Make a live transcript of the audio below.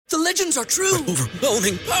The legends are true.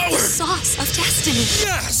 Overwhelming power! Sauce of destiny.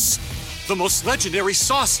 Yes! The most legendary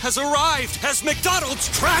sauce has arrived as McDonald's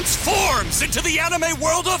transforms into the anime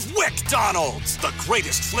world of WickDonald's. The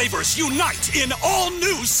greatest flavors unite in all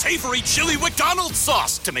new savory chili McDonald's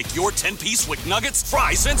sauce to make your 10-piece Wick Nuggets,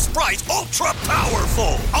 fries, and Sprite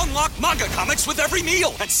ultra-powerful. Unlock manga comics with every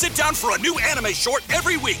meal and sit down for a new anime short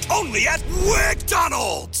every week only at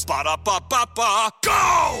WickDonald's. Ba-da-ba-ba-ba,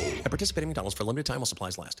 go! At participating McDonald's for a limited time while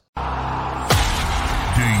supplies last.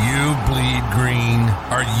 Do you bleed green?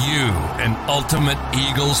 Are you an ultimate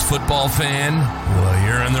Eagles football fan? Well,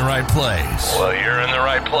 you're in the right place.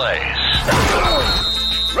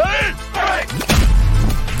 Ready?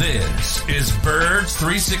 This is Birds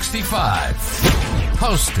 365,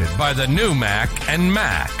 hosted by the new Mac and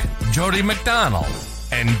Mac, Jody McDonald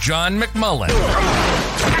and John McMullen.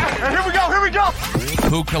 Here we go!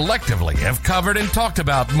 Who collectively have covered and talked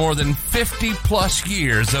about more than 50-plus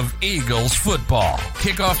years of Eagles football.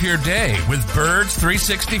 Kick off your day with Birds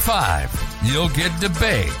 365. You'll get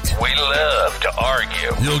debate. We love to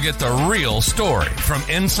argue. You'll get the real story from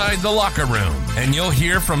inside the locker room. And you'll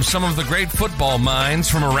hear from some of the great football minds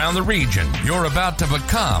from around the region. You're about to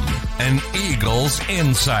become an Eagles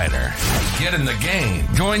insider. Get in the game.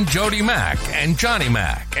 Join Jody Mack and Johnny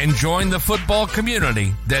Mack and join the football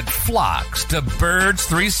community that flocks to Birds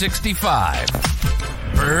 365.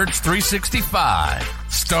 Birds 365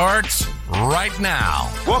 starts right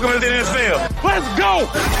now. Welcome to the NFL. Let's go!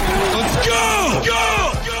 Let's go!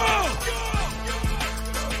 Go!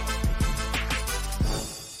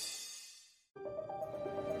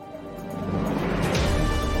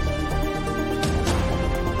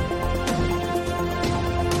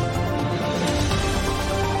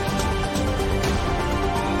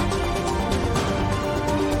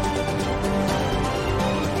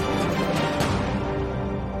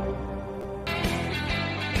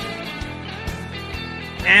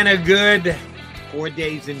 And a good 4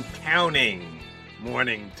 days and counting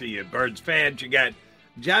morning to you, Birds fans. You got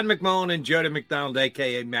John McMullen and Jody McDonald,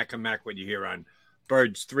 a.k.a. Mac and Mac, what you hear on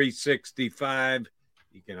Birds 365.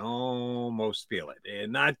 You can almost feel it.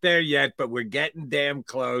 And not there yet, but we're getting damn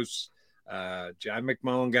close. John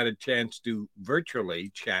McMullen got a chance to virtually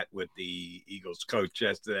chat with the Eagles coach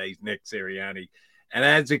yesterday, Nick Sirianni. And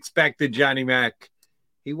as expected, Johnny Mac,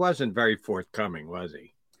 he wasn't very forthcoming, was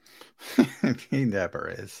he? He never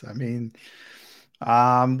is. I mean,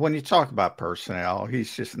 when you talk about personnel,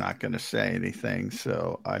 he's just not going to say anything.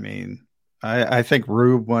 So, I mean, I think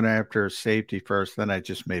Rube went after safety first. Then I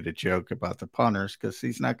just made a joke about the punters because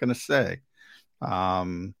he's not going to say.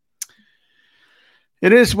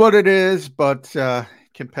 It is what it is, but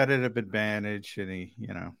competitive advantage. And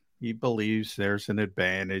he believes there's an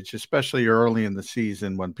advantage, especially early in the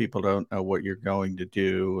season when people don't know what you're going to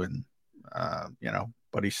do. And,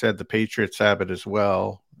 but he said the Patriots have it as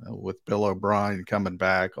well with Bill O'Brien coming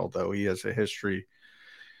back, although he has a history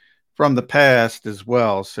from the past as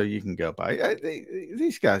well. So you can go by.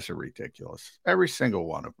 These guys are ridiculous. Every single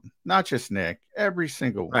one of them, not just Nick, every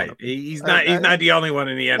single one. Right. He's not the only one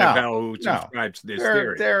in the NFL who subscribes to this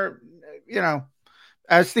theory. They're,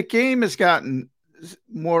 as the game has gotten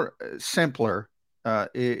more simpler,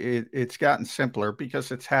 it's gotten simpler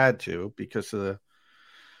because it's had to, because of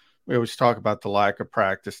we always talk about the lack of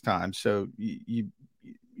practice time. So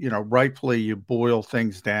rightfully you boil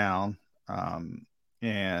things down.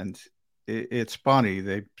 And it's funny.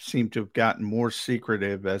 They seem to have gotten more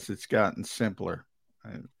secretive as it's gotten simpler,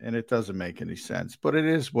 and it doesn't make any sense, but it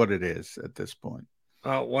is what it is at this point.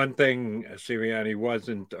 One thing Sirianni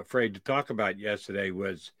wasn't afraid to talk about yesterday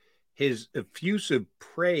was his effusive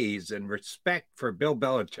praise and respect for Bill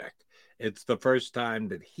Belichick. It's the first time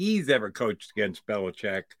that he's ever coached against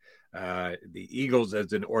Belichick. The Eagles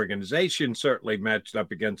as an organization certainly matched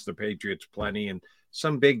up against the Patriots plenty in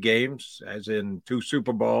some big games, as in 2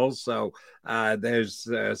 Super Bowls. So there's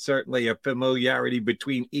certainly a familiarity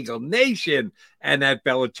between Eagle Nation and that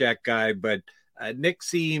Belichick guy. But Nick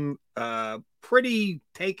seemed pretty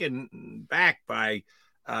taken back by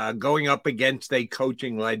going up against a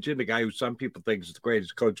coaching legend, a guy who some people think is the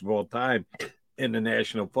greatest coach of all time in the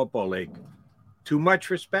National Football League. Too much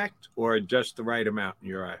respect or just the right amount in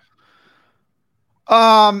your eyes?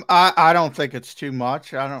 I don't think it's too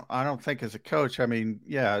much. I don't think as a coach, I mean,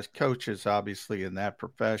 yeah, as coaches, obviously in that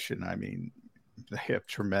profession, I mean, they have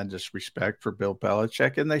tremendous respect for Bill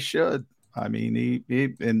Belichick, and they should. I mean, he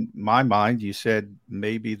in my mind, you said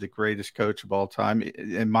maybe the greatest coach of all time.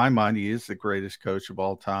 In my mind, he is the greatest coach of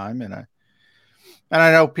all time. And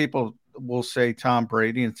I know people will say Tom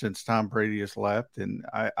Brady, and since Tom Brady has left, and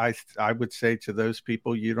I would say to those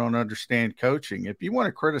people, you don't understand coaching. If you want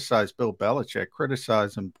to criticize Bill Belichick,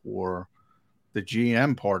 criticize him for the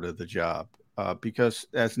GM part of the job, because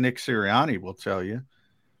as Nick Sirianni will tell you,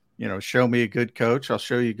 show me a good coach, I'll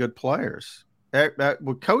show you good players.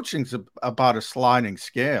 Well, coaching's about a sliding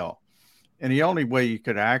scale, and the only way you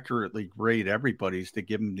could accurately grade everybody is to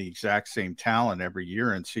give them the exact same talent every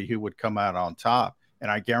year and see who would come out on top. And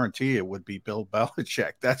I guarantee it would be Bill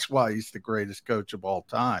Belichick. That's why he's the greatest coach of all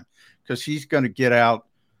time, because he's going to get out.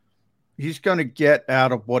 He's going to get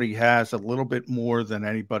out of what he has a little bit more than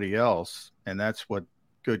anybody else, and that's what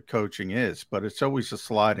good coaching is. But it's always a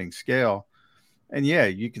sliding scale. And yeah,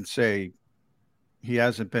 you can say he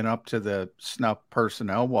hasn't been up to the snuff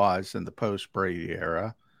personnel-wise in the post-Brady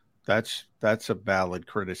era. That's a valid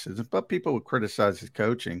criticism. But people who criticize his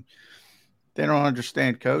coaching, they don't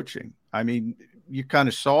understand coaching. I mean, you kind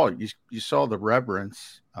of saw it. You saw the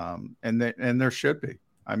reverence, and there should be.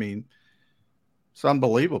 I mean, it's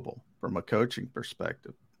unbelievable from a coaching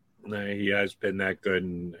perspective. No, he has been that good,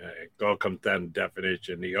 and it all comes down to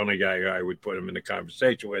definition. The only guy I would put him in the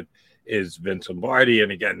conversation with is Vince Lombardi,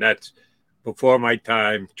 and again, that's before my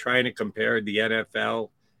time. Trying to compare the NFL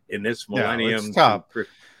in this millennium, it's tough.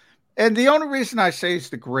 And the only reason I say it's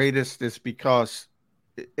the greatest is because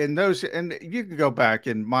and you can go back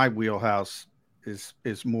in my wheelhouse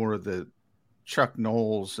is more of the Chuck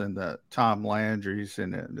Knowles and the Tom Landrys,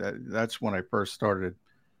 and that's when I first started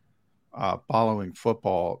following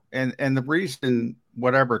football. And the reason,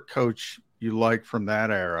 whatever coach you like from that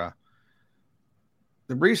era,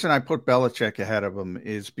 the reason I put Belichick ahead of him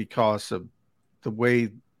is because of the way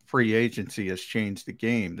free agency has changed the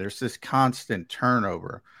game. There's this constant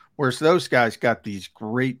turnover, whereas those guys got these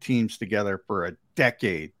great teams together for a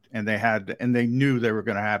decade, and they knew they were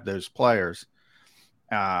going to have those players.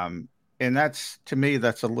 And that's, to me,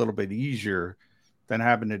 that's a little bit easier than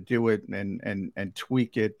having to do it and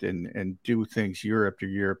tweak it and do things year after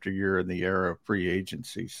year after year in the era of free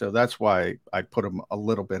agency. So that's why I put them a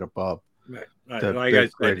little bit above. Like I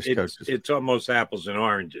said, it's almost apples and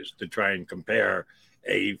oranges to try and compare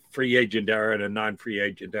a free agent era and a non-free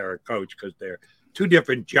agent era coach, because they're two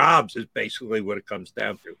different jobs is basically what it comes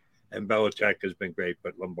down to. And Belichick has been great,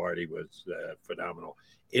 but Lombardi was phenomenal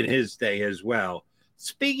in his day as well.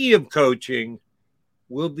 Speaking of coaching,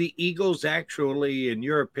 will the Eagles actually, in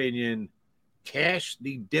your opinion, cash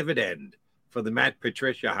the dividend for the Matt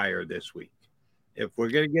Patricia hire this week? If we're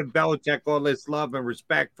going to give Belichick all this love and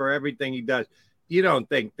respect for everything he does, you don't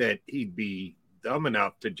think that he'd be dumb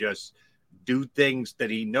enough to just do things that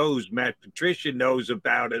he knows Matt Patricia knows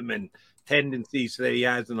about him and tendencies that he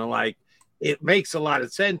has and the like? It makes a lot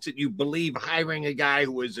of sense that you believe hiring a guy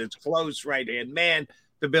who is as close right-hand man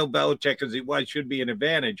to Bill Belichick as he was should be an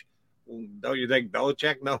advantage. Don't you think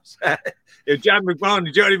Belichick knows that? If John McMullen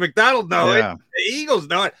and Jody McDonald know it, the Eagles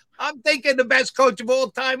know it. I'm thinking the best coach of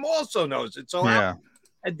all time also knows it. So how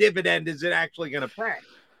a dividend is it actually going to pay?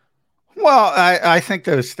 Well, I think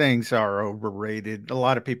those things are overrated. A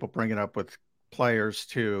lot of people bring it up with players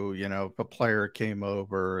too. If a player came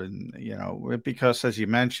over and, because as you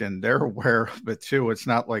mentioned, they're aware of it too. It's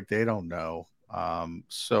not like they don't know.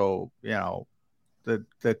 So,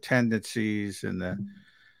 the tendencies and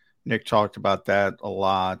Nick talked about that a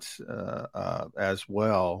lot as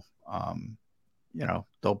well.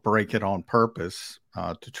 They'll break it on purpose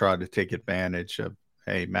to try to take advantage of,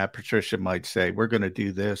 hey, Matt Patricia might say, we're going to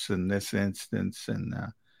do this in this instance. And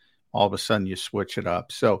all of a sudden you switch it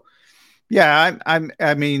up. So, yeah,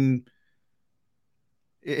 I mean,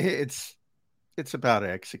 it's about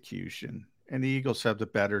execution. And the Eagles have the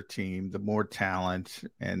better team, the more talent,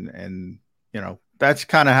 and that's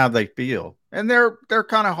kind of how they feel. And they're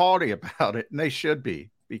kind of haughty about it, and they should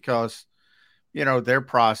be, because their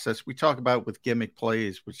process, we talk about with gimmick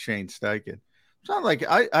plays with Shane Steichen. It's not like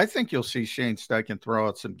I think you'll see Shane Steichen throw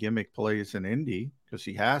out some gimmick plays in Indy because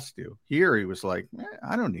he has to. Here he was like,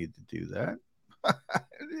 I don't need to do that.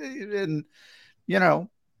 And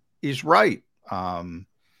he's right.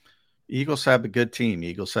 Eagles have a good team.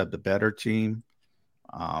 Eagles have the better team.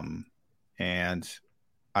 And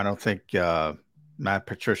I don't think Matt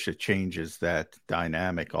Patricia changes that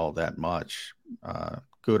dynamic all that much,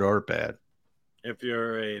 good or bad. If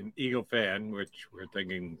you're an Eagle fan, which we're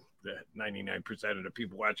thinking that 99% of the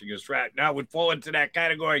people watching this right now would fall into that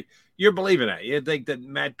category, you're believing that. You think that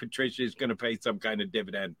Matt Patricia is going to pay some kind of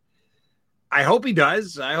dividend. I hope he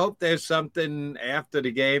does. I hope there's something after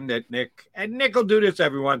the game that Nick will do this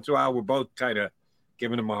every once in a while. We're both kind of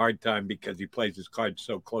giving him a hard time because he plays his cards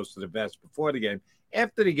so close to the vest before the game.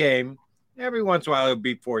 After the game, every once in a while he'll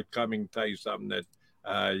be forthcoming, tell you something that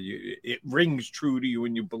it rings true to you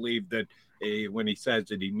and you believe that when he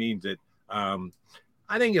says it, he means it.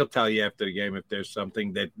 I think he'll tell you after the game if there's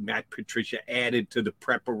something that Matt Patricia added to the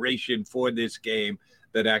preparation for this game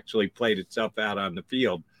that actually played itself out on the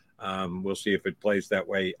field. We'll see if it plays that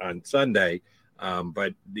way on Sunday.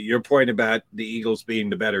 But your point about the Eagles being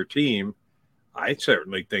the better team, I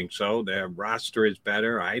certainly think so. Their roster is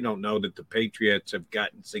better. I don't know that the Patriots have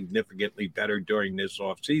gotten significantly better during this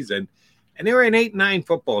offseason. And they were an 8-9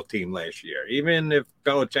 football team last year. Even if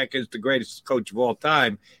Belichick is the greatest coach of all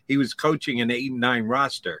time, he was coaching an 8-9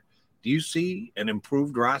 roster. Do you see an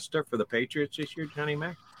improved roster for the Patriots this year, Johnny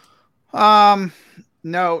Mac?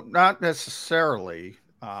 No, not necessarily.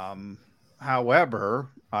 However,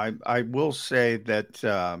 I will say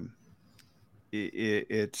that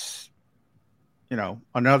it's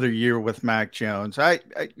another year with Mac Jones.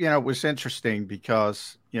 It was interesting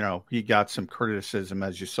because he got some criticism,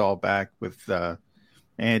 as you saw back with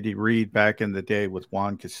Andy Reid back in the day with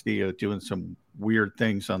Juan Castillo doing some weird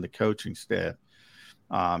things on the coaching staff.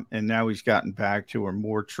 And now he's gotten back to a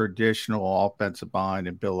more traditional offensive mind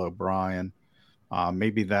in Bill O'Brien.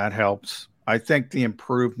 Maybe that helps. I think the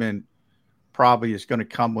improvement probably is going to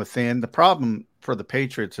come within. The problem for the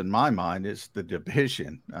Patriots, in my mind, is the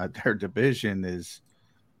division. Their division is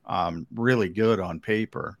really good on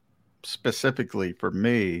paper. Specifically for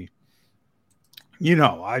me,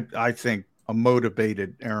 I think a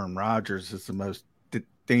motivated Aaron Rodgers is the most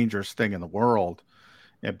dangerous thing in the world.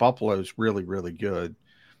 And Buffalo's really, really good.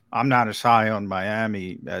 I'm not as high on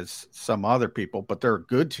Miami as some other people, but they're a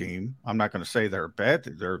good team. I'm not going to say they're bad.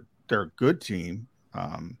 They're a good team.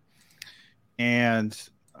 They're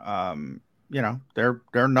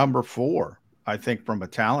number 4, I think, from a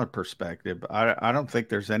talent perspective. I don't think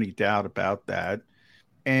there's any doubt about that.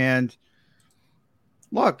 And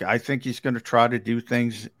look, I think he's going to try to do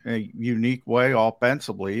things a unique way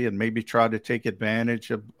offensively and maybe try to take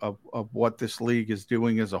advantage of what this league is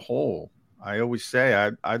doing as a whole. I always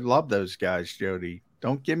say I love those guys, Jody.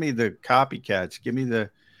 Don't give me the copycats. Give me the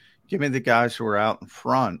guys who are out in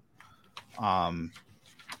front. And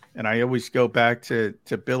I always go back to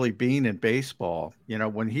Billy Beane in baseball.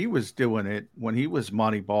 When he was doing it, when he was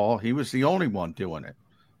Moneyball, he was the only one doing it.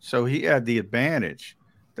 So he had the advantage.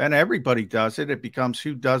 Then everybody does it. It becomes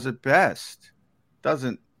who does it best.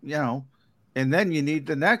 And then you need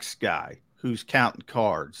the next guy who's counting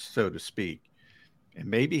cards, so to speak. And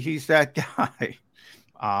maybe he's that guy.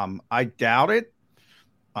 I doubt it.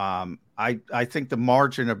 I think the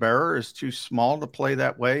margin of error is too small to play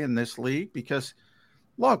that way in this league because,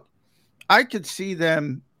 look, I could see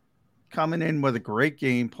them coming in with a great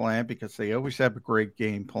game plan because they always have a great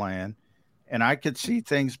game plan. And I could see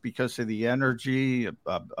things because of the energy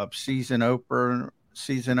of season opener,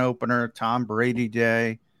 Tom Brady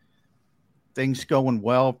day, things going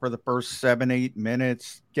well for the first 7-8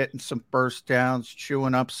 minutes, getting some first downs,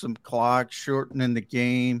 chewing up some clock, shortening the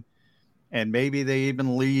game. And maybe they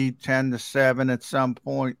even lead 10-7 at some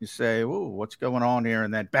point. You say, "Ooh, what's going on here?"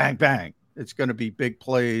 And then bang, bang. It's going to be big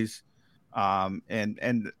plays. And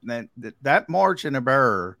then that margin of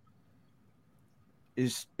error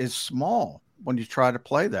is small when you try to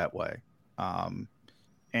play that way.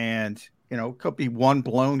 It could be one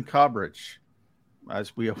blown coverage,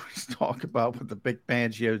 as we always talk about with the big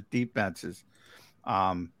Fangio defenses.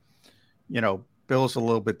 Bill's a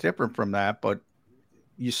little bit different from that, but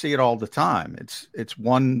you see it all the time. It's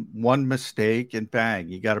one mistake and bang,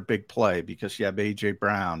 you got a big play because you have A.J.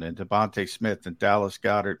 Brown and Devontae Smith and Dallas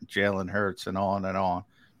Goedert and Jalen Hurts and on and on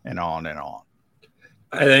and on and on.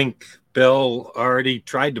 I think Bill already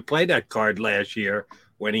tried to play that card last year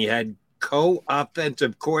when he had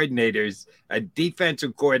co-offensive coordinators, a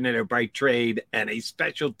defensive coordinator by trade, and a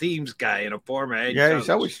special teams guy and a former head coach. He's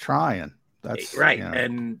always trying. That's right.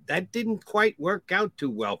 And that didn't quite work out too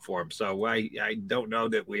well for him. So I don't know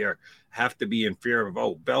that we have to be in fear of,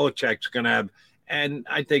 Belichick's going to have, and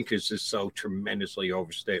I think this is so tremendously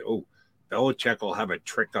overstated. Belichick will have a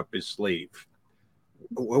trick up his sleeve.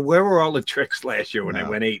 Where were all the tricks last year when they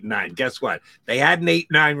went 8-9? Guess what? They had an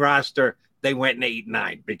 8-9 roster. They went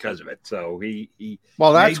 8-9 because of it. So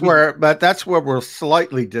that's where we'll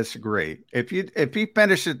slightly disagree. If he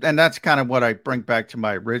finishes, and that's kind of what I bring back to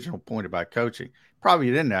my original point about coaching. Probably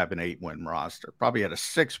didn't have an 8-win roster. Probably had a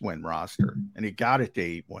 6-win roster, and he got it to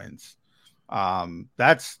 8 wins.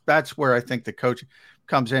 That's where I think the coaching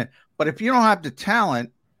comes in. But if you don't have the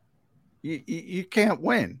talent, you can't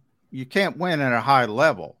win. You can't win at a high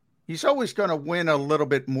level. He's always going to win a little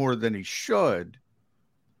bit more than he should.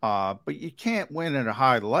 But you can't win at a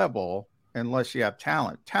high level unless you have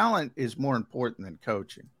talent. Talent is more important than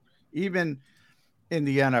coaching. Even in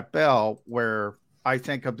the NFL, where I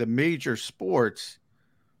think of the major sports,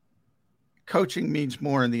 coaching means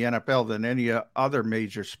more in the NFL than any other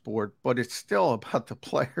major sport, but it's still about the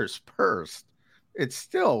players first. It's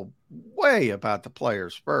still way about the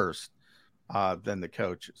players first than the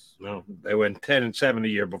coaches. No, they went 10-7 the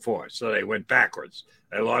year before, so they went backwards.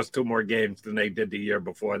 They lost 2 more games than they did the year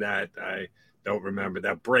before that. I don't remember.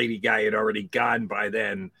 That Brady guy had already gone by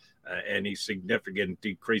then. Any significant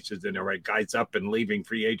decreases in the right guys up and leaving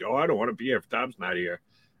free agent. Oh, I don't want to be here if Tom's not here.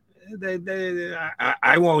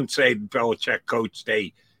 I won't say Belichick coached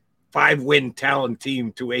a 5-win talent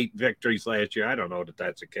team to 8 victories last year. I don't know that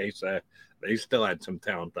that's the case. They still had some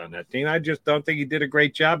talent on that team. I just don't think he did a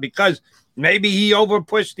great job because maybe he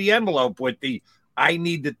overpushed the envelope with the I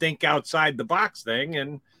need to think outside the box thing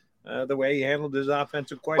and the way he handled his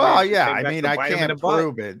offensive coordinator. Well, yeah, I mean, I can't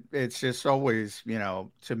prove it. It's just always,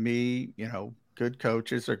 to me, good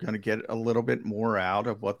coaches are going to get a little bit more out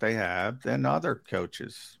of what they have than other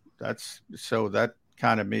coaches. That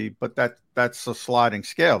kind of me, but that's a sliding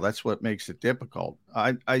scale. That's what makes it difficult.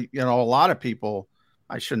 A lot of people,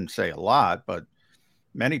 I shouldn't say a lot, but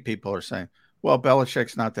many people are saying, well,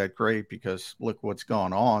 Belichick's not that great because look what's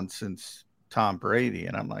gone on since Tom Brady.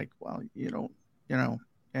 And I'm like, well,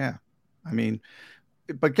 yeah. I mean,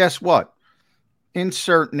 but guess what?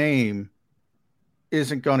 Insert name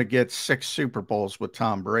isn't going to get 6 Super Bowls with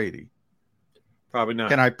Tom Brady. Probably not.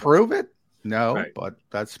 Can I prove it? No, right. But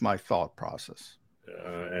that's my thought process.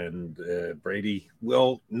 And Brady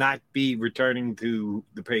will not be returning to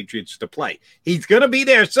the Patriots to play. He's going to be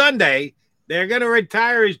there Sunday. They're going to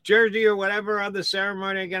retire his jersey or whatever other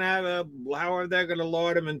ceremony they're going to have, however they're going to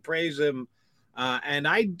laud him and praise him. And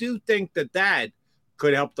I do think that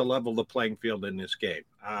could help to level the playing field in this game.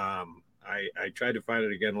 I tried to find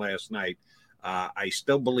it again last night. I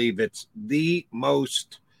still believe it's the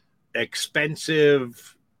most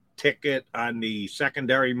expensive ticket on the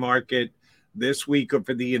secondary market this week or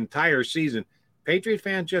for the entire season. Patriot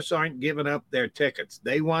fans just aren't giving up their tickets.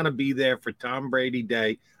 They want to be there for Tom Brady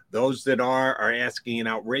Day. Those that are asking an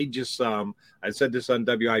outrageous sum. I said this on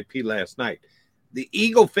WIP last night. The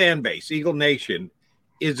Eagle fan base, Eagle Nation,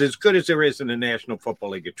 is as good as there is in the National Football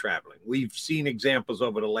League of traveling. We've seen examples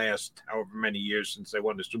over the last however many years since they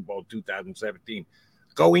won the Super Bowl 2017,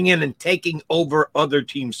 going in and taking over other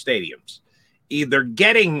teams' stadiums, either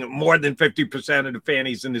getting more than 50% of the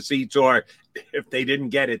fannies in the seats, or if they didn't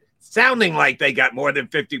get it, sounding like they got more than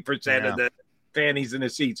 50% of the fannies in the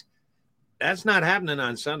seats. That's not happening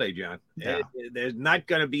on Sunday, John. Yeah. There's not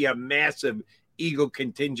going to be a massive Eagle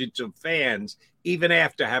contingent of fans, even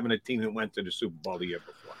after having a team that went to the Super Bowl the year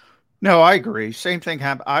before. No, I agree. Same thing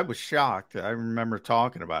happened. I was shocked. I remember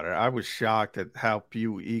talking about it. I was shocked at how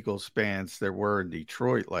few Eagles fans there were in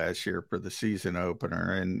Detroit last year for the season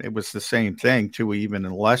opener. And it was the same thing to even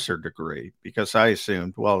a lesser degree, because I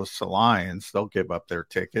assumed, well, it's the Lions, they'll give up their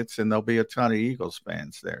tickets and there'll be a ton of Eagles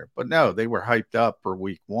fans there. But no, they were hyped up for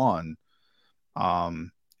week 1.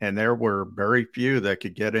 And there were very few that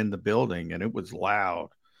could get in the building, and it was loud.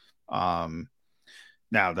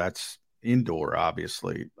 Now that's indoor,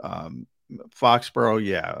 obviously. Foxborough,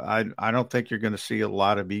 yeah, I don't think you're going to see a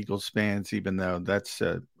lot of Eagles fans, even though that's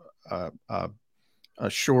a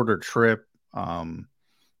shorter trip.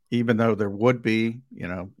 Even though there would be,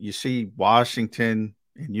 you see Washington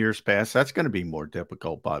in years past, that's going to be more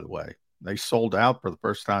difficult, by the way. They sold out for the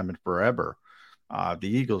first time in forever. The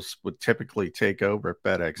Eagles would typically take over at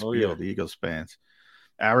FedEx Field, the Eagles fans.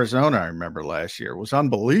 Arizona, I remember last year, was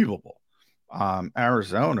unbelievable.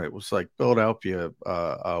 Arizona, it was like Philadelphia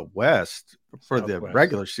West for Southwest. The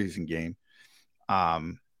regular season game.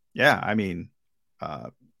 I mean,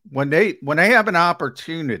 when they have an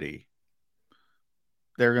opportunity,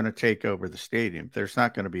 they're going to take over the stadium. There's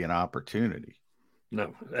not going to be an opportunity.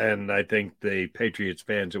 No, and I think the Patriots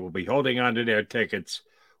fans that will be holding on to their tickets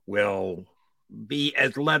will be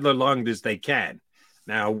as leather-lunged as they can.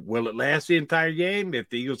 Now, will it last the entire game? If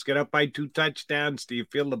the Eagles get up by 2 touchdowns, do you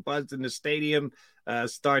feel the buzz in the stadium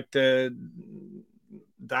start to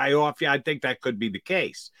die off? Yeah, I think that could be the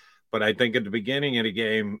case. But I think at the beginning of the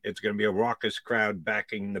game, it's going to be a raucous crowd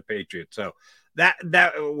backing the Patriots. So that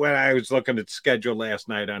when I was looking at the schedule last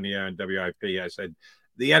night on the air on WIP, I said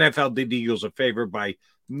the NFL did the Eagles a favor by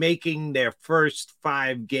making their first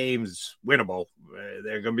 5 games winnable.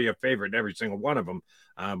 They're going to be a favorite in every single one of them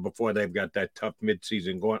before they've got that tough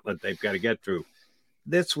midseason gauntlet they've got to get through.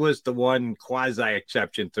 This was the one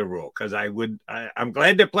quasi-exception to the rule, because I'm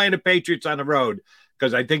glad they're playing the Patriots on the road,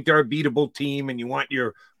 because I think they're a beatable team, and you want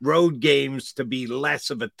your road games to be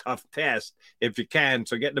less of a tough test if you can.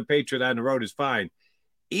 So getting the Patriots on the road is fine.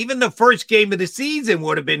 Even the first game of the season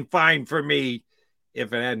would have been fine for me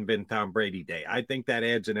if it hadn't been Tom Brady Day. I think that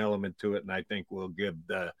adds an element to it, and I think we'll give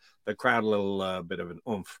the crowd a little bit of an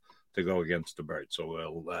oomph to go against the Birds. So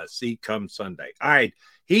we'll see come Sunday. All right.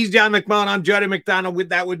 He's John McMullen. I'm Jody McDonald.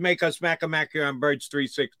 That would make us Mac and Mac here on Birds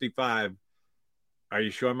 365. Are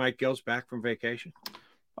you sure Mike Gill's back from vacation?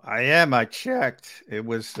 I am. I checked. It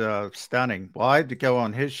was stunning. Well, I had to go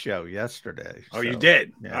on his show yesterday. Oh, you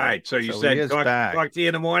did? Yeah. All right. So you said talk to you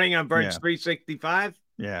in the morning on Birds 365?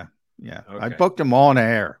 Yeah. Yeah. Okay. I booked him on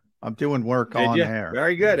air. I'm doing work on air.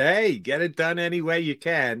 Very good. Hey, get it done any way you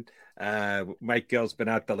can. Mike Gill's been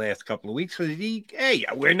out the last couple of weeks.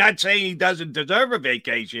 We're not saying he doesn't deserve a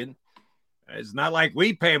vacation. It's not like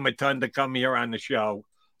we pay him a ton to come here on the show.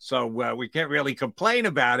 So we can't really complain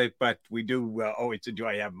about it, but we do always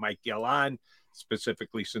enjoy having Mike Gill on,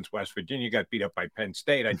 specifically since West Virginia got beat up by Penn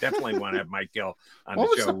State. I definitely want to have Mike Gill on the show.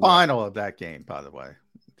 What was the final of that game, by the way?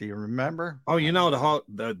 Do you remember? Oh, you know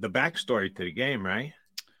the backstory to the game, right?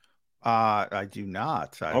 I do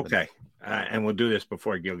not. Okay. And we'll do this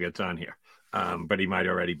before Gill gets on here, but he might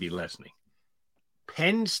already be listening.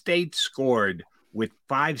 Penn State scored with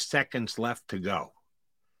 5 seconds left to go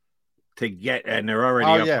and they're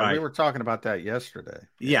already up by, we were talking about that yesterday.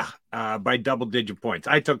 Yeah, by double-digit points.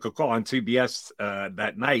 I took a call on CBS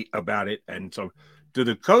that night about it, and so do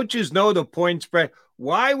the coaches know the point spread?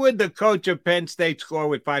 Why would the coach of Penn State score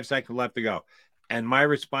with 5 seconds left to go? And my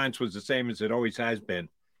response was the same as it always has been.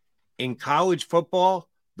 In college football,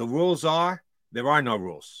 the rules are there are no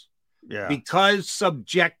rules. Yeah. Because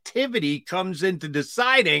subjectivity comes into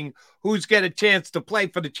deciding who's got a chance to play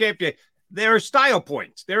for the championship. There are style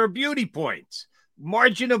points. There are beauty points.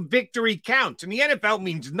 Margin of victory counts. And the NFL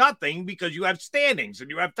means nothing because you have standings and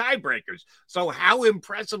you have tiebreakers. So how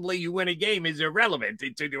impressively you win a game is irrelevant.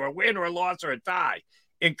 It's either a win or a loss or a tie.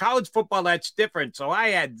 In college football, that's different. So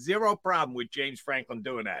I had zero problem with James Franklin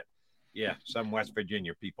doing that. Yeah, some West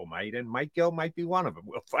Virginia people might, and Mike Gill might be one of them.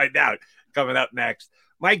 We'll find out coming up next.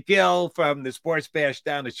 Mike Gill from the Sports Bash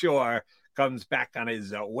down the shore comes back on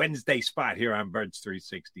his Wednesday spot here on Birds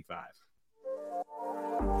 365.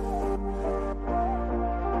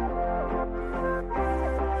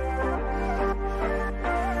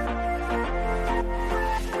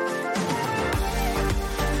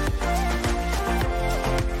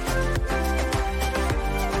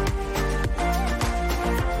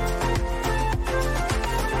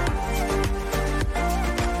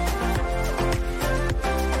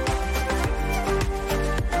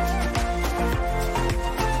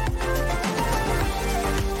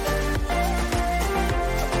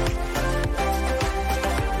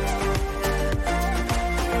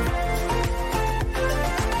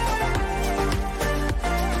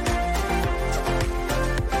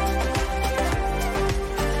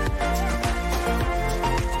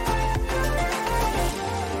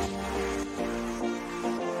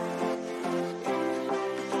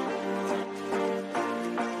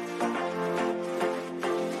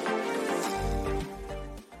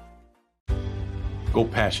 Go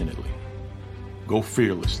passionately. Go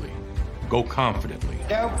fearlessly. Go confidently.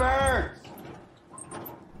 Go Birds!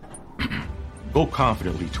 Go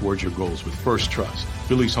confidently towards your goals with First Trust,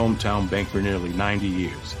 Philly's hometown bank for nearly 90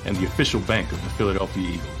 years, and the official bank of the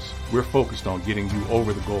Philadelphia Eagles. We're focused on getting you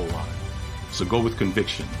over the goal line. So go with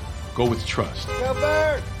conviction. Go with trust. Go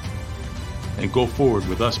Birds! And go forward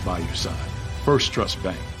with us by your side. First Trust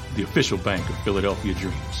Bank, the official bank of Philadelphia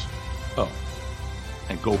dreams. Oh,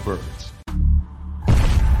 and go Birds.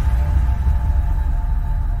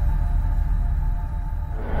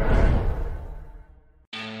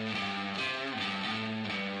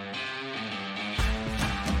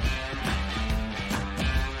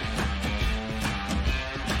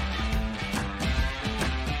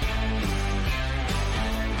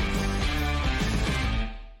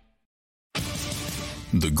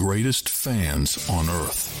 The greatest fans on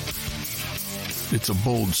earth. It's a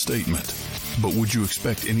bold statement, but would you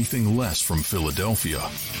expect anything less from Philadelphia?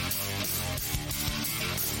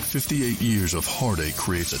 58 years of heartache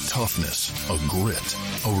creates a toughness, a grit,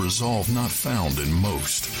 a resolve not found in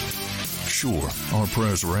most. Sure, our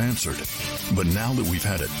prayers were answered, but now that we've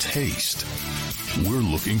had a taste, we're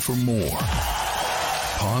looking for more.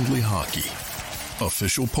 Pondley Hockey,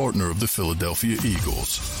 official partner of the Philadelphia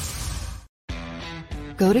Eagles.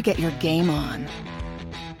 Go to get your game on.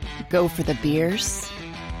 Go for the beers.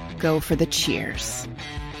 Go for the cheers.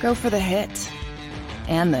 Go for the hit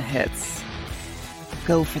and the hits.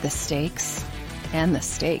 Go for the stakes and the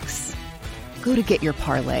stakes. Go to get your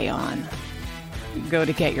parlay on. Go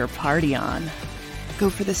to get your party on.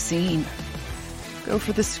 Go for the scene. Go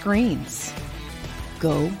for the screens.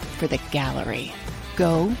 Go for the gallery.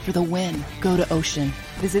 Go for the win. Go to Ocean.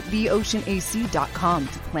 Visit theoceanac.com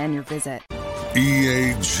to plan your visit.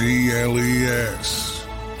 EAGLES.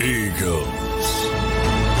 Eagles.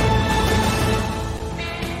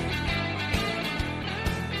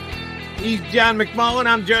 He's John McMullen.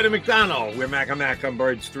 I'm Jody McDonald. We're Mac on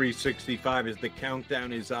Birds 365 as the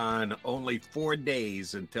countdown is on. Only 4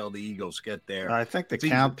 days until the Eagles get there. I think the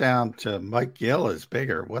countdown to Mike Gill is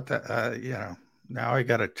bigger. What the, now I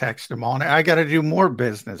got to text him on. I got to do more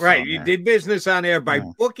business. Right. You did business on air by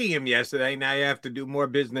booking him yesterday. Now you have to do more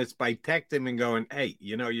business by texting him and going, hey,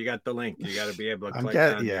 you got the link. You got to be able to click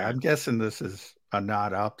on it. I'm guessing this is a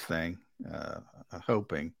not up thing.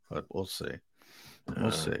 Hoping, but we'll see.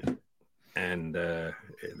 We'll see. And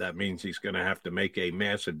that means he's going to have to make a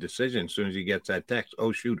massive decision as soon as he gets that text.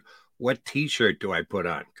 Oh, shoot, what T-shirt do I put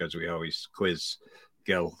on? Because we always quiz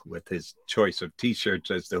Gill with his choice of T-shirts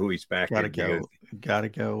as to who he's backing. Gotta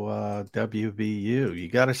go WVU. You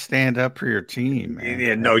got to stand up for your team, man.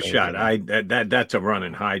 Yeah, no shot. That's a run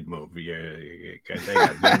and hide move. Yeah, they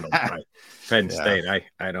got handled by Penn State.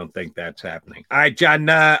 I don't think that's happening. All right, John,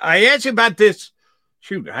 I asked you about this.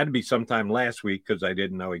 Shoot, it had to be sometime last week because I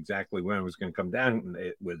didn't know exactly when it was going to come down. And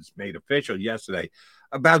it was made official yesterday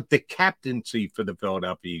about the captaincy for the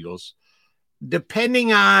Philadelphia Eagles.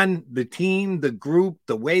 Depending on the team, the group,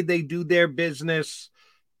 the way they do their business,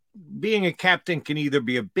 being a captain can either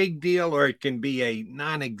be a big deal or it can be a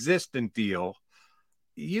non-existent deal.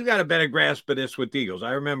 You got a better grasp of this with the Eagles.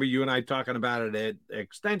 I remember you and I talking about it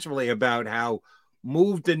extensively about how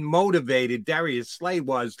moved and motivated Darius Slay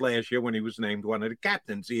was last year when he was named one of the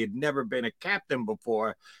captains. He had never been a captain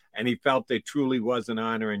before, and he felt it truly was an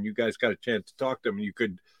honor, and you guys got a chance to talk to him, and you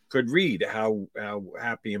could read how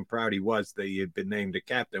happy and proud he was that he had been named a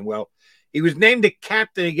captain. Well, he was named a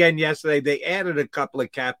captain again yesterday. They added a couple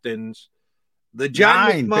of captains. The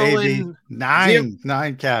John McMullen, baby.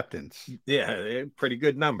 Nine captains. Yeah, pretty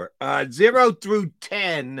good number. 0 through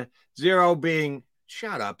 10, 0 being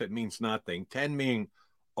shut up, it means nothing. 10 meaning,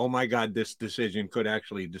 oh my God, this decision could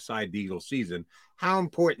actually decide the Eagles season. How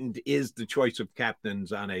important is the choice of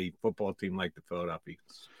captains on a football team like the Philadelphia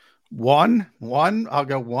Eagles? One. I'll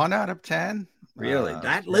go 1 out of 10. Really?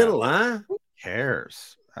 That little, huh? Who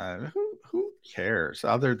cares? Who cares?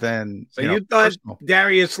 Other than so you thought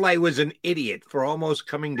Darius Slay was an idiot for almost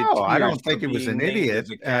coming to tears. I don't think he was an idiot.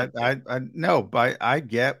 No, but I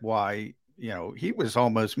get why. He was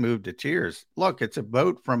almost moved to tears. Look, it's a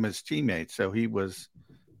vote from his teammates, so he was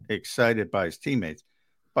excited by his teammates.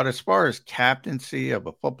 But as far as captaincy of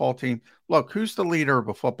a football team, look, who's the leader of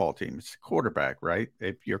a football team? It's the quarterback, right?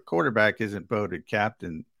 If your quarterback isn't voted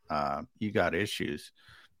captain, you got issues.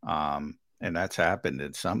 And that's happened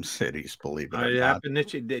in some cities, believe it or not.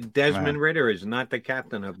 Desmond Ridder is not the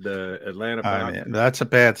captain of the Atlanta Falcons. That's a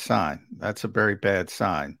bad sign. That's a very bad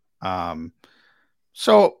sign.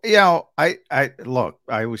 So, I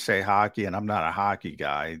always say hockey, and I'm not a hockey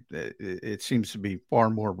guy. It seems to be far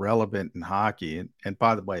more relevant in hockey. And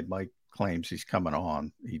by the way, Mike claims he's coming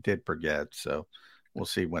on. He did forget, so we'll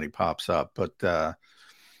see when he pops up. But,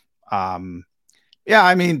 I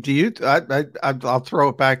mean, do you? I'll throw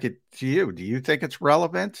it back to you. Do you think it's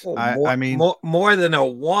relevant? More than a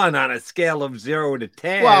 1 on a scale of 0 to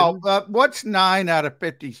 10. Well, what's 9 out of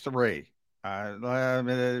 53? 10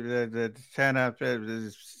 up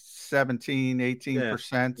 17,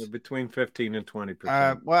 18%. Between 15 and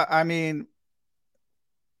 20%. Well, I mean,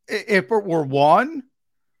 if it were 1,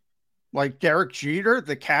 like Derek Jeter,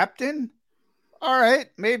 the captain, all right,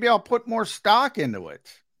 maybe I'll put more stock into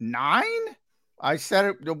it. 9? I said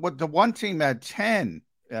it. The one team had 10.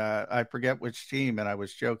 I forget which team, and I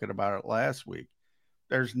was joking about it last week.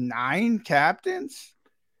 There's 9 captains.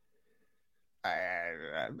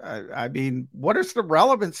 I mean, what is the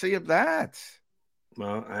relevancy of that?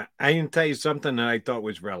 Well, I can tell you something that I thought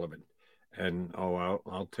was relevant, and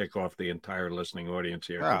I'll tick off the entire listening audience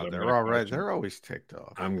here. They're all right. They're always ticked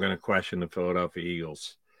off. I'm going to question the Philadelphia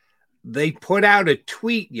Eagles. They put out a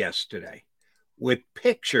tweet yesterday with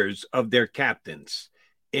pictures of their captains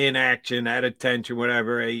in action, at attention,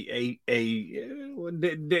 whatever, a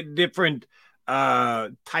different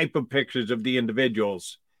type of pictures of the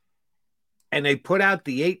individuals. And they put out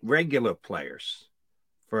the 8 regular players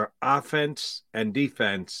for offense and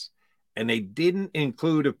defense, and they didn't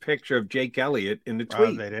include a picture of Jake Elliott in the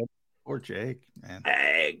tweet. They did. Or Jake, man.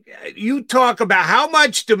 You talk about how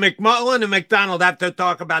much do McMullen and McDonald have to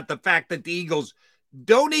talk about the fact that the Eagles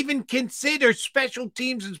don't even consider special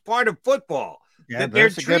teams as part of football. Yeah, that they're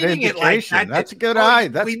treating it like that. That's a good eye.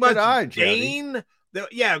 That's a good eye, Jody.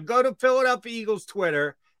 Go to Philadelphia Eagles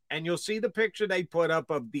Twitter, and you'll see the picture they put up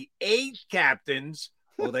of the 8 captains.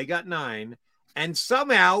 Well, they got 9. and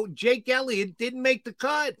somehow Jake Elliott didn't make the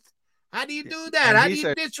cut. How do you do that? And How do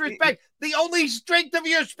you disrespect? The only strength of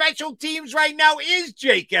your special teams right now is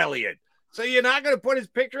Jake Elliott. So you're not going to put his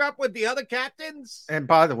picture up with the other captains? And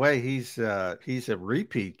by the way, he's a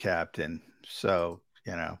repeat captain. So,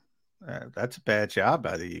 that's a bad job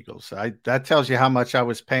by the Eagles. That tells you how much I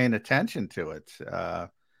was paying attention to it.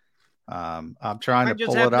 I'm trying to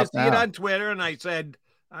pull it up now. I just happened to see it on Twitter, and I said,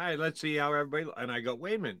 all right, let's see how everybody. And I go,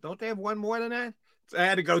 wait a minute, don't they have one more than that? So I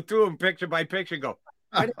had to go through them picture by picture. And go,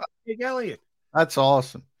 why did Jake Elliott? That's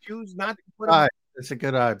awesome. Choose not to put him. It's a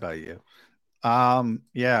good eye by you.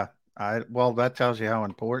 Yeah. Well, that tells you how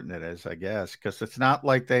important it is, I guess, because it's not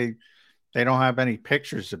like they don't have any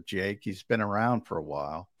pictures of Jake. He's been around for a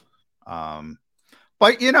while.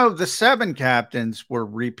 But the 7 captains were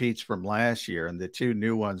repeats from last year, and the 2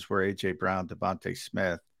 new ones were A.J. Brown, Devontae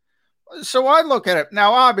Smith. So I look at it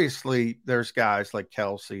now. Obviously, there's guys like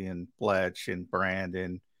Kelsey and Fletch and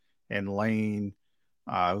Brandon and Lane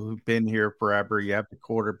who've been here forever. You have the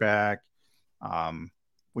quarterback.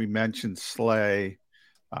 We mentioned Slay,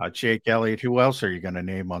 Jake Elliott. Who else are you going to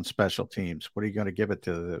name on special teams? What are you going to give it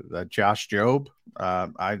to? The Josh Jobe?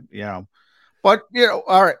 But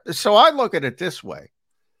all right. So I look at it this way.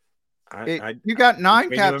 You got 9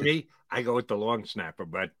 captains. I go with the long snapper,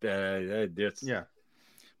 but yeah.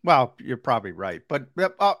 Well, you're probably right, but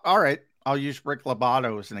all right. I'll use Rick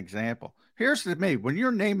Lobato as an example. Here's to me: when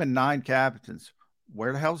you're naming 9 captains,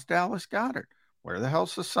 where the hell's Dallas Goedert? Where the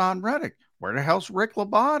hell's Hassan Reddick? Where the hell's Rick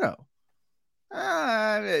Lobato?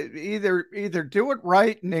 Either do it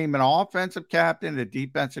right, name an offensive captain, a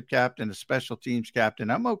defensive captain, a special teams captain.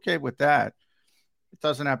 I'm okay with that. It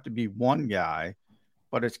doesn't have to be one guy,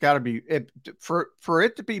 but it's got to be for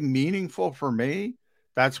it to be meaningful for me.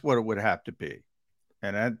 That's what it would have to be.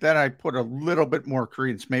 And then I put a little bit more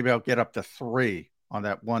credence. Maybe I'll get up to 3 on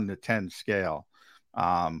that 1 to 10 scale.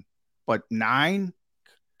 But 9,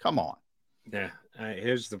 come on. Yeah,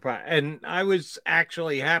 here's the problem. And I was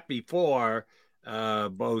actually happy for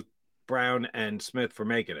both Brown and Smith for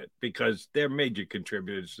making it because they're major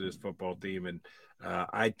contributors to this football team. And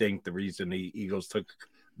I think the reason the Eagles took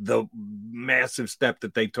the massive step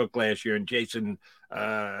that they took last year and Jalen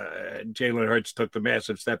Hurts took the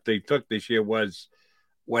massive step they took this year was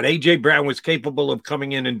what A.J. Brown was capable of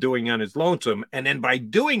coming in and doing on his lonesome. And then by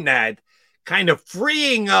doing that, kind of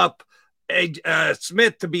freeing up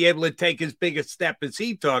Smith to be able to take as big a step as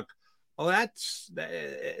he took. Well, that's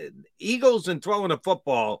Eagles and throwing a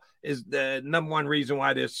football is the number one reason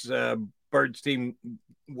why this Birds team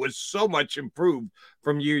was so much improved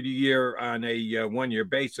from year to year on a one-year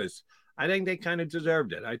basis. I think they kind of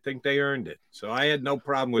deserved it. I think they earned it. So I had no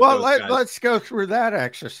problem with those guys. Let's go through that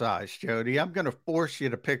exercise, Jody. I'm going to force you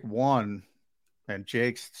to pick one, and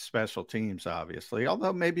Jake's special teams, obviously.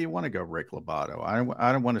 Although maybe you want to go Rick Lobato.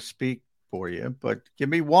 I don't want to speak for you, but give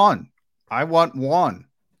me one. I want one.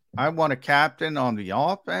 I want a captain on the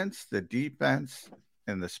offense, the defense,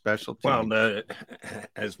 and the special teams. Well,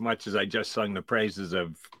 as much as I just sung the praises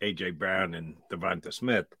of A.J. Brown and Devonta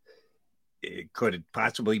Smith, could it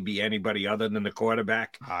possibly be anybody other than the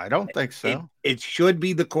quarterback? I don't think so. It should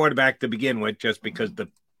be the quarterback to begin with, just because the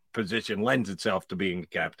position lends itself to being a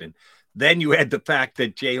captain. Then you had the fact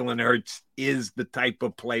that Jalen Hurts is the type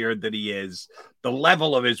of player that he is. The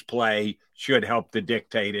level of his play should help to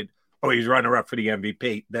dictate it. Oh, he's runner-up for the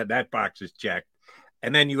MVP. That box is checked.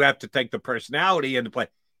 And then you have to take the personality into play.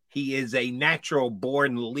 He is a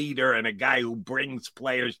natural-born leader and a guy who brings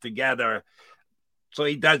players together. So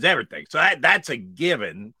he does everything. So that's a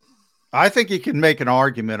given. I think you can make an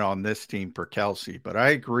argument on this team for Kelsey, but I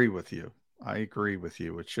agree with you.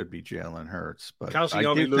 It should be Jalen Hurts. But Kelsey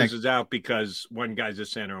only loses out because one guy's a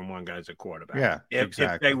center and one guy's a quarterback. Yeah,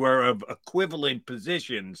 exactly. If they were of equivalent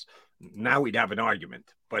positions, now we'd have an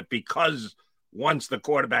argument. But because one's the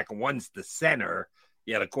quarterback and one's the center,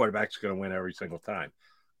 the quarterback's going to win every single time.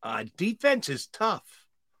 Defense is tough.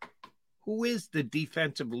 Who is the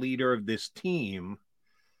defensive leader of this team?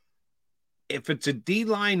 If it's a D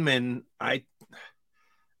lineman,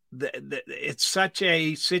 it's such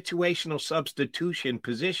a situational substitution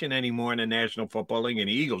position anymore in the National Football League. And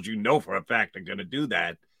the Eagles, for a fact, are going to do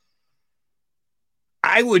that.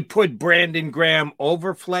 I would put Brandon Graham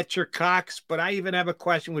over Fletcher Cox, but I even have a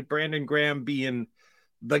question with Brandon Graham being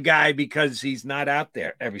the guy because he's not out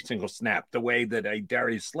there every single snap, the way that a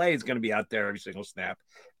Darius Slay is going to be out there every single snap.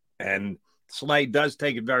 And Slay does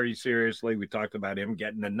take it very seriously. We talked about him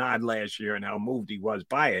getting a nod last year and how moved he was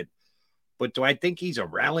by it. But do I think he's a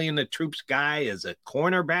rallying the troops guy as a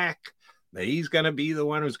cornerback? That he's going to be the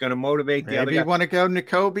one who's going to motivate the other guy? Maybe you want to go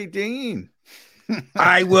Nakobe Dean.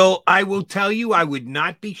 I will tell you, I would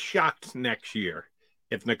not be shocked next year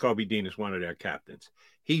if Nakobe Dean is one of their captains.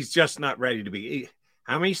 He's just not ready to be.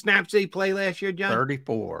 How many snaps did he play last year, John?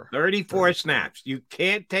 34. 34 snaps. You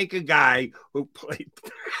can't take a guy who played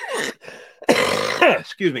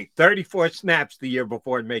excuse me, 34 snaps the year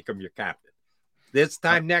before and make him your captain. This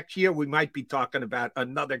time next year, we might be talking about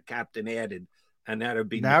another captain added, and that'll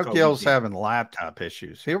be now. Nakobe Gill's Dean. having laptop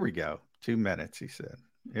issues. Here we go. 2 minutes, he said.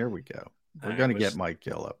 Here we go. We're going to get Mike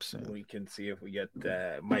Gill up soon. We can see if we get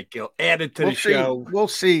Mike Gill added to the show. We'll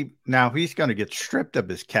see. Now he's going to get stripped of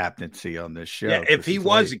his captaincy on this show. Yeah, if he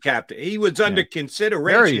was a captain, he was under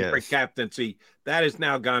consideration for captaincy. That has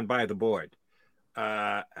now gone by the board.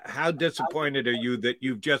 How disappointed are you that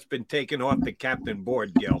you've just been taken off the captain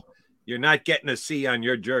board, Gill? You're not getting a C on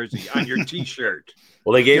your jersey, on your T-shirt.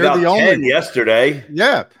 Well, they gave out 10 yesterday.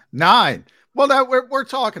 Yeah, 9. Well, now we're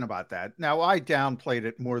talking about that. Now, I downplayed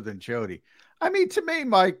it more than Jody. I mean, to me,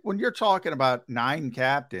 Mike, when you're talking about 9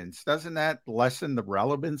 captains, doesn't that lessen the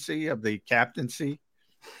relevancy of the captaincy?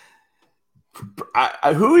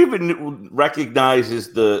 Who even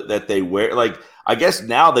recognizes that they wear, like, I guess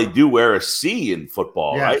now they do wear a C in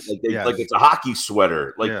football, right? Like it's a hockey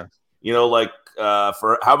sweater.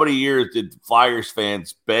 For how many years did Flyers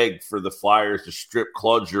fans beg for the Flyers to strip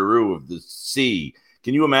Claude Giroux of the C?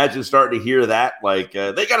 Can you imagine starting to hear that? Like,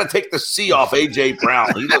 they got to take the C off A.J.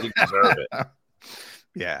 Brown. He doesn't deserve it.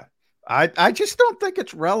 Yeah. I just don't think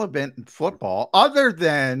it's relevant in football other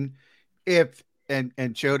than if,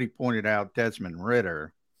 and Jody pointed out Desmond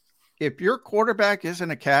Ridder, if your quarterback isn't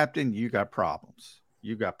a captain, you got problems.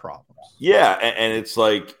 Yeah. And it's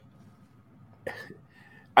like,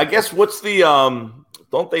 I guess what's the,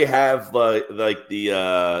 don't they have like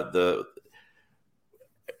the,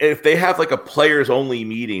 if they have like a players only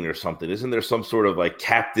meeting or something, isn't there some sort of like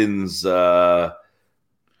captains?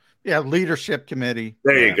 Leadership committee.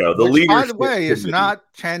 There you go. The Which, leadership, by the way, committee is not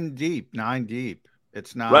 10 deep, 9 deep.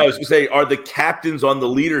 It's not. Right. I was going to say, are the captains on the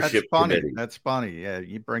leadership committee? That's funny. Yeah,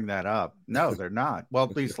 you bring that up. No, they're not. Well,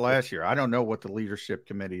 at least last year. I don't know what the leadership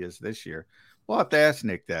committee is this year. We'll have to ask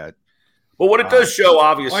Nick that. Well, what it does show,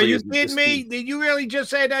 obviously. Are you kidding me? Did you really just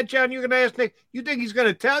say that, John? You're going to ask Nick? You think he's going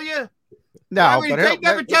to tell you? No, but he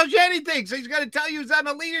never tells you anything, so he's going to tell you he's on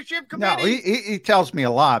the leadership committee. No, he tells me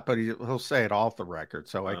a lot, but he'll say it off the record,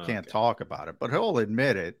 so I can't talk about it. But he'll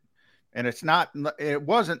admit it, and it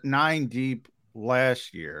wasn't 9 deep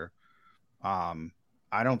last year. I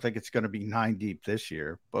don't think it's going to be 9 deep this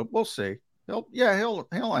year, but we'll see. He'll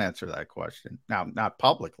answer that question. Now, not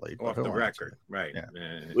publicly, but off the record, right? Yeah.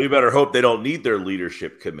 We better hope they don't need their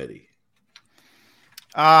leadership committee.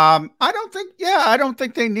 I don't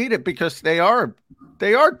think they need it because they are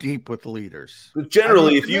deep with leaders. But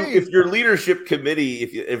generally, if your leadership committee,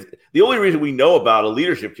 if the only reason we know about a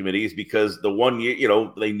leadership committee is because the 1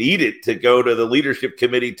 year, they need it to go to the leadership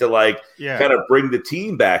committee to kind of bring the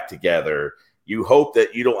team back together. You hope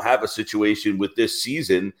that you don't have a situation with this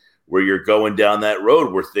season where you're going down that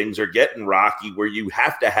road where things are getting rocky, where you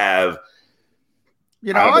have to have.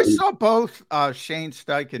 I saw both Shane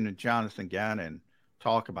Steichen and Jonathan Gannon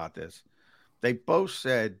talk about this. They both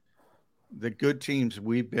said the good teams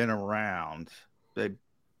we've been around, they,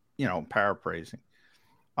 paraphrasing,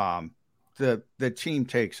 the team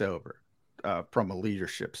takes over from a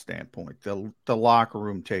leadership standpoint. The locker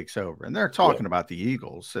room takes over, and they're talking about the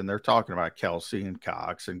Eagles, and they're talking about Kelsey and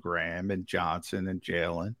Cox and Graham and Johnson and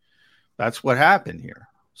Jalen. That's what happened here.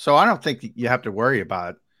 So I don't think you have to worry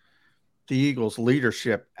about the Eagles'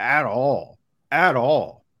 leadership at all.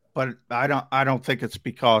 But I don't think it's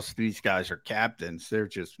because these guys are captains. They're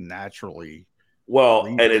just naturally. Well,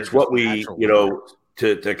 and it's what we,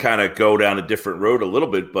 to kind of go down a different road a little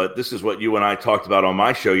bit. But this is what you and I talked about on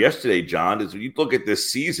my show yesterday, John, is when you look at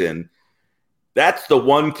this season, that's the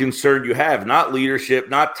one concern you have, not leadership,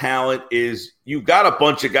 not talent, is you've got a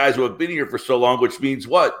bunch of guys who have been here for so long, which means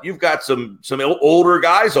what? You've got some older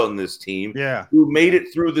guys on this team who made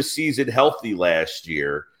it through the season healthy last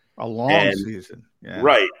year. A long season. Yeah.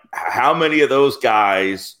 Right. How many of those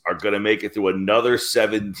guys are going to make it through another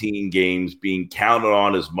 17 games being counted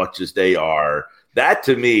on as much as they are? That,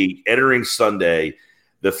 to me, entering Sunday,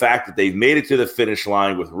 the fact that they've made it to the finish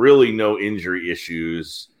line with really no injury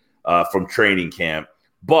issues from training camp.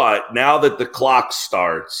 But now that the clock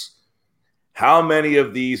starts, how many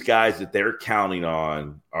of these guys that they're counting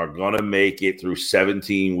on are going to make it through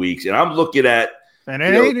 17 weeks? And I'm looking at – and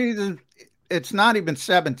it ain't even – it's not even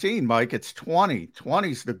 17, Mike. It's 20.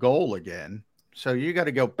 20's the goal again. So you got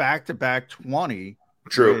to go back-to-back 20.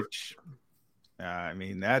 True. Which,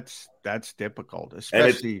 that's difficult,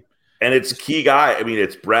 especially And it's key guy. I mean,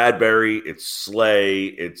 it's Bradbury, it's Slay,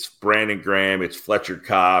 it's Brandon Graham, it's Fletcher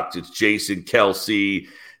Cox, it's Jason Kelsey,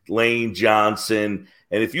 Lane Johnson.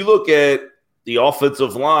 And if you look at the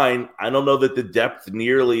offensive line, I don't know that the depth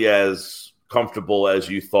nearly as comfortable as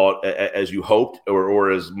you thought, as you hoped,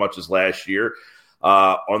 or as much as last year.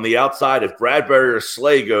 On the outside, if Bradbury or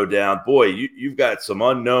Slay go down, boy, you've got some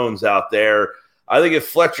unknowns out there. I think if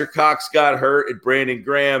Fletcher Cox got hurt and Brandon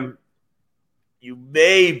Graham, you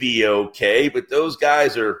may be okay, but those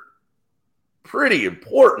guys are pretty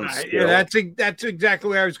important still. Yeah, that's exactly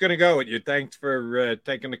where I was going to go with you. Thanks for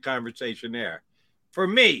taking the conversation there. For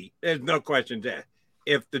me, there's no question there.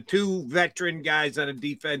 If the two veteran guys on a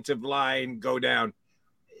defensive line go down,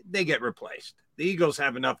 they get replaced. The Eagles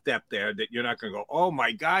have enough depth there that you're not going to go, oh,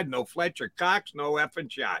 my God, no Fletcher Cox, no effing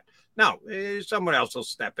shot. No, someone else will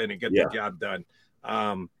step in and get the job done.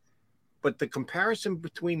 But the comparison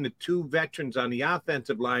between the two veterans on the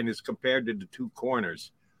offensive line is compared to the two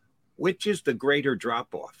corners. Which is the greater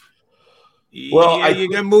drop-off? Well, you're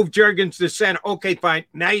going to move Juergens to center. Okay, fine.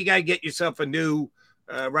 Now you got to get yourself a new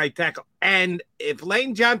right tackle. And if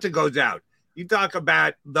Lane Johnson goes out, you talk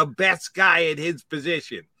about the best guy at his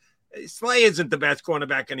position. Slay isn't the best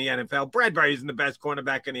cornerback in the NFL. Bradbury isn't the best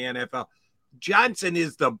cornerback in the NFL. Johnson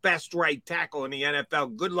is the best right tackle in the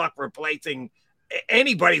NFL. Good luck replacing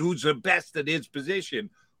anybody who's the best at his position.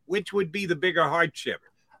 Which would be the bigger hardship?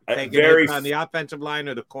 Very on the offensive line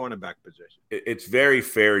or the cornerback position? It's very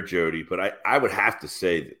fair, Jody, but I would have to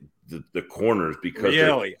say the corners because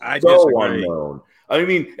really, I so unknown. I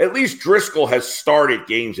mean, at least Driscoll has started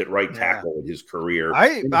games at right tackle in his career.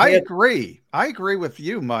 I agree. I agree with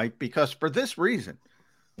you, Mike, because for this reason,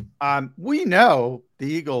 we know the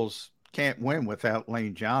Eagles can't win without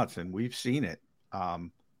Lane Johnson. We've seen it.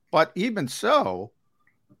 But even so,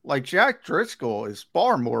 like Jack Driscoll is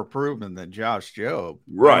far more proven than Josh Jobe.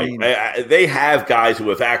 Right. I mean, they have guys who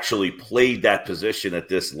have actually played that position at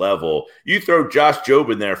this level. You throw Josh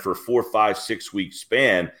Jobe in there for 4, 5, 6 week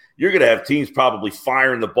span, you're going to have teams probably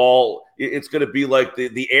firing the ball. It's going to be like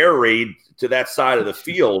the air raid to that side of the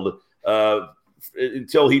field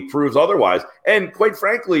until he proves otherwise. And quite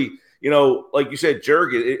frankly, like you said,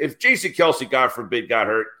 Juergens, if Jason Kelsey, God forbid, got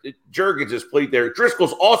hurt, Juergens has played there.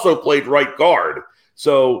 Driscoll's also played right guard.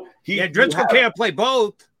 So Driscoll can't play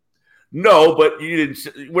both. No, but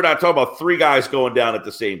we're not talking about three guys going down at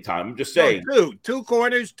the same time. I'm just saying. No, two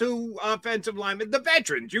corners, two offensive linemen, the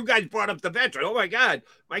veterans. You guys brought up the veteran. Oh, my God.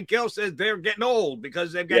 Mike Gill says they're getting old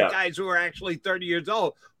because they've got guys who are actually 30 years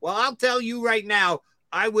old. Well, I'll tell you right now,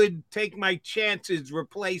 I would take my chances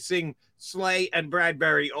replacing Slay and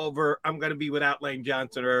Bradbury over I'm going to be without Lane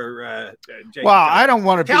Johnson or Jason. Well, I don't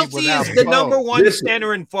want to be Kelsey without is the both. number one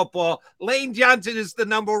center in football. Lane Johnson is the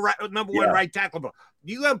number one right tackle.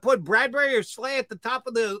 You going to put Bradbury or Slay at the top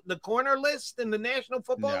of the corner list in the National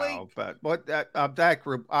Football League? No, but what that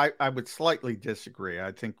group, I would slightly disagree.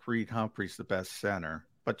 I think Creed Humphrey's the best center,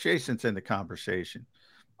 but Jason's in the conversation.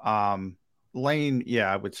 Lane,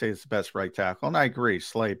 I would say it's the best right tackle. And I agree,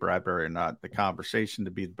 Slay, Bradbury are not the conversation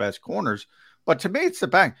to be the best corners. But to me, it's the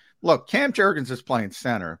bang. Look, Cam Juergens is playing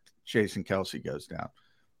center. Jason Kelsey goes down.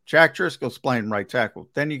 Jack Driscoll's playing right tackle.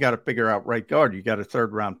 Then you got to figure out right guard. You got a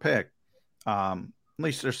third-round pick. At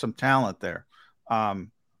least there's some talent there.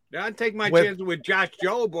 I'd take my chances with Josh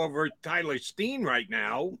Jobe over Tyler Steen right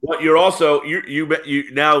now. But you're also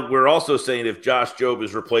now we're also saying if Josh Jobe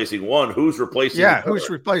is replacing one, who's replacing? Yeah, who's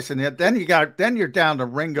replacing it? Then you're down to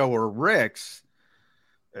Ringo or Ricks.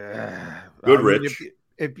 Good, Rich.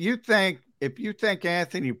 If you think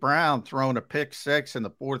Anthony Brown throwing a pick six in the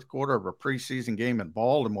fourth quarter of a preseason game in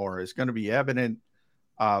Baltimore is going to be evident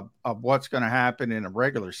of what's going to happen in a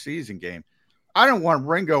regular season game, I don't want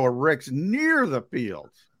Ringo or Ricks near the field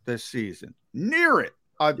this season, near it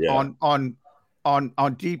on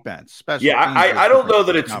defense. I don't know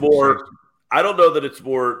that it's more. I don't know that it's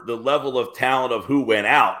more the level of talent of who went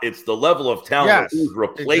out. It's the level of talent of who's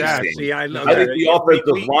replacing. Exactly. See, I think the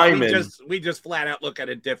offensive linemen. We just flat out look at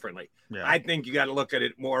it differently. Yeah. I think you got to look at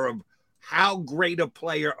it more of how great a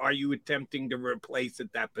player are you attempting to replace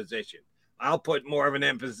at that position. I'll put more of an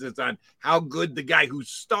emphasis on how good the guy who's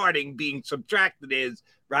starting being subtracted is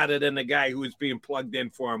rather than the guy who is being plugged in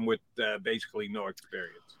for him with basically no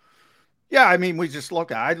experience. Yeah, I mean,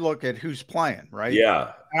 I look at who's playing, right?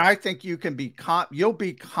 Yeah. And I think you can be you'll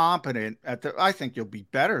be competent I think you'll be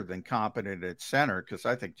better than competent at center because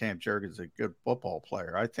I think Cam Juergens is a good football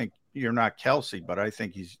player. I think you're not Kelsey, but I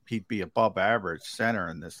think he'd be above average center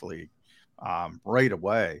in this league right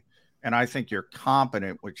away. And I think you're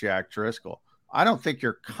competent with Jack Driscoll. I don't think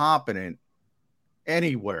you're competent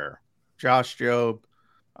anywhere. Josh Jobe,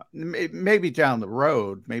 Maybe down the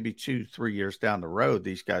road, maybe 2-3 years down the road,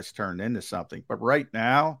 these guys turn into something. But right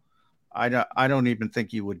now, I don't even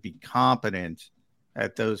think you would be competent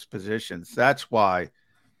at those positions. That's why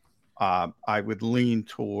I would lean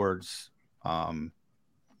towards, I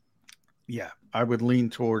would lean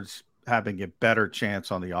towards having a better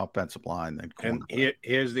chance on the offensive line than cornerback. And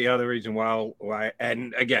here's the other reason why.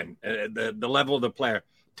 And again, the level of the player.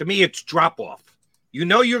 To me, it's drop off. You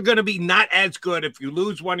know you're going to be not as good if you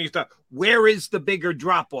lose one of your stuff. Where is the bigger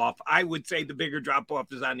drop off? I would say the bigger drop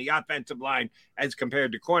off is on the offensive line as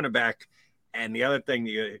compared to cornerback. And the other thing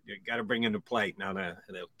you got to bring into play, now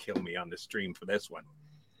they'll kill me on the stream for this one.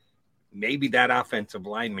 Maybe that offensive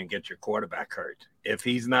lineman gets your quarterback hurt. If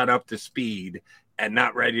he's not up to speed and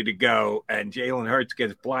not ready to go, and Jalen Hurts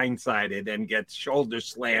gets blindsided and gets shoulder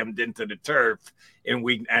slammed into the turf, and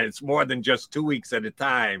it's more than just 2 weeks at a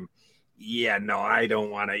time. Yeah, no, I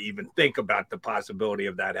don't want to even think about the possibility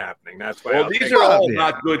of that happening. That's why. Well, these are all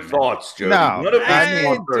not good thoughts, Joe. No,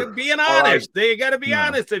 being honest, you got to be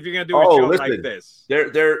honest if you're going to do a show like this.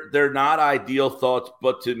 They're not ideal thoughts,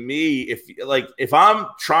 but to me, if I'm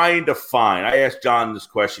trying to find, I asked John this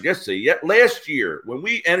question yesterday. Last year, when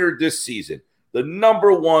we entered this season, the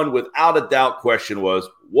number one, without a doubt, question was,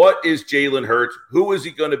 what is Jalen Hurts? Who is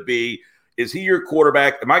he going to be? Is he your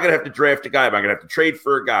quarterback? Am I going to have to draft a guy? Am I going to have to trade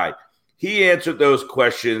for a guy? He answered those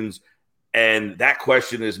questions, and that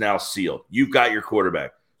question is now sealed. You've got your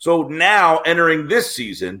quarterback. So now, entering this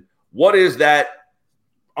season, what is that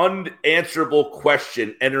unanswerable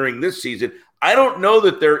question entering this season? I don't know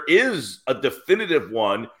that there is a definitive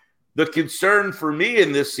one. The concern for me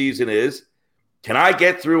in this season is, can I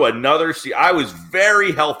get through another season? I was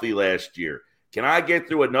very healthy last year. Can I get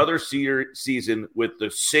through another season with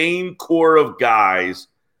the same core of guys?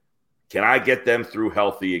 Can I get them through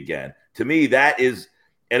healthy again? To me, that is,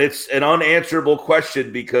 and it's an unanswerable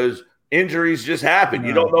question because injuries just happen.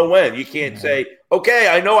 You don't know when. You can't say, okay,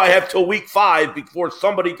 I know I have till week 5 before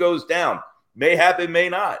somebody goes down. May happen, may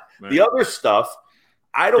not. Right. The other stuff,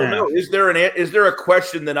 I don't know. Is there a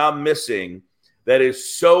question that I'm missing that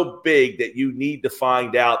is so big that you need to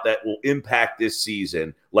find out that will impact this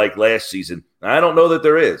season like last season? I don't know that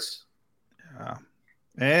there is. Yeah.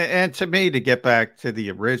 And to me, to get back to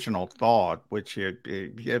the original thought, which you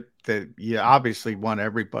obviously want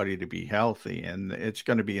everybody to be healthy, and it's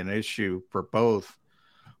going to be an issue for both.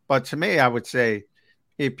 But to me, I would say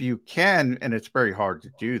if you can, and it's very hard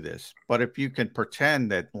to do this, but if you can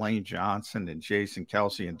pretend that Lane Johnson and Jason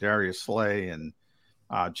Kelsey and Darius Slay and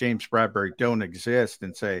James Bradbury don't exist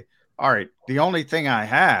and say, all right, the only thing I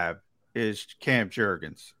have is Cam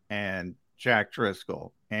Jurgens and Jack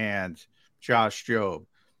Driscoll and Josh Jobe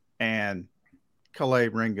and Calais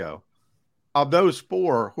Ringo. Of those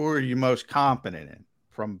 4, who are you most confident in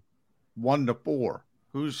from 1 to 4?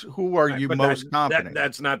 Who are you most confident?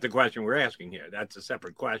 That's not the question we're asking here. That's a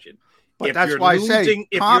separate question. But that's why I say,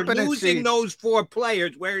 if you're losing those 4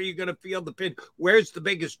 players, where are you going to feel the pin? Where's the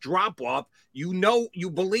biggest drop off? You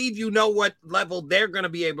believe what level they're going to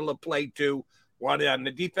be able to play to. One on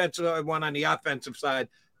the defensive, one on the offensive side.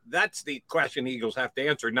 That's the question Eagles have to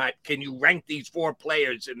answer. Not can you rank these 4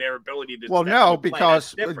 players in their ability to. Well, no,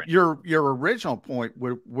 because your original point,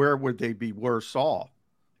 where would they be worse off?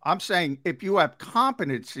 I'm saying if you have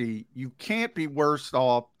competency, you can't be worse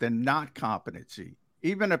off than not competency.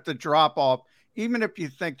 Even if you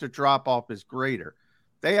think the drop off is greater,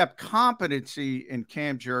 they have competency in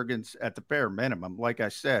Cam Jurgens at the bare minimum. Like I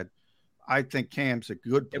said, I think Cam's a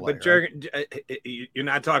good player. But Jurgens, you're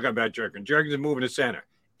not talking about Jurgens. Jurgens is moving to center.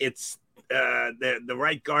 It's the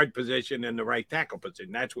right guard position and the right tackle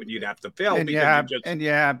position. That's what you'd have to fill. And you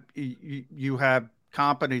have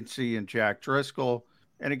competency in Jack Driscoll,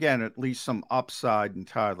 and again, at least some upside in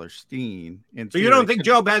Tyler Steen. So you don't think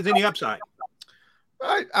Jobe has any upside?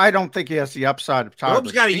 I don't think he has the upside of Tyler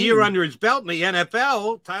Jobe's got a year under his belt in the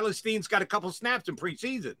NFL. Tyler Steen's got a couple snaps in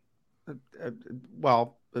preseason.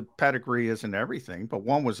 Well, the pedigree isn't everything, but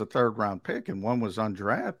one was a 3rd-round pick and one was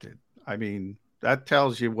undrafted. I mean, that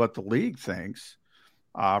tells you what the league thinks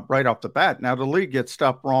right off the bat. Now, the league gets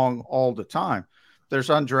stuff wrong all the time. There's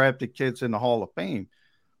undrafted kids in the Hall of Fame.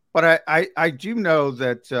 But I do know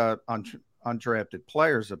that undrafted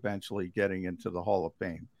players eventually getting into the Hall of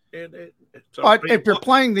Fame. But if you're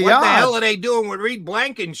playing the odds. What the hell are they doing with Reed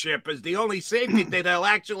Blankenship as the only safety that they'll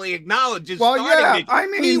actually acknowledge is starting? I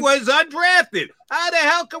mean, he was undrafted. How the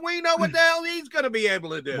hell can we know what the hell he's going to be able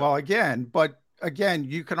to do? Well, again,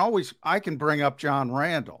 you can always, I can bring up John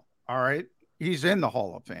Randall. All right. He's in the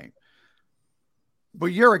Hall of Fame. But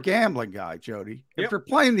you're a gambling guy, Jody. Yep. If you're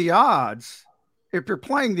playing the odds,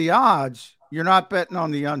 you're not betting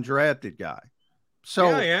on the undrafted guy. So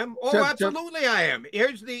yeah, I am. Oh, absolutely, I am.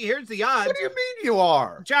 Here's the odds. What do you mean you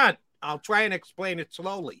are, John? I'll try and explain it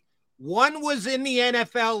slowly. One was in the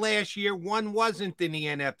NFL last year. One wasn't in the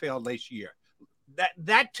NFL this year.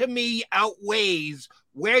 That to me outweighs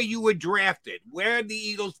where you were drafted, where the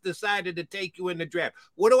Eagles decided to take you in the draft.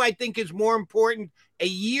 What do I think is more important? A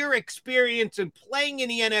year experience in playing in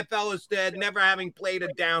the NFL instead, never having played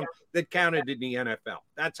a down that counted in the NFL.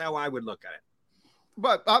 That's how I would look at it.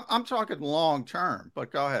 But I'm talking long term.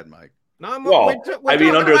 But go ahead, Mike. No,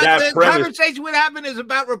 we're under that premise, the conversation we're having is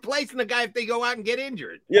about replacing the guy if they go out and get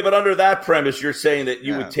injured. Yeah, but under that premise, you're saying that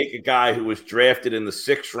you would take a guy who was drafted in the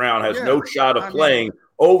 6th round, has no shot of playing,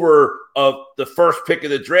 over the first pick of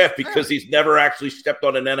the draft because he's never actually stepped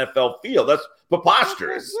on an NFL field. That's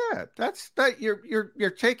preposterous. Yeah, that's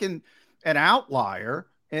you're taking an outlier,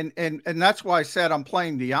 and that's why I said I'm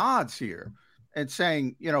playing the odds here and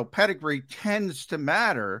saying, pedigree tends to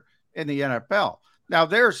matter in the NFL. Now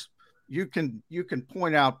you can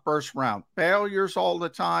point out first round failures all the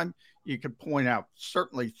time. You can point out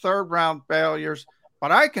certainly 3rd round failures,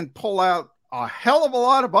 but I can pull out a hell of a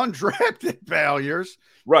lot of undrafted failures.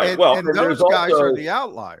 Right. And those guys are the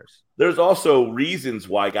outliers. There's also reasons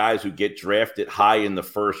why guys who get drafted high in the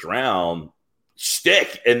 1st round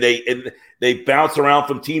stick and they bounce around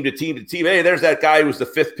from team to team to team. Hey, there's that guy who was the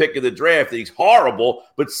 5th pick of the draft. He's horrible,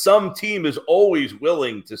 but some team is always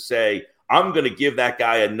willing to say, I'm going to give that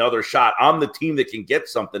guy another shot. I'm the team that can get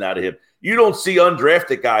something out of him. You don't see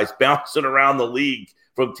undrafted guys bouncing around the league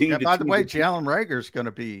from team to team. By the way, Jalen Reagor is going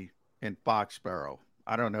to be in Foxborough.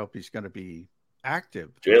 I don't know if he's going to be active.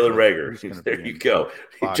 Jalen Reagor. There you go.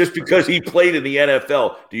 Just because he played in the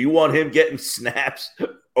NFL, do you want him getting snaps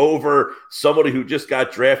over somebody who just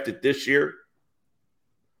got drafted this year?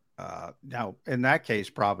 Now, in that case,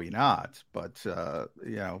 probably not, but,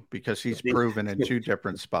 because he's proven in 2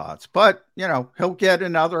 different spots. But, he'll get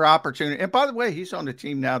another opportunity. And by the way, he's on a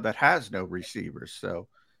team now that has no receivers. So,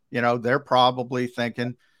 they're probably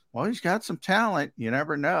thinking, well, he's got some talent. You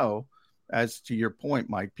never know. As to your point,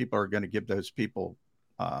 Mike, people are going to give those people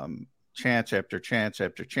chance after chance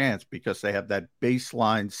after chance because they have that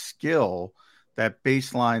baseline skill, those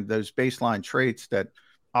baseline traits that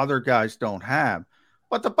other guys don't have.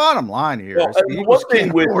 But the bottom line here is the Eagles can't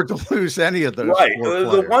afford to lose any of those. Right.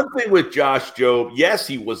 The one thing with Josh Jobe, yes,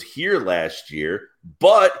 he was here last year,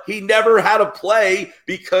 but he never had to play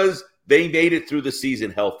because they made it through the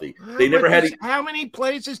season healthy. They never had. How many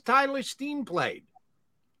plays has Tyler Steen played?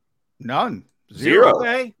 None. 0.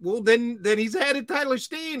 Okay. Well, then he's added Tyler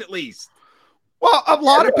Steen at least. Well, a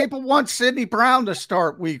lot of people want Sidney Brown to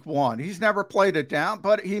start week 1. He's never played it down,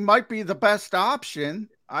 but he might be the best option.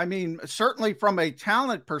 I mean, certainly from a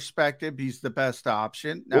talent perspective, he's the best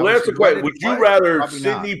option. Now, well, that's the question. Would you rather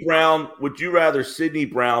Sidney Brown? Would you rather Sidney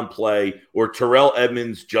Brown play or Terrell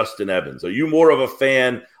Edmonds, Justin Evans? Are you more of a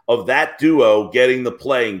fan of that duo getting the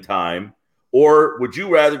playing time, or would you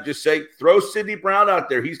rather just say throw Sidney Brown out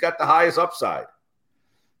there? He's got the highest upside.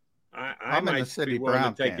 I might be willing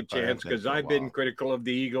to take a chance because I've been critical of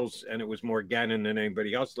the Eagles, and it was more Gannon than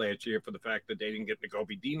anybody else last year for the fact that they didn't get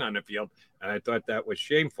Nakobe Dean on the field, and I thought that was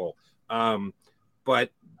shameful.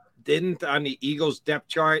 But didn't on the Eagles depth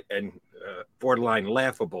chart, and borderline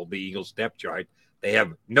laughable, the Eagles depth chart, they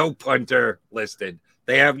have no punter listed.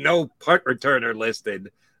 They have no punt returner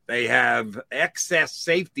listed. They have excess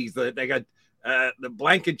safeties. They got the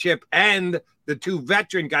Blankenship and the 2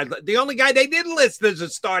 veteran guys. The only guy they didn't list as a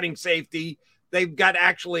starting safety, they've got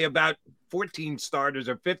actually about 14 starters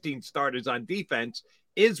or 15 starters on defense,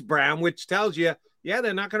 is Brown, which tells you,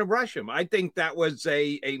 they're not going to rush him. I think that was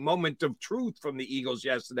a moment of truth from the Eagles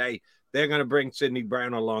yesterday. They're going to bring Sidney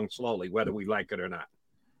Brown along slowly, whether we like it or not.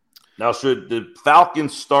 Now, should the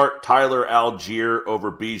Falcons start Tyler Algier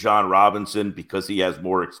over Bijan Robinson because he has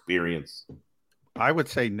more experience? I would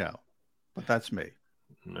say no, but that's me.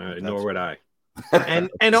 Nor would I. And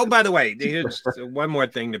oh, by the way, here's one more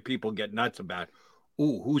thing that people get nuts about.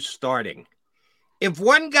 Ooh, who's starting? If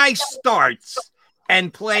one guy starts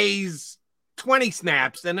and plays 20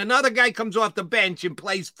 snaps and another guy comes off the bench and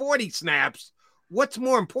plays 40 snaps, what's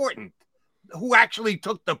more important? Who actually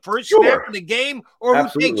took the first snap of the game or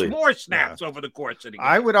who takes more snaps over the course of the game?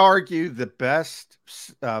 I would argue the best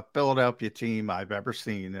Philadelphia team I've ever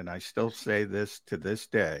seen, and I still say this to this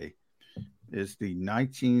day, is the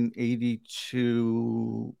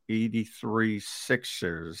 1982-83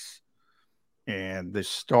 Sixers, and the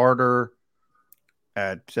starter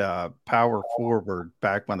at power forward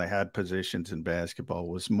back when they had positions in basketball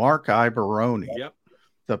was Mark Ibaroni. Yep.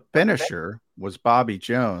 The finisher was Bobby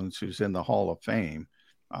Jones, who's in the Hall of Fame.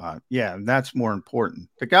 And that's more important.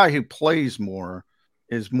 The guy who plays more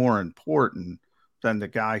is more important, than the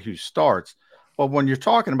guy who starts. But when you're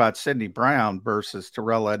talking about Sidney Brown versus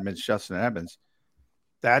Terrell Edmonds, Justin Evans,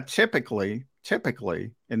 that typically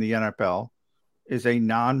in the NFL is a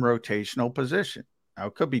non-rotational position. Now,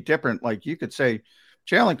 it could be different. Like you could say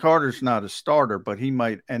Jalen Carter's not a starter, but he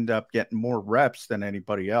might end up getting more reps than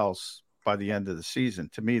anybody else by the end of the season.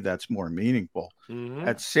 To me, that's more meaningful. Mm-hmm.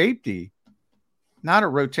 At safety, not a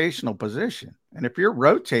rotational position. And if you're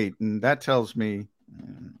rotating, that tells me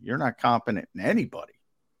you're not confident in anybody.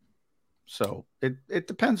 So it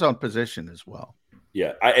depends on position as well.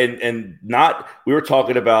 Yeah. We were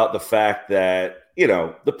talking about the fact that,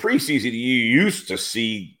 the preseason, you used to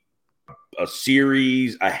see a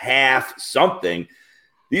series, a half, something.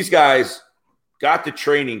 These guys got to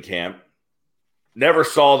training camp, never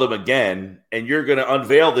saw them again, and you're going to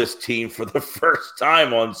unveil this team for the first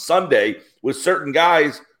time on Sunday with certain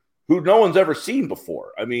guys who no one's ever seen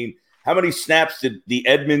before. I mean, how many snaps did the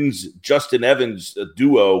Edmonds-Justin Evans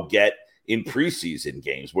duo get in preseason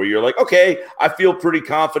games where you're like, okay, I feel pretty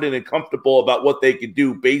confident and comfortable about what they could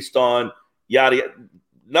do based on yada.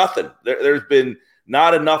 Nothing. There's been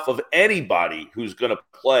not enough of anybody who's going to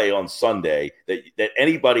play on Sunday that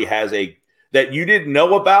anybody has that you didn't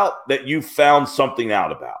know about, that you found something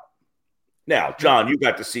out about. Now, John, you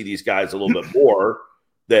got to see these guys a little bit more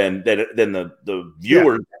than the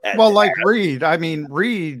viewers. Yeah. Well, like Reed,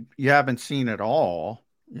 Reed, you haven't seen at all,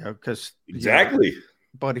 because exactly.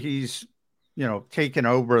 But he's, taken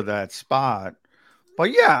over that spot.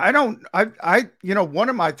 But yeah, one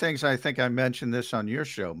of my things, I think I mentioned this on your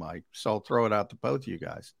show, Mike, so I'll throw it out to both of you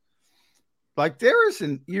guys. Like, there is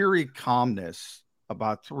an eerie calmness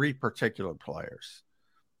about three particular players.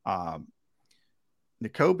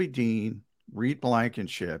 Nakobe Dean, Reed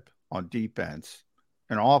Blankenship on defense,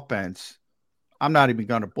 and offense, I'm not even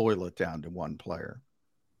going to boil it down to one player.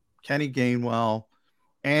 Kenny Gainwell,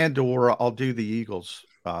 and/or I'll do the Eagles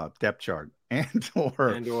depth chart, and/or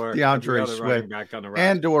DeAndre Swift,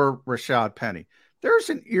 and/or Rashad Penny. There's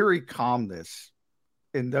an eerie calmness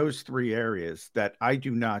in those three areas that I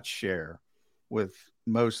do not share with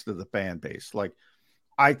most of the fan base. Like,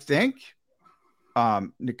 I think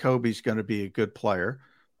Nakobe's going to be a good player.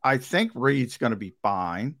 I think Reed's going to be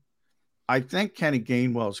fine. I think Kenny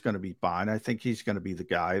Gainwell's going to be fine. I think he's going to be the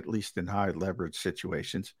guy, at least in high leverage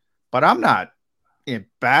situations. But I'm not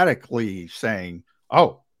emphatically saying,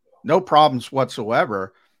 oh, no problems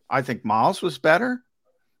whatsoever. I think Miles was better.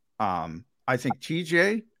 I think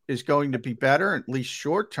TJ is going to be better, at least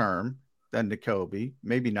short term, than Nakobe,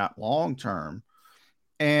 maybe not long term.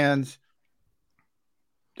 And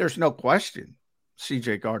there's no question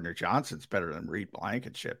CJ Gardner-Johnson's better than Reed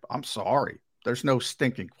Blankenship. I'm sorry. There's no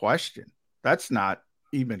stinking question. That's not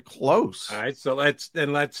even close. All right, so let's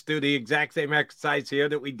do the exact same exercise here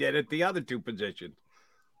that we did at the other two positions.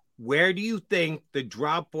 Where do you think the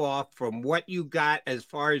drop off from what you got as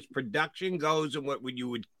far as production goes and what you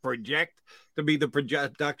would project to be the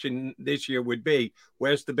production this year would be?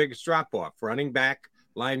 Where's the biggest drop off? Running back,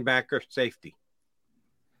 linebacker, safety?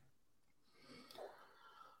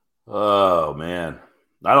 Oh, man.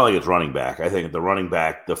 I don't think it's running back. I think the running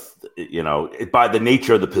back, by the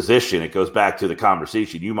nature of the position, it goes back to the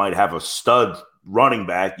conversation. You might have a stud running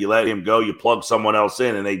back. You let him go, you plug someone else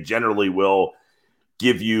in, and they generally will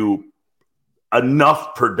give you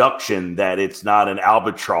enough production that it's not an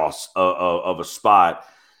albatross of a spot.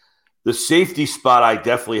 The safety spot, I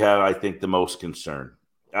definitely have, I think, the most concern.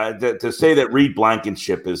 To say that Reed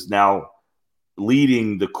Blankenship is now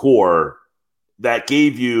leading the core, that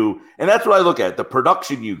gave you, and that's what I look at, the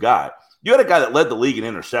production you got. You had a guy that led the league in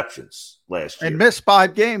interceptions last year. And missed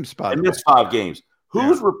 5 games, missed 5 games.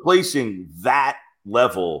 Who's replacing that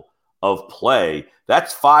level of play?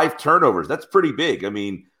 That's 5 turnovers. That's pretty big. I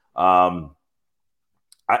mean, to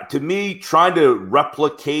me, trying to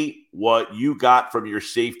replicate what you got from your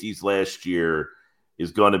safeties last year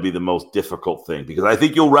is going to be the most difficult thing, because I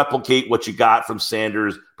think you'll replicate what you got from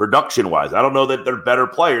Sanders production-wise. I don't know that they're better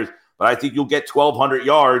players, but I think you'll get 1,200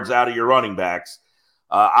 yards out of your running backs.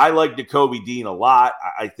 I like Nakobe Dean a lot.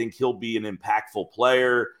 I think he'll be an impactful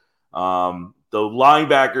player. The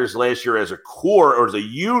linebackers last year as a core or as a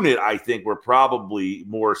unit, I think, were probably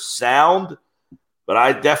more sound. But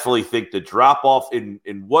I definitely think the drop-off in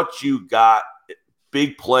what you got,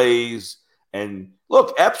 big plays. And,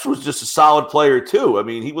 look, Epps was just a solid player too. I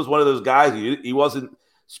mean, he was one of those guys. He wasn't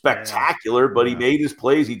spectacular, but he made his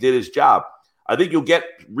plays. He did his job. I think you'll get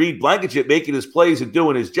Reed Blankenship making his plays and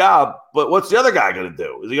doing his job, but what's the other guy going to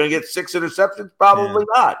do? Is he going to get 6 interceptions? Probably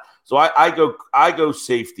not. So I go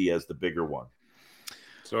safety as the bigger one.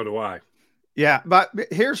 So do I. Yeah, but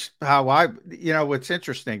here's how what's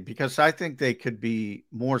interesting, because I think they could be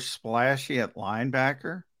more splashy at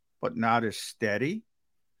linebacker, but not as steady.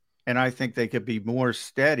 And I think they could be more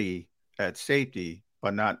steady at safety,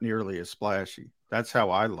 but not nearly as splashy. That's how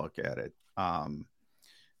I look at it.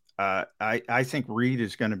 I think Reed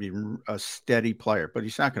is going to be a steady player, but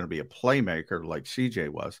he's not going to be a playmaker like CJ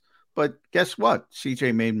was. But guess what?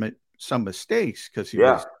 CJ made some mistakes because he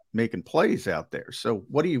was making plays out there. So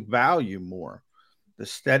what do you value more, the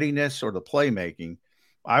steadiness or the playmaking?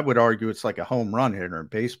 I would argue it's like a home run hitter in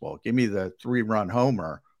baseball. Give me the 3-run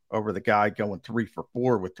homer over the guy going 3 for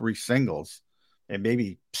 4 with 3 singles and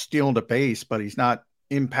maybe stealing a base, but he's not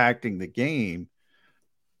impacting the game.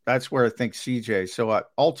 That's where I think CJ. So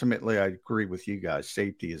ultimately, I agree with you guys.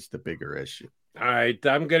 Safety is the bigger issue. All right.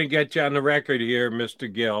 I'm going to get you on the record here,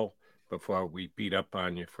 Mr. Gill, before we beat up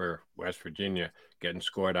on you for West Virginia getting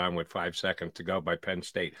scored on with 5 seconds to go by Penn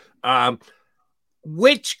State.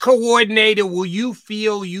 Which coordinator will you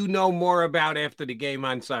feel you know more about after the game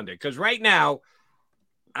on Sunday? Because right now,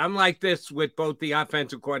 I'm like this with both the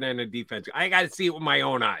offensive coordinator and the defensive. I got to see it with my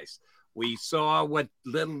own eyes. We saw what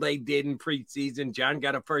little they did in preseason. John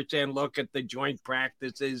got a first-hand look at the joint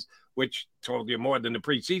practices, which told you more than the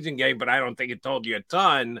preseason game, but I don't think it told you a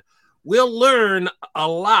ton. We'll learn a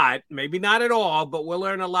lot, maybe not at all, but we'll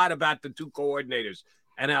learn a lot about the two coordinators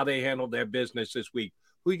and how they handled their business this week.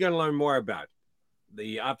 Who are you going to learn more about?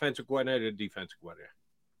 The offensive coordinator or the defensive coordinator?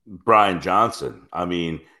 Brian Johnson. I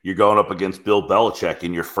mean, you're going up against Bill Belichick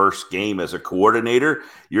in your first game as a coordinator.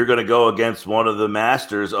 You're going to go against one of the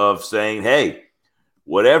masters of saying, hey,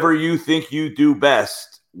 whatever you think you do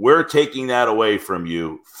best, we're taking that away from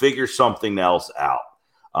you. Figure something else out.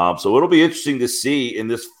 So it'll be interesting to see in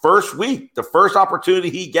this first week, the first opportunity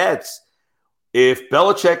he gets, if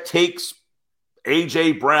Belichick takes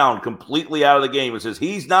A.J. Brown completely out of the game and says,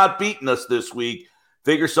 he's not beating us this week,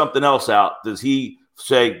 figure something else out. Does he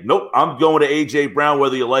say, nope, I'm going to A.J. Brown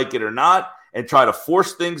whether you like it or not, and try to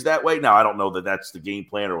force things that way? Now, I don't know that that's the game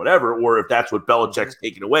plan or whatever, or if that's what Belichick's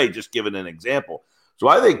taking away, just giving an example. So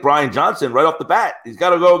I think Brian Johnson, right off the bat, he's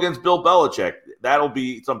got to go against Bill Belichick. That'll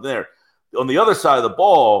be something there. On the other side of the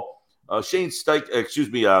ball, Sean Desai,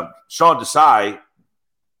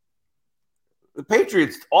 the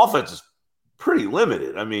Patriots' offense is pretty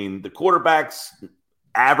limited. I mean, the quarterback's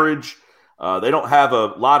average. They don't have a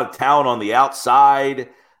lot of talent on the outside.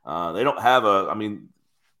 They don't have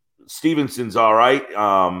Stevenson's all right.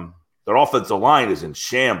 Their offensive line is in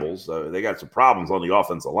shambles. They got some problems on the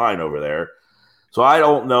offensive line over there. So I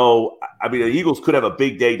don't know. I mean, the Eagles could have a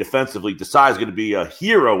big day defensively. Desai is going to be a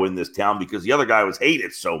hero in this town because the other guy was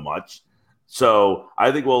hated so much. So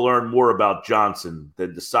I think we'll learn more about Johnson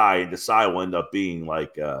than Desai. And Desai will end up being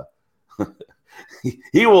like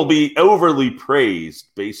he will be overly praised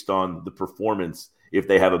based on the performance if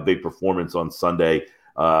they have a big performance on Sunday.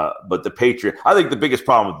 But the Patriots, I think the biggest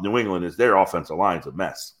problem with New England is their offensive line's a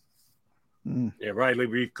mess. Yeah, Riley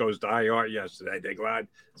Reef goes to IR yesterday. They go out,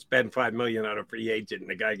 spend $5 million on a free agent, and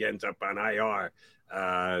the guy ends up on IR.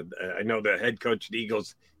 I know the head coach of the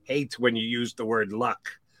Eagles hates when you use the word luck,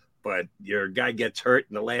 but your guy gets hurt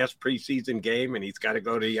in the last preseason game, and he's got to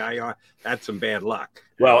go to the IR. That's some bad luck.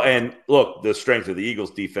 Well, and look, the strength of the Eagles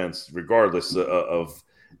defense, regardless of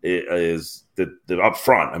is the up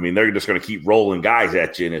front. I mean, they're just going to keep rolling guys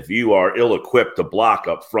at you, and if you are ill-equipped to block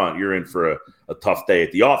up front, you're in for a tough day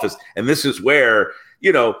at the office. And this is where,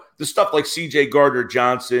 the stuff like C.J.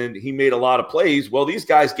 Gardner-Johnson, he made a lot of plays. Well, these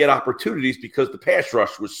guys get opportunities because the pass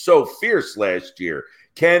rush was so fierce last year.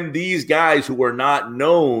 Can these guys who are not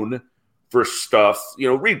known for stuff,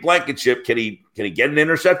 Reed Blankenship, can he get an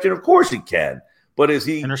interception? Of course he can. But is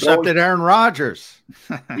he intercepted Aaron Rodgers?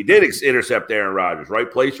 He did intercept Aaron Rodgers,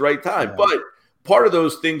 right place, right time. Yeah. But part of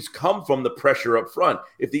those things come from the pressure up front.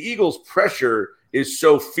 If the Eagles' pressure is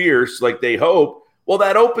so fierce, like they hope, well,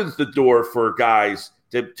 that opens the door for guys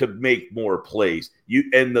to make more plays.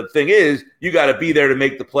 And the thing is, you got to be there to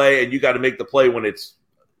make the play, and you got to make the play when it's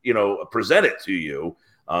presented to you.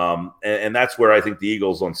 And that's where I think the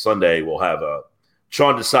Eagles on Sunday will have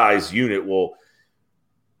Sean Desai's unit will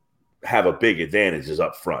have a big advantage is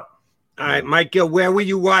up front. All right, Mike Gill, where were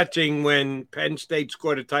you watching when Penn State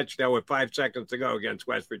scored a touchdown with 5 seconds to go against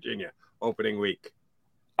West Virginia opening week?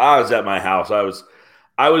 I was at my house.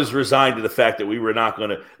 I was resigned to the fact that we were not going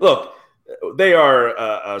to – look, they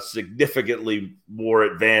are significantly more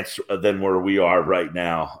advanced than where we are right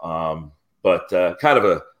now. But kind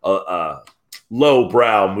of a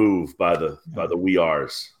low-brow move by the We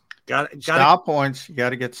Ares. Style points. You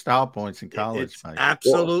got to get style points in college. It's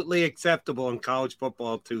absolutely acceptable in college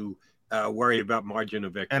football to worry about margin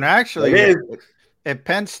of victory. And actually, At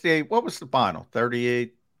Penn State, what was the final?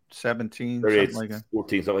 38-17, something like that?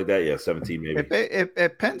 14, something like that. Yeah, 17 maybe.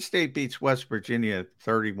 If Penn State beats West Virginia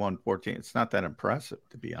 31-14, it's not that impressive,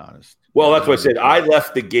 to be honest. Well, that's what I said. I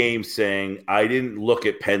left the game saying I didn't look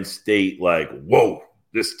at Penn State like, whoa,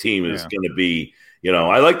 this team is going to be,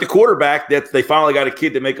 I like the quarterback. They finally got a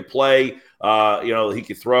kid to make a play. He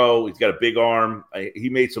could throw. He's got a big arm. He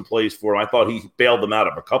made some plays for him. I thought he bailed them out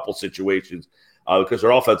of a couple situations because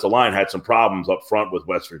their offensive line had some problems up front with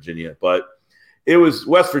West Virginia. But it was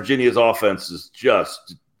West Virginia's offense is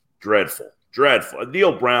just dreadful.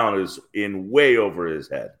 Neil Brown is in way over his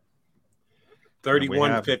head.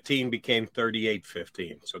 31-15 became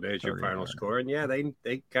 38-15. So there's your final score. And,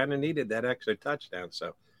 they kind of needed that extra touchdown.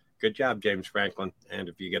 So good job, James Franklin. And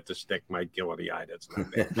if you get the stick, Mike Gill in the eye, that's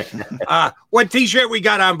not bad. What T-shirt we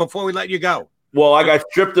got on before we let you go? Well, I got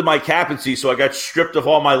stripped of my captaincy, so I got stripped of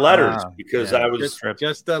all my letters because I was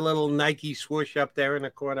just a little Nike swoosh up there in the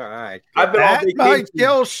corner. All right. I've been on vacation. Mike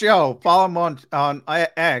Gill Show. Follow him on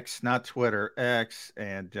X, not Twitter. X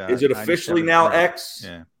and is it officially now X?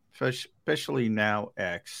 Yeah, officially now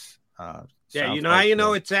X. Yeah, you know how you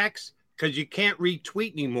know it's X? Because you can't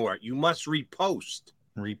retweet anymore. You must repost.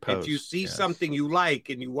 If you see something you like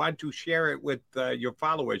and you want to share it with your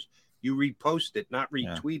followers, you repost it, not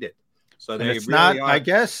retweet it. So it's really not. I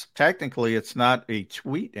guess technically it's not a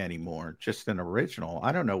tweet anymore, just an original.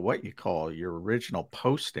 I don't know what you call your original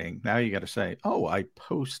posting. Now you got to say, "Oh, I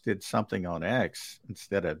posted something on X"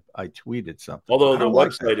 instead of "I tweeted something." Although the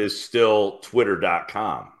website is still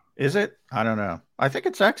twitter.com. Is it? I don't know. I think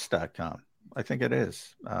it's x.com. I think it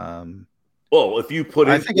is. Well, if you put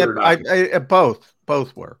in, I think both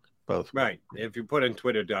work. Both right. If you put in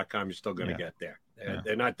twitter.com, you're still going to get there.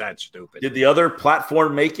 They're not that stupid. Did the other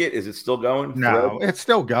platform make it? Is it still going? No, it's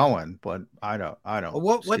still going, but I don't.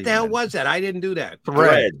 What the hell was that? I didn't do that.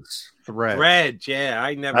 Threads. Yeah,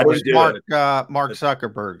 I never. That was Mark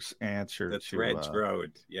Zuckerberg's answer to Threads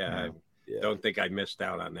Road. Yeah, I don't think I missed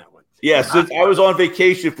out on that one. Yeah, since I was on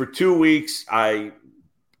vacation for 2 weeks, I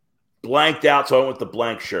blanked out, so I went with the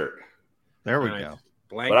blank shirt. There we go.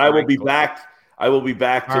 But I will be back. I will be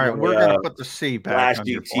back to all right, we're going to put the C back on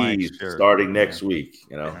your tees starting next week.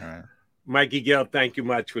 Right. Mikey Gill, thank you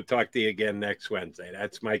much. We'll talk to you again next Wednesday.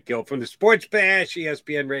 That's Mike Gill from the Sports Bash,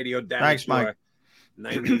 ESPN Radio. Thanks, Mike.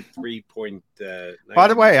 93 point. By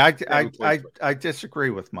the way, I disagree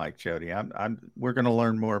with Mike, Jody. We're going to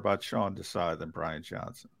learn more about Sean Desai than Brian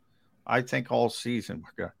Johnson. I think all season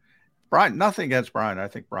we're going. Brian, nothing against Brian. I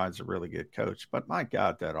think Brian's a really good coach, but my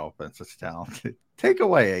God, that offense is talented. Take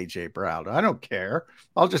away A.J. Brown. I don't care.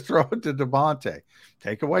 I'll just throw it to Devontae.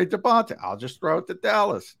 Take away Devontae. I'll just throw it to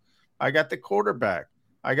Dallas. I got the quarterback.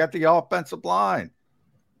 I got the offensive line.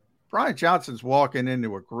 Brian Johnson's walking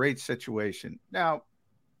into a great situation. Now,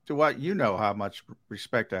 to what you know how much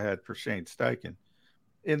respect I had for Shane Steichen.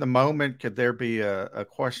 In the moment, could there be a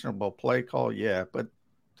questionable play call? Yeah, but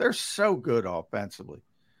they're so good offensively.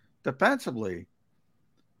 Defensively,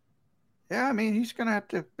 yeah, I mean, he's going to have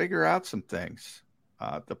to figure out some things.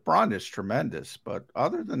 The front is tremendous, but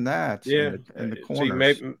other than that, in the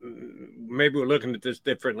corners. See, maybe we're looking at this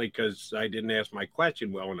differently because I didn't ask my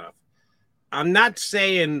question well enough. I'm not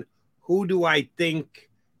saying who do I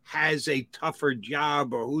think has a tougher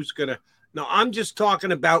job or who's going to. No, I'm just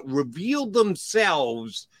talking about reveal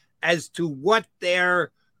themselves as to what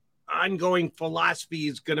their ongoing philosophy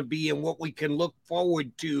is going to be and what we can look forward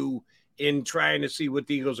to in trying to see what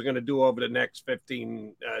the Eagles are going to do over the next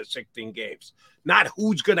 15, 16 games. Not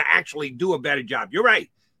who's going to actually do a better job. You're right.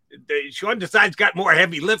 Sean Desai's got more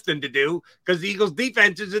heavy lifting to do because the Eagles'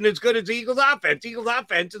 defense isn't as good as the Eagles' offense. Eagles'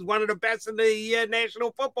 offense is one of the best in the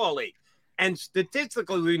National Football League. And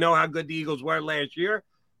statistically, we know how good the Eagles were last year,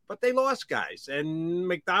 but they lost guys. And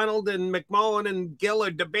McDonald and McMullen and Gill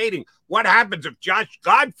are debating what happens if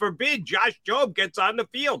God forbid, Josh Jobe gets on the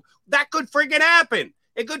field. That could friggin' happen.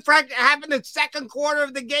 It could happen in the second quarter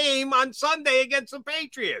of the game on Sunday against the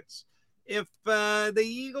Patriots. If the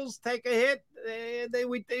Eagles take a hit, they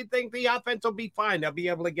think the offense will be fine. They'll be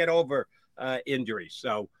able to get over injuries.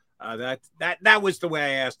 So that was the way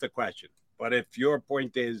I asked the question. But if your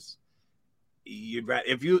point is,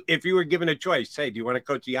 if you were given a choice, say, do you want to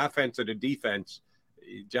coach the offense or the defense?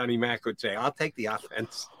 Johnny Mack would say, I'll take the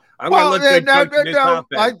offense. I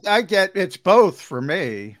get it's both for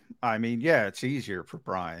me. I mean, yeah, it's easier for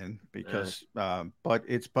Brian because, but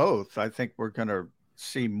it's both. I think we're going to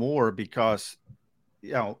see more because,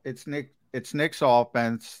 it's Nick's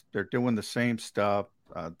offense. They're doing the same stuff.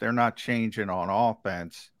 They're not changing on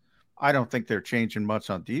offense. I don't think they're changing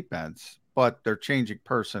much on defense, but they're changing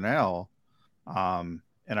personnel. And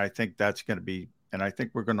I think that's going to be, and I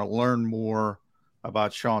think we're going to learn more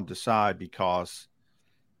about Sean Desai because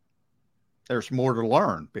there's more to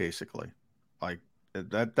learn, basically. Like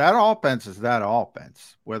that offense is that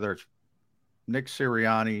offense, whether it's Nick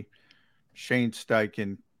Sirianni, Shane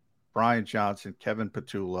Steichen, Brian Johnson, Kevin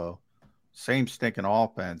Patullo, same stinking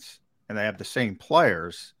offense, and they have the same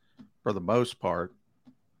players for the most part.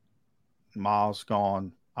 Miles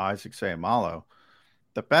gone, Isaac Seumalo.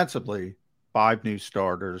 Defensively, 5 new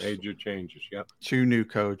starters. Major changes, yep. 2 new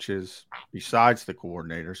coaches besides the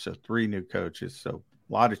coordinator, so 3 new coaches. So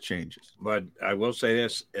a lot of changes. But I will say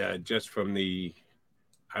this, just from the,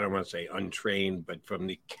 I don't want to say untrained, but from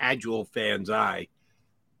the casual fan's eye,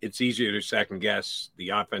 it's easier to second guess the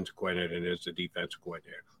offensive coordinator than it is the defensive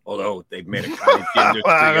coordinator. Although they've made a cottage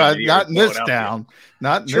industry. Not in this town.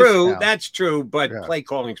 Not in true. This town. That's true. But play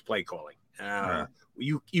calling's play calling.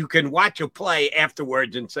 You can watch a play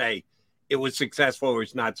afterwards and say it was successful or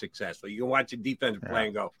it's not successful. You can watch a defensive play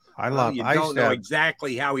and go, you don't know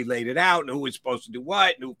exactly how he laid it out and who was supposed to do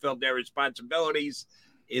what and who filled their responsibilities.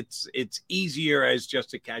 It's easier as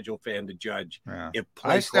just a casual fan to judge. Yeah. If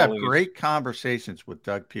play I used to have great conversations with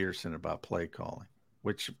Doug Pearson about play calling,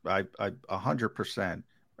 which I 100%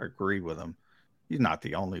 agree with him. He's not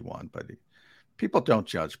the only one, but people don't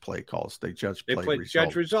judge play calls. They judge results.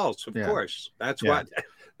 Judge results, of course. That's what.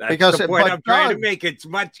 That's because the point I'm trying to make. It's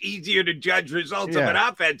much easier to judge results of an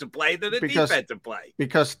offensive play than a defensive play.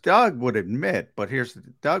 Because Doug would admit,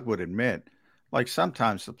 like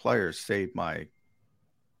sometimes the players save my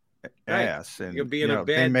ass, and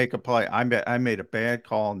they make a play. I made a bad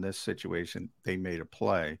call in this situation. They made a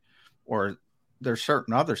play, or there's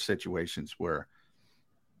certain other situations where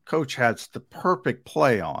coach has the perfect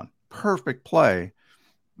play,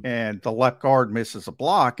 and the left guard misses a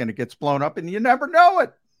block and it gets blown up, and you never know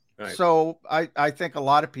it. Right. So I think a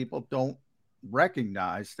lot of people don't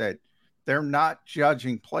recognize that they're not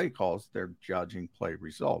judging play calls; they're judging play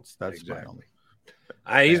results. That's my only.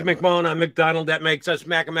 He's McMullen. I'm McDonald. That makes us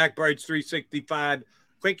Mac and Mac Birds 365.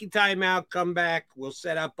 Quickie timeout. Come back. We'll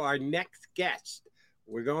set up our next guest.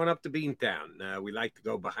 We're going up to Beantown. We like to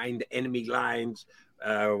go behind the enemy lines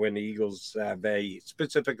when the Eagles have a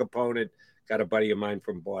specific opponent. Got a buddy of mine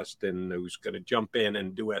from Boston who's going to jump in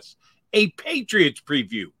and do us a Patriots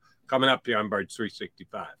preview coming up here on Birds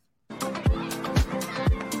 365.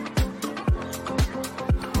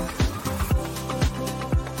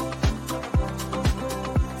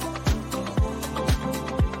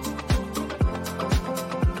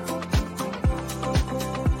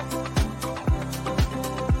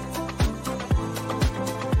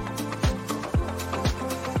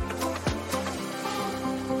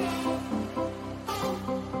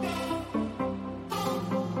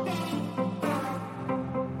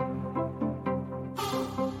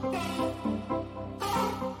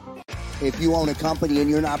 If you own a company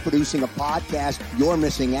and you're not producing a podcast, you're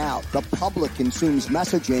missing out. The public consumes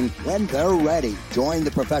messaging when they're ready. Join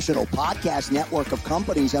the professional podcast network of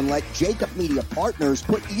companies and let Jacob Media Partners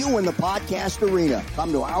put you in the podcast arena.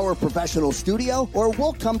 Come to our professional studio, or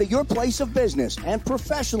we'll come to your place of business and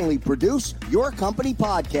professionally produce your company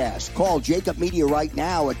podcast. Call Jacob Media right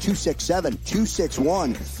now at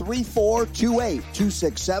 267-261-3428.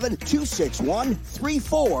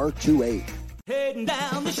 267-261-3428. Heading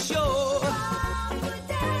down the shore,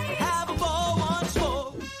 have a ball once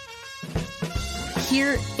more.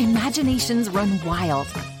 Here, imaginations run wild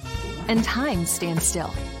and time stands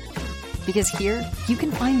still. Because here, you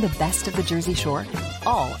can find the best of the Jersey Shore,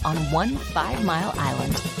 all on one 5-mile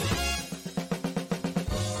island.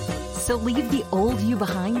 So leave the old you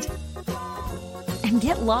behind and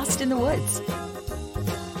get lost in the woods.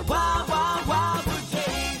 Wild, wild, wild.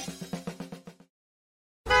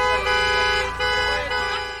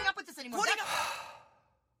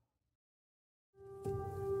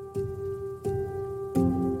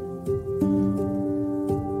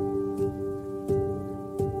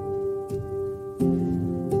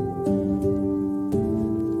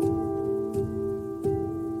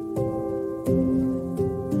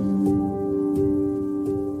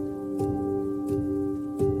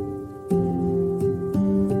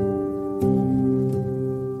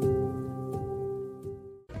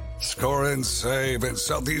 Score and save in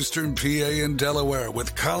southeastern PA and Delaware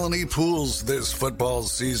with Colony Pools this football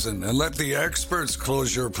season, and let the experts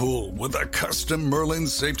close your pool with a custom Merlin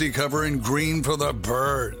safety cover in green for the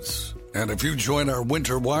birds. And if you join our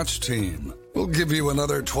Winter Watch team, we'll give you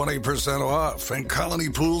another 20% off, and Colony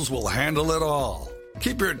Pools will handle it all.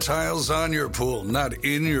 Keep your tiles on your pool, not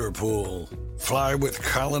in your pool. Fly with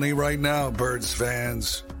Colony right now, birds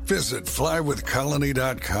fans. Visit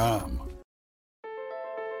flywithcolony.com.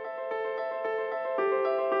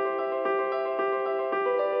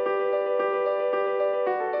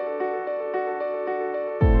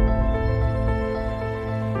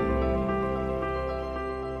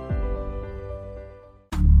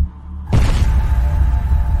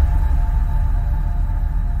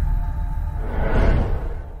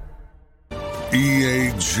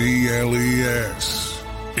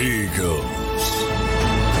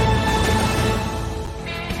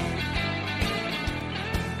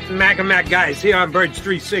 Mac and Mac guys here on Birds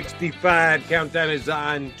 365. Countdown is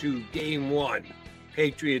on to game one.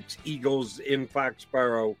 Patriots, Eagles in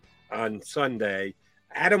Foxborough on Sunday.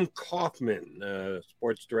 Adam Kaufman,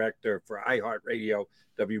 sports director for iHeartRadio,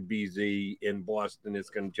 WBZ in Boston, is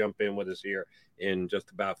going to jump in with us here in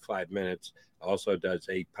just about 5 minutes. Also does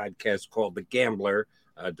a podcast called The Gambler.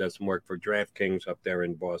 Does some work for DraftKings up there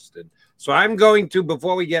in Boston. So I'm going to,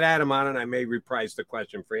 before we get Adam on, and I may reprise the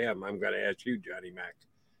question for him, I'm going to ask you, Johnny Mac.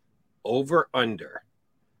 Over under.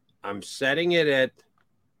 I'm setting it at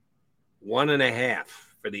 1.5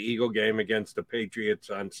 for the Eagle game against the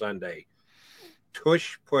Patriots on Sunday.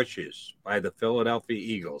 Tush pushes by the Philadelphia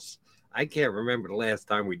Eagles. I can't remember the last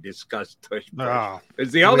time we discussed tush push. Oh,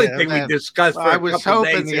 it's the only thing we discussed for I was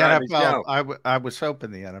hoping days the on NFL. I was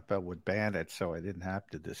hoping the NFL would ban it, so I didn't have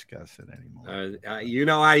to discuss it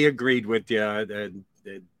anymore. I agreed with you.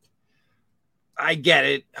 I get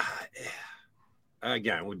it.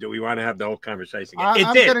 Again, do we want to have the whole conversation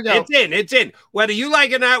again? It's in. Whether you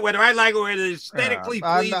like it or not, whether I like it, whether it's aesthetically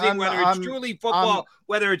pleasing, whether it's truly football,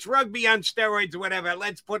 whether it's rugby on steroids or whatever,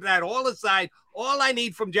 let's put that all aside. All I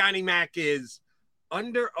need from Johnny Mac is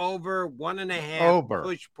under, over,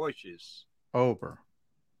 1.5 pushes. Over.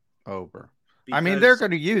 I mean, they're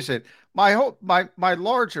going to use it. My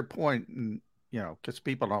larger point, because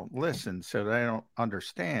people don't listen, so they don't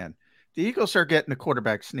understand. The Eagles are getting a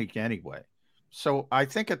quarterback sneak anyway. So I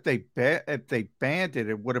think if they banned it,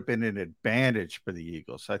 it would have been an advantage for the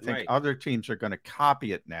Eagles. I think other teams are going to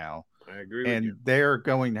copy it now. I agree with you. And they're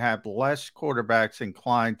going to have less quarterbacks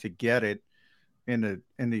inclined to get it in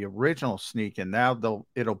the original sneak, and now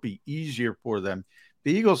it'll be easier for them.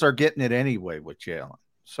 The Eagles are getting it anyway with Jalen.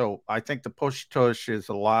 So I think the push-tush is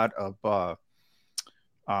a lot of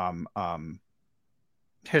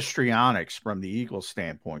histrionics from the Eagles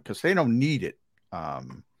standpoint because they don't need it.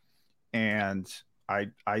 And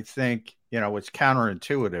I think, it's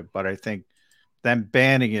counterintuitive, but I think them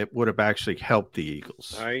banning it would have actually helped the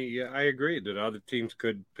Eagles. I agree that other teams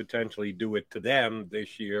could potentially do it to them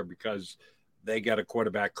this year because they got a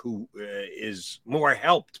quarterback who is more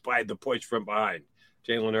helped by the push from behind.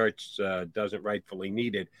 Jalen Hurts doesn't rightfully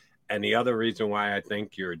need it. And the other reason why I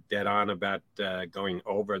think you're dead on about going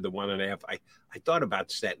over the 1.5, I thought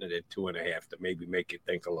about setting it at 2.5 to maybe make you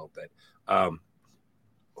think a little bit.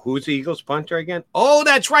 Who's the Eagles punter again? Oh,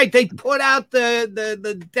 that's right. They put out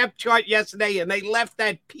the depth chart yesterday, and they left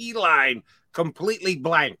that P line completely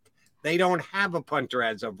blank. They don't have a punter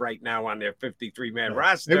as of right now on their 53-man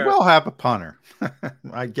roster. They will have a punter.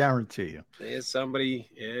 I guarantee you. There's somebody.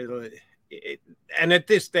 And at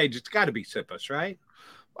this stage, it's got to be Sippus, right?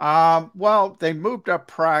 Well, they moved up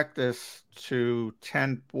practice to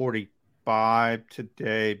 10:45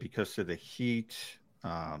 today because of the heat.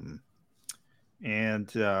 So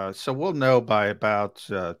we'll know by about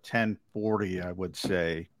 10:40, I would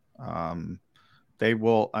say. They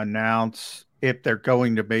will announce if they're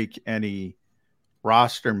going to make any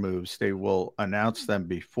roster moves. They will announce them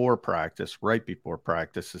before practice. Right before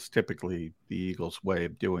practice is typically the Eagles' way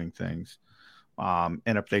of doing things. And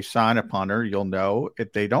if they sign a punter, you'll know.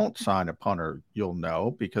 If they don't sign a punter, you'll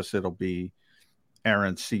know because it'll be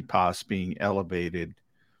Aaron Cepas being elevated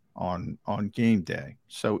on game day.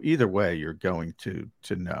 So either way, you're going to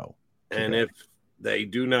know. And if they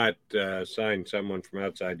do not sign someone from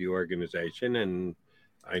outside the organization, and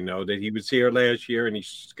I know that he was here last year and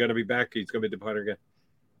he's going to be back, he's going to be the punter again.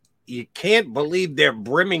 You can't believe they're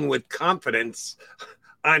brimming with confidence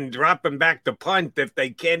on dropping back the punt if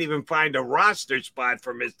they can't even find a roster spot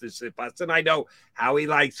for Mr. Sipas. And I know how he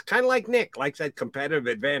likes, kind of like Nick, likes that competitive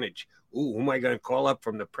advantage. Ooh, who am I going to call up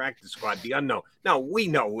from the practice squad? The unknown. No, we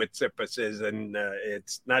know what Sippus is, and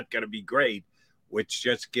it's not going to be great, which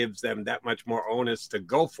just gives them that much more onus to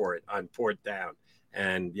go for it on 4th down.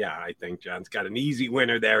 And, yeah, I think John's got an easy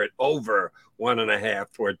winner there at over 1.5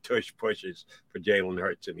 for tush pushes for Jalen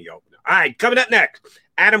Hurts in the opener. All right, coming up next,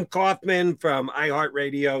 Adam Kaufman from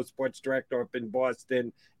iHeartRadio, sports director up in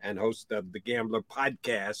Boston and host of the Gambler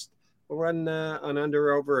podcast. We'll run an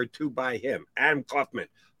under, over, or 2 by him. Adam Kaufman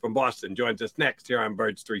from Boston joins us next here on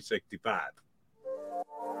Birds 365.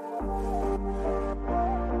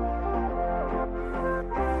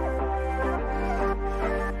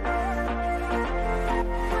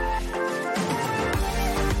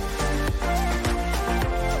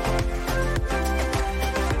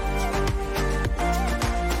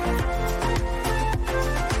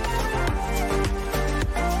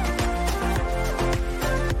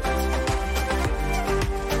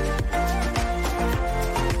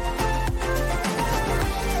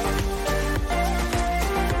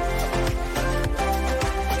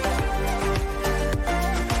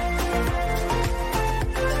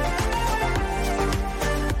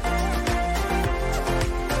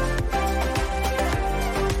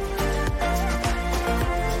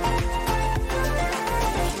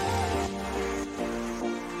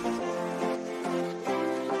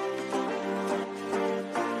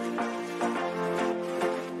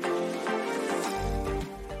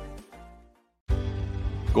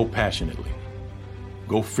 Go passionately.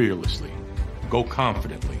 Go fearlessly. Go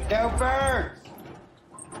confidently. Go Birds!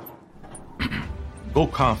 Go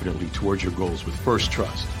confidently towards your goals with First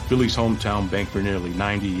Trust, Philly's hometown bank for nearly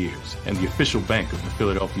 90 years, and the official bank of the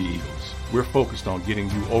Philadelphia Eagles. We're focused on getting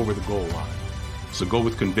you over the goal line. So go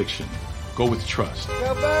with conviction, go with trust,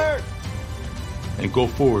 Go Birds! and go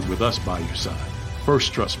forward with us by your side.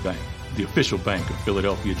 First Trust Bank, the official bank of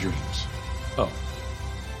Philadelphia dreams. Oh,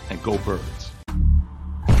 and go Birds.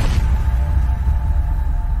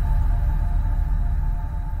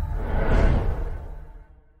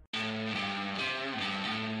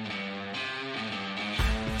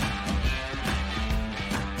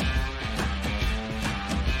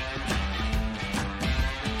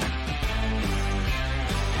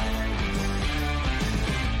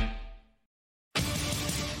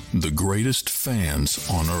 The greatest fans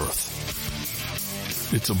on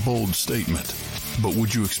earth. It's a bold statement, but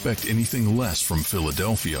would you expect anything less from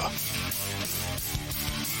Philadelphia?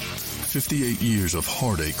 58 years of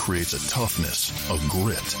heartache creates a toughness, a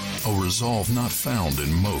grit, a resolve not found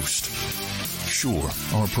in most. Sure,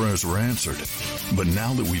 our prayers were answered, but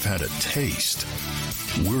now that we've had a taste,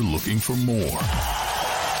 we're looking for more.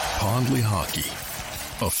 Pondley Hockey,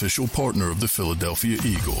 official partner of the Philadelphia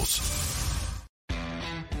Eagles.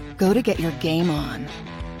 Go to get your game on.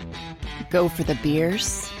 Go for the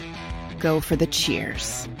beers. Go for the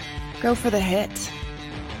cheers. Go for the hit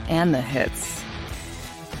and the hits.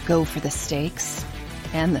 Go for the stakes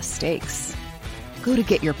and the stakes. Go to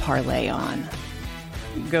get your parlay on.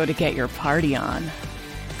 Go to get your party on.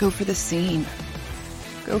 Go for the scene.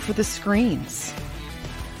 Go for the screens.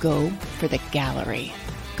 Go for the gallery.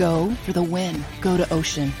 Go for the win. Go to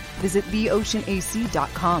Ocean. Visit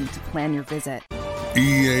theoceanac.com to plan your visit.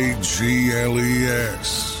 EAGLES,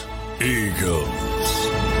 Eagles.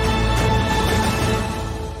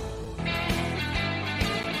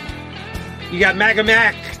 You got Maga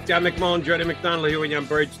Mac, John McMullen, Jordan McDonald here with you on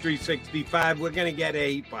Birds 365. We're going to get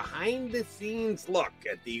a behind-the-scenes look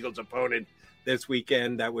at the Eagles' opponent this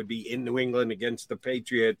weekend. That would be in New England against the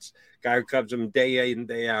Patriots. Guy who covers them day in,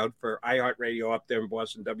 day out for iHeartRadio up there in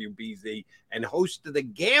Boston, WBZ, and host of The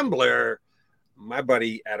Gambler. My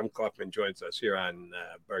buddy Adam Kaufman joins us here on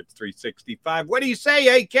Birds 365. What do you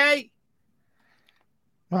say, AK?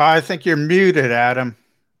 Well, I think you're muted, Adam.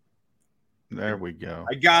 There we go.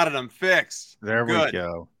 I got it. I'm fixed. There we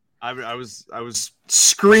go. I was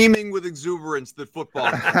screaming with exuberance that football.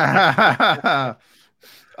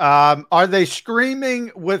 Are they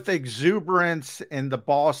screaming with exuberance in the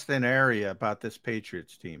Boston area about this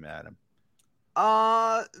Patriots team, Adam?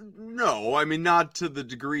 No, I mean, not to the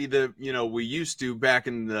degree that, we used to back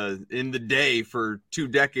in the day for 2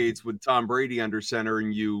 decades with Tom Brady under center,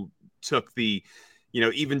 and you took the,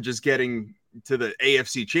 even just getting to the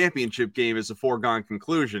AFC Championship game as a foregone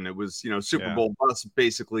conclusion. It was, Super Bowl bust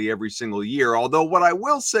basically every single year. Although what I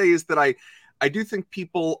will say is that I do think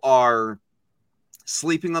people are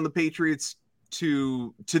sleeping on the Patriots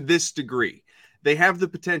to this degree. They have the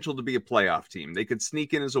potential to be a playoff team. They could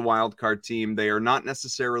sneak in as a wild card team. They are not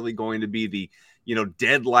necessarily going to be the,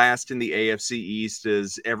 dead last in the AFC East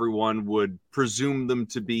as everyone would presume them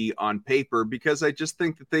to be on paper, because I just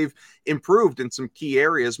think that they've improved in some key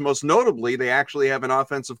areas. Most notably, they actually have an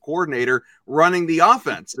offensive coordinator running the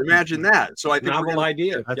offense. Imagine that. So I think novel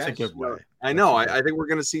idea. That's a good way. I know. I think we're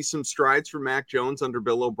going to see some strides for Mac Jones under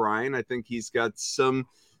Bill O'Brien. I think he's got some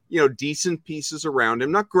decent pieces around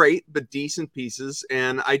him. Not great, but decent pieces.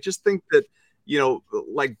 And I just think that,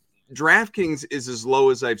 like DraftKings is as low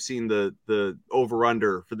as I've seen the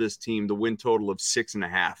over-under for this team, the win total of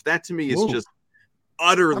 6.5. That to me is just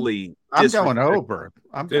utterly I'm going over.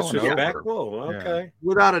 I'm going disrespectful. over. Okay.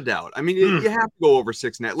 Without a doubt. I mean, you have to go over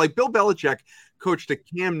 6.5. Like Bill Belichick coached a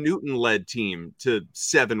Cam Newton-led team to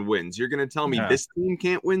 7 wins. You're going to tell me this team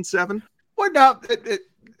can't win 7? Well, no,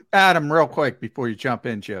 Adam, real quick before you jump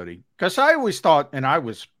in, Jody, because I always thought, and I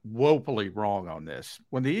was woefully wrong on this,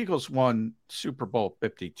 when the Eagles won Super Bowl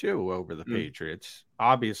 52 over the Patriots,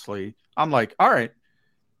 obviously, I'm like, all right,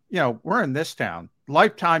 we're in this town.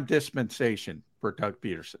 Lifetime dispensation for Doug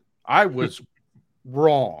Peterson. I was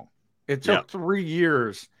wrong. It took 3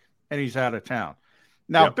 years, and he's out of town.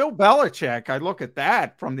 Now, Bill Belichick, I look at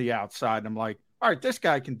that from the outside, and I'm like, all right, this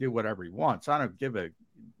guy can do whatever he wants. I don't give a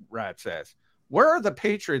rat's ass. Where are the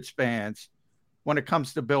Patriots fans when it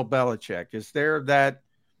comes to Bill Belichick? Is there that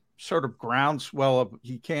sort of groundswell of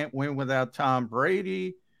he can't win without Tom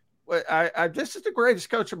Brady? This is the greatest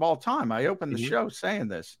coach of all time. I opened the show saying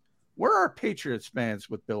this. Where are Patriots fans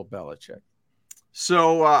with Bill Belichick?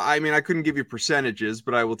 So, I mean, I couldn't give you percentages,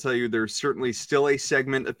 but I will tell you there's certainly still a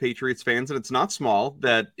segment of Patriots fans, and it's not small,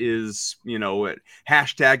 that is,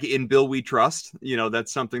 hashtag in Bill we trust.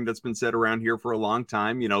 That's something that's been said around here for a long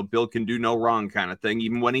time. Bill can do no wrong kind of thing.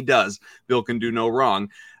 Even when he does, Bill can do no wrong.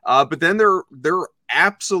 But then there are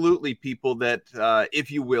absolutely people that,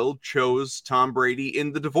 if you will, chose Tom Brady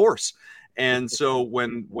in the divorce. And so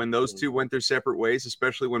when those two went their separate ways,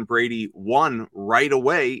 especially when Brady won right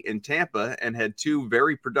away in Tampa and had two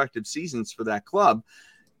very productive seasons for that club,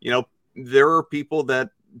 there are people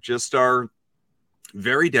that just are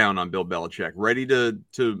very down on Bill Belichick, ready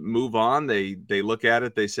to move on. They look at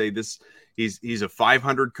it, they say he's a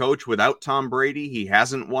 500 coach without Tom Brady. He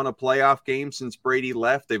hasn't won a playoff game since Brady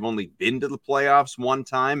left. They've only been to the playoffs one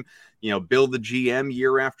time. Bill, the GM,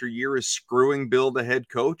 year after year is screwing Bill, the head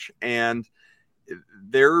coach, and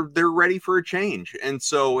they're ready for a change. And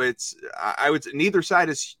so I would say neither side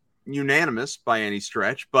is unanimous by any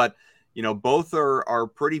stretch, but both are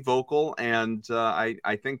pretty vocal. And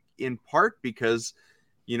I think in part because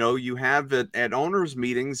you have at owners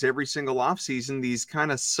meetings every single offseason these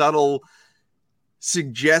kind of subtle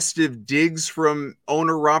suggestive digs from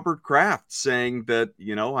owner Robert Kraft saying that,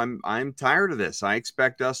 I'm tired of this. I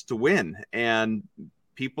expect us to win. And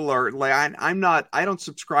people are like, I don't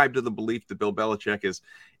subscribe to the belief that Bill Belichick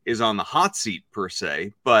is on the hot seat per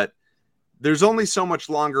se, but there's only so much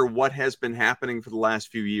longer what has been happening for the last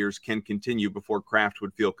few years can continue before Kraft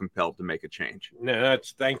would feel compelled to make a change. No,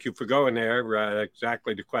 thank you for going there.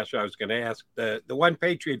 Exactly the question I was going to ask. The one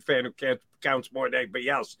Patriot fan who counts more than anybody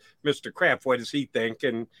else, Mr. Kraft, what does he think?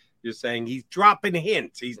 And you're saying he's dropping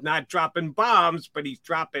hints. He's not dropping bombs, but he's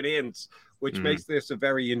dropping hints, which makes this a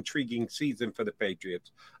very intriguing season for the Patriots.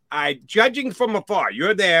 Judging from afar,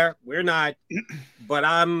 you're there, we're not, but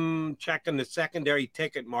I'm checking the secondary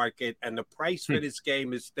ticket market, and the price for this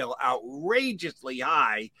game is still outrageously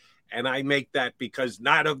high. And I make that because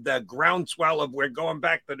not of the groundswell of we're going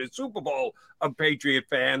back to the Super Bowl of Patriot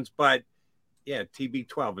fans, but yeah,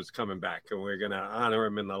 TB12 is coming back, and we're going to honor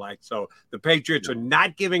him and the like. So the Patriots are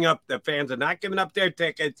not giving up. The fans are not giving up their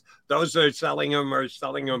tickets. Those are selling them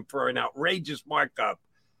for an outrageous markup.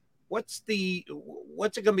 What's it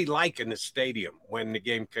going to be like in the stadium when the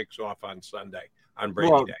game kicks off on Sunday, on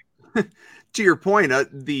Brady Day? To your point,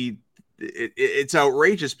 it's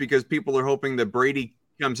outrageous because people are hoping that Brady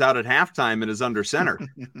comes out at halftime and is under center,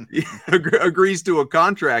 agrees to a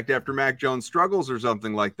contract after Mac Jones struggles or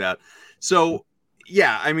something like that. So,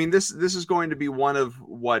 yeah, I mean, this is going to be one of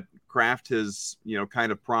what Kraft has,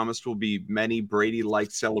 kind of promised will be many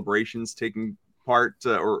Brady-like celebrations taking part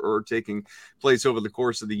or taking place over the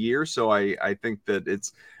course of the year. So I think that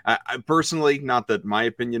it's I personally, not that my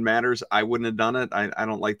opinion matters, I wouldn't have done it. I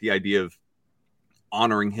don't like the idea of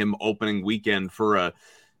honoring him opening weekend for a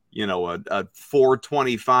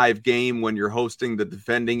 4:25 game when you're hosting the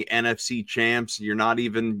defending NFC champs. You're not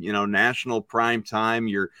even national prime time.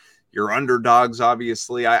 You're underdogs,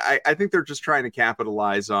 obviously. I think they're just trying to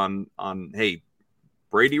capitalize on hey,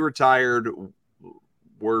 Brady retired.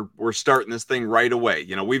 We're starting this thing right away.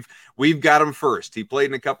 We've got him first. He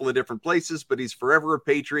played in a couple of different places, but he's forever a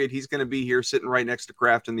Patriot. He's going to be here sitting right next to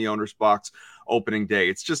Kraft in the owner's box opening day.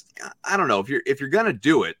 It's just, I don't know, if you're going to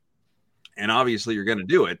do it, and obviously you're going to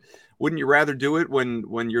do it, wouldn't you rather do it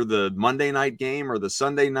when you're the Monday night game or the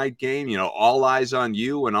Sunday night game, all eyes on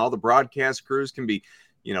you, and all the broadcast crews can be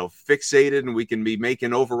fixated, and we can be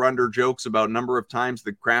making over-under jokes about number of times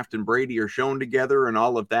that Kraft and Brady are shown together and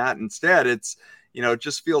all of that. Instead, it's, it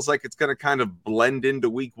just feels like it's going to kind of blend into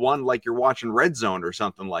week one, like you're watching Red Zone or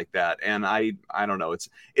something like that. And I don't know.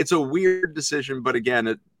 It's a weird decision, but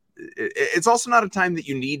again, it's also not a time that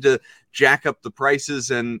you need to jack up the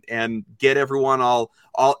prices and get everyone all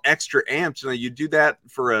extra amped. You do that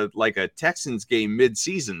for a Texans game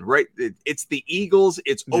mid-season, right? It's the Eagles.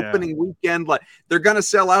 It's opening weekend. Like, they're going to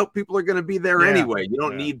sell out. People are going to be there anyway. You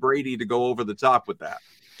don't need Brady to go over the top with that.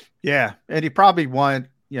 Yeah, and you probably want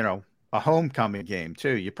a homecoming game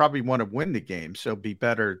too. You probably want to win the game, so it'd be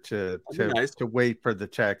better to wait for the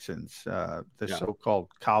Texans, so-called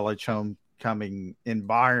college homecoming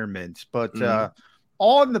environments. But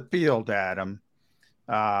on the field, Adam,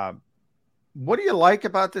 what do you like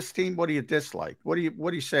about this team? What do you dislike? What do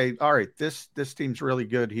you say? All right, this team's really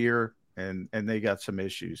good here, and they got some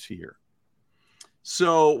issues here.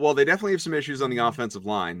 So, well, they definitely have some issues on the offensive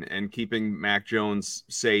line and keeping Mac Jones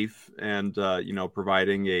safe and,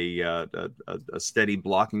 providing a steady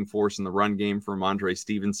blocking force in the run game from Andre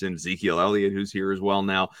Stevenson, Ezekiel Elliott, who's here as well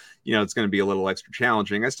now. It's going to be a little extra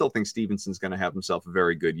challenging. I still think Stevenson's going to have himself a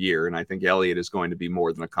very good year, and I think Elliott is going to be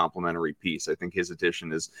more than a complimentary piece. I think his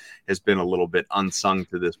addition has been a little bit unsung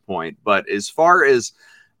to this point. But as far as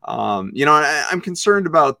I'm concerned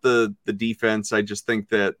about the defense. I just think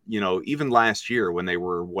that, even last year when they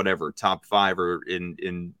were top 5 or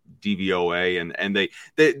in DVOA and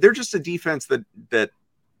they're just a defense that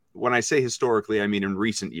when I say historically, I mean in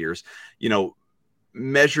recent years,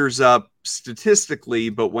 measures up statistically,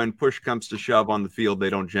 but when push comes to shove on the field, they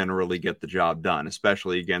don't generally get the job done,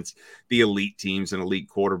 especially against the elite teams and elite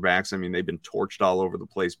quarterbacks. I mean, they've been torched all over the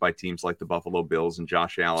place by teams like the Buffalo Bills and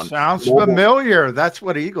Josh Allen. Sounds familiar. That's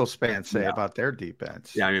what Eagles fans say about their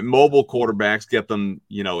defense. Yeah, I mean, mobile quarterbacks get them,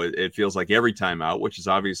 it feels like every time out, which is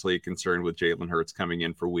obviously a concern with Jalen Hurts coming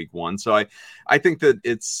in for week 1. So I think that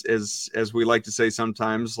it's, as we like to say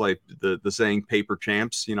sometimes, like the saying paper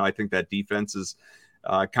champs, I think that defense is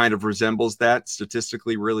kind of resembles that,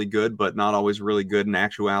 statistically really good, but not always really good in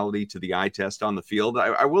actuality to the eye test on the field.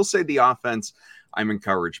 I will say the offense I'm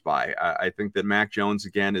encouraged by. I think that Mac Jones,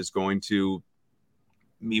 again, is going to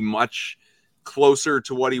be much closer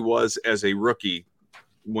to what he was as a rookie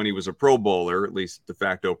when he was a Pro Bowler, at least de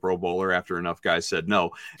facto Pro Bowler after enough guys said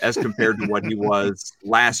no, as compared to what he was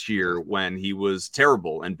last year when he was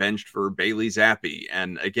terrible and benched for Bailey Zappi.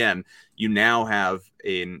 And again, you now have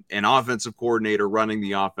an offensive coordinator running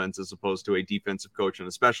the offense as opposed to a defensive coach and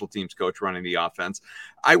a special teams coach running the offense.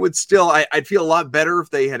 I'd feel a lot better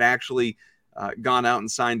if they had actually gone out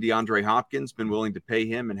and signed DeAndre Hopkins, been willing to pay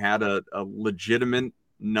him and had a legitimate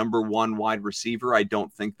number 1 wide receiver. I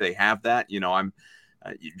don't think they have that.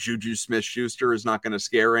 Juju Smith-Schuster is not going to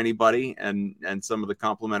scare anybody, and some of the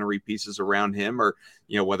complementary pieces around him are,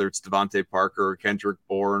 whether it's Devontae Parker or Kendrick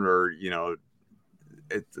Bourne or,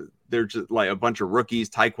 they're just like a bunch of rookies,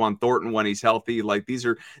 Tyquan Thornton when he's healthy. Like these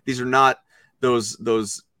are not those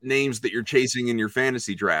names that you're chasing in your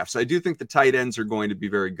fantasy drafts. I do think the tight ends are going to be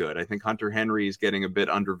very good. I think Hunter Henry is getting a bit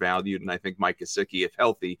undervalued, and I think Mike Gesicki, if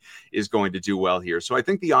healthy, is going to do well here. So I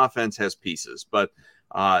think the offense has pieces, but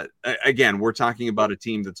again, we're talking about a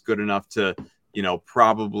team that's good enough to,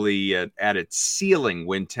 probably at its ceiling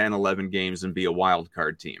win 10, 11 games and be a wild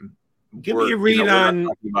card team. Give me a read on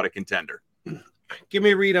talking about a contender. Give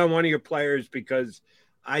me a read on one of your players, because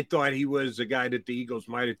I thought he was a guy that the Eagles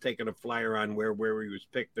might have taken a flyer on where he was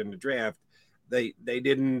picked in the draft. They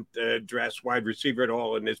didn't address wide receiver at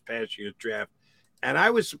all in this past year's draft. And I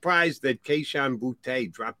was surprised that Kayshon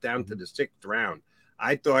Boutte dropped down to the 6th round.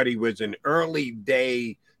 I thought he was an early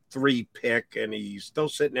day 3 pick, and he's still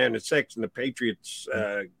sitting there in the 6th, and the Patriots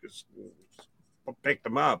picked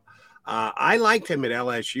him up. I liked him at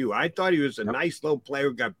LSU. I thought he was a nice little player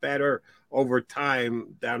who got better over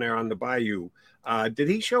time down there on the Bayou. Did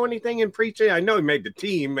he show anything in preseason? I know he made the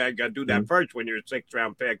team. I got to do that first when you're a 6th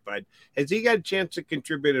round pick, but has he got a chance to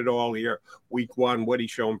contribute at all here week 1? What did he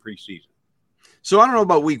show in preseason? So I don't know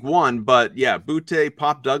about week 1, but yeah, Boutte,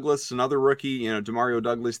 Pop Douglas, another rookie, Demario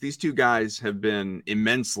Douglas. These 2 guys have been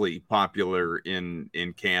immensely popular in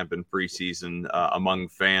camp and preseason among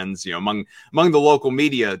fans, among the local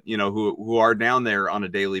media, who are down there on a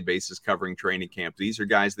daily basis covering training camp. These are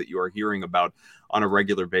guys that you are hearing about on a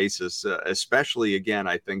regular basis, especially, again,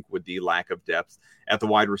 I think with the lack of depth at the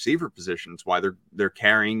wide receiver positions, why they're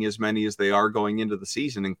carrying as many as they are going into the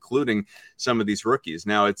season, including some of these rookies.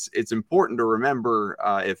 Now, it's important to remember,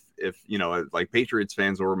 if like Patriots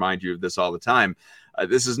fans will remind you of this all the time,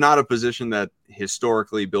 this is not a position that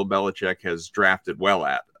historically Bill Belichick has drafted well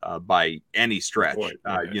at by any stretch.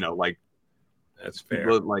 That's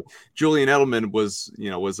fair. Like Julian Edelman was a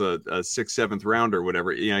 6th, 7th round or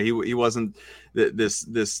whatever. He wasn't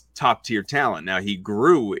this top tier talent. Now he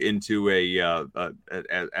grew into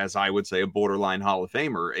as I would say, a borderline Hall of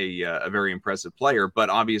Famer, a very impressive player. But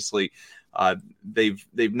obviously, they've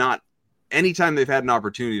not. Anytime they've had an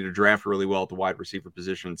opportunity to draft really well at the wide receiver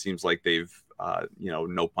position, it seems like they've,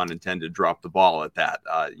 no pun intended, dropped the ball at that.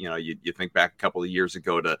 You think back a couple of years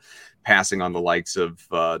ago to passing on the likes of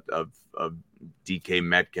DK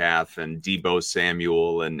Metcalf and Deebo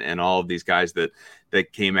Samuel and all of these guys that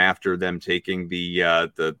came after them, taking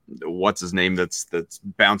the what's his name that's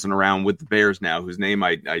bouncing around with the Bears now, whose name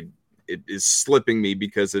it is slipping me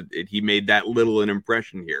because he made that little an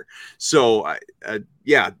impression here. So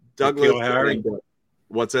yeah, Douglas. Harry.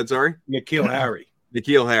 What's that? Sorry, N'Keal Harry.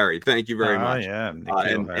 Nikhil Harry, thank you very much. Yeah, Nikhil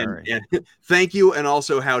and Harry. thank you, and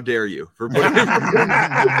also how dare you for putting, for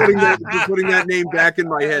putting that name back in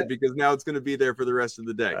my head, because now it's going to be there for the rest of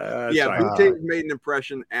the day. Butte made an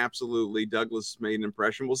impression, absolutely. Douglas made an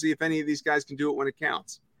impression. We'll see if any of these guys can do it when it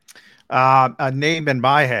counts. A name in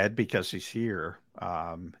my head, because he's here,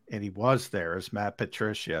 and he was there, is Matt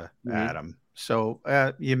Patricia, Adam. So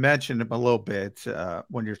you mentioned him a little bit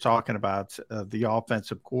when you're talking about the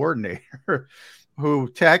offensive coordinator, who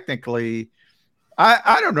technically,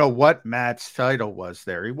 I don't know what Matt's title was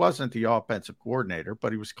there. He wasn't the offensive coordinator,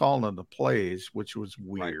 but he was calling the plays, which was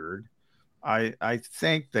weird. Right. I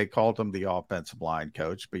think they called him the offensive line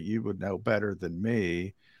coach, but you would know better than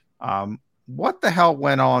me. What the hell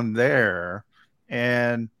went on there,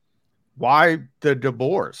 and why the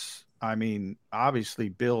divorce? I mean, obviously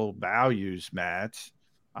Bill values Matt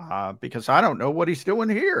because I don't know what he's doing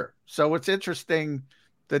here. So it's interesting,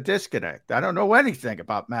 the disconnect. I don't know anything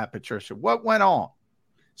about Matt Patricia. What went on?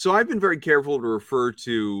 So I've been very careful to refer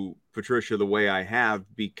to Patricia the way I have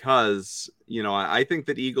because, I think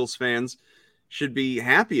that Eagles fans should be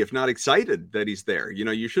happy, if not excited, that he's there.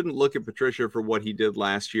 You shouldn't look at Patricia for what he did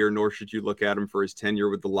last year, nor should you look at him for his tenure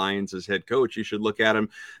with the Lions as head coach. You should look at him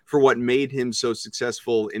for what made him so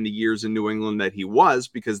successful in the years in New England that he was,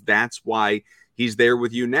 because that's why he's there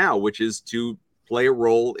with you now, which is to play a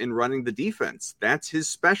role in running the defense. That's his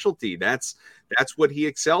specialty. That's what he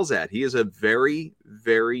excels at. He is a very,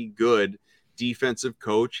 very good defensive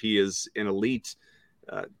coach. He is an elite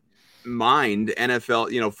mind,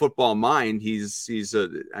 NFL, football mind. He's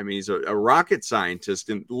a rocket scientist,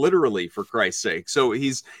 and literally, for Christ's sake. So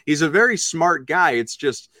he's a very smart guy. It's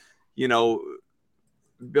just,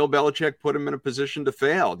 Bill Belichick put him in a position to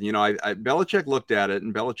fail. Belichick looked at it,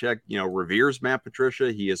 and Belichick, reveres Matt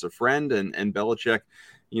Patricia. He is a friend, and Belichick,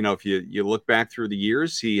 if you look back through the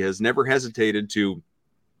years, he has never hesitated to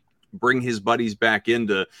bring his buddies back in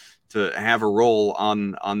to have a role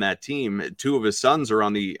on that team. Two of his sons are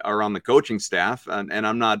on the coaching staff, and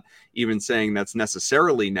I'm not even saying that's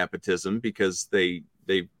necessarily nepotism, because they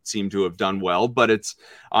seem to have done well, but it's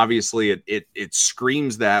obviously it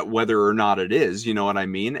screams that, whether or not it is, you know what I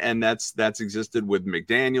mean? And that's existed with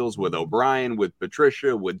McDaniels, with O'Brien, with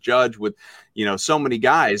Patricia, with Judge, with, so many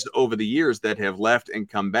guys over the years that have left and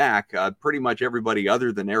come back, pretty much everybody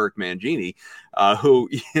other than Eric Mangini, who,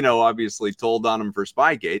 obviously told on him for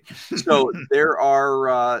Spygate. So there are,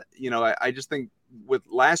 I just think with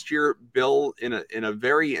last year, Bill in a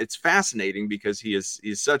very, it's fascinating because he's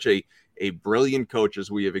such a brilliant coach,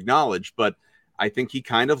 as we have acknowledged, but I think he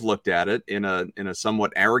kind of looked at it in a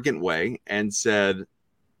somewhat arrogant way and said,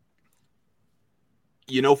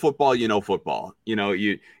 football, football,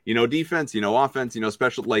 defense, offense,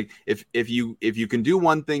 special. Like if you can do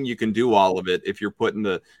one thing, you can do all of it. If you're put in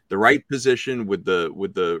the right position with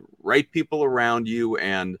the right people around you,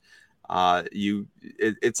 and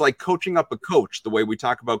it's like coaching up a coach, the way we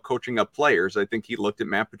talk about coaching up players. I think he looked at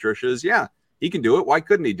Matt Patricia as, he can do it. Why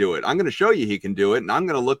couldn't he do it? I'm going to show you he can do it, and I'm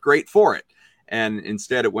going to look great for it. And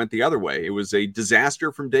instead, it went the other way. It was a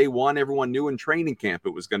disaster from day one. Everyone knew in training camp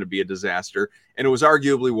it was going to be a disaster, and it was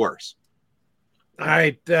arguably worse. All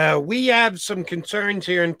right. We have some concerns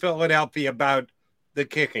here in Philadelphia about the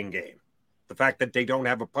kicking game. The fact that they don't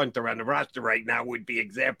have a punter on the roster right now would be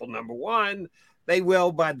example number one. They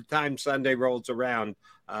will by the time Sunday rolls around.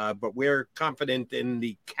 But we're confident in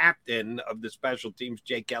the captain of the special teams,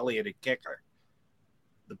 Jake Elliott, at kicker.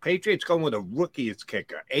 The Patriots going with a rookie as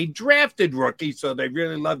kicker, a drafted rookie, so they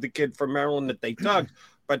really love the kid from Maryland that they took.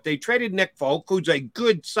 But they traded Nick Folk, who's a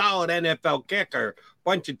good, solid NFL kicker.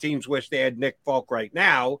 Bunch of teams wish they had Nick Folk right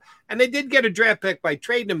now. And they did get a draft pick by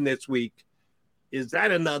trading him this week. Is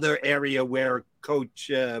that another area where Coach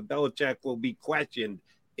Belichick will be questioned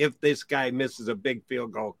if this guy misses a big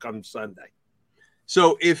field goal come Sunday?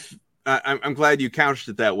 So if I'm glad you couched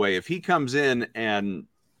it that way. If he comes in and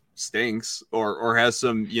stinks or has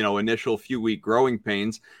some, initial few week growing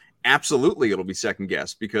pains, absolutely it'll be second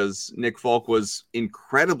guessed, because Nick Folk was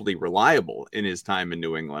incredibly reliable in his time in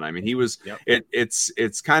New England. I mean, he was,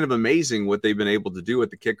 it's kind of amazing what they've been able to do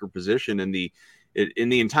at the kicker position in the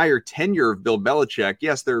entire tenure of Bill Belichick.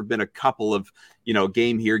 Yes, there have been a couple of,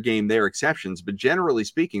 game here, game there exceptions, but generally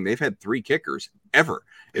speaking, they've had three kickers ever.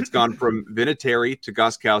 It's gone from Vinatieri to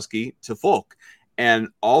Gostkowski to Folk, and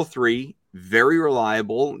all three very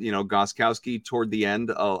reliable. Gostkowski toward the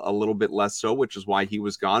end a little bit less so, which is why he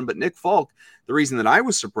was gone. But Nick Folk, the reason that I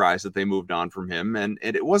was surprised that they moved on from him, and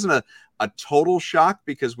it wasn't a total shock,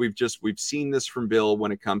 because we've seen this from Bill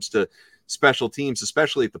when it comes to special teams,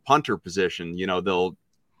 especially at the punter position.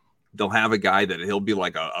 They'll have a guy that he'll be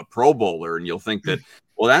like a Pro Bowler, and you'll think that,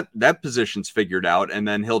 Well, that position's figured out, and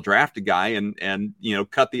then he'll draft a guy and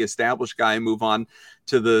cut the established guy and move on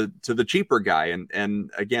to the cheaper guy.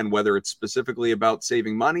 And again, whether it's specifically about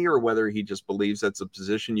saving money or whether he just believes that's a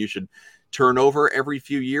position you should turn over every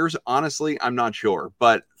few years, honestly, I'm not sure.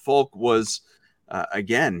 But Folk was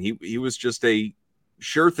again, he was just a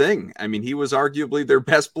sure thing. I mean, he was arguably their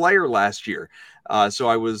best player last year. So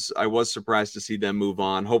I was surprised to see them move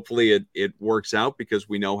on. Hopefully it works out, because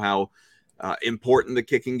we know how important the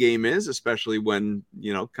kicking game is, especially when,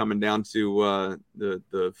 coming down to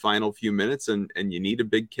the final few minutes and you need a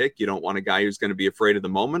big kick. You don't want a guy who's going to be afraid of the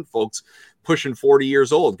moment. Folks pushing 40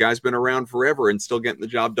 years old. Guy's been around forever and still getting the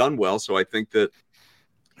job done well. So I think that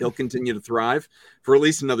he'll continue to thrive for at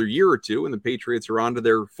least another year or two, and the Patriots are on to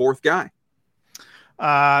their fourth guy.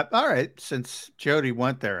 All right. Since Jody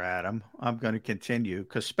went there, Adam, I'm going to continue,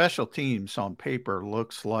 because special teams on paper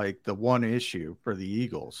looks like the one issue for the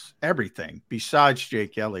Eagles. Everything besides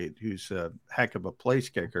Jake Elliott, who's a heck of a place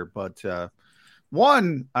kicker. But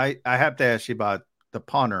one, I have to ask you about the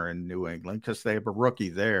punter in New England, because they have a rookie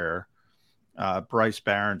there, Bryce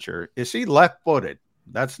Behringer. Is he left-footed?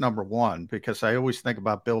 That's number one, because I always think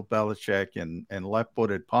about Bill Belichick and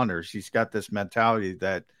left-footed punters. He's got this mentality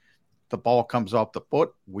that the ball comes off the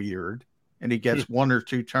foot weird, and he gets one or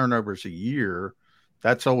two turnovers a year.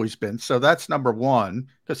 That's always been. So that's number one,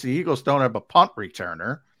 because the Eagles don't have a punt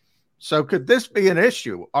returner. So could this be an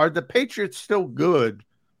issue? Are the Patriots still good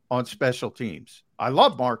on special teams? I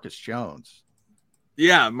love Marcus Jones.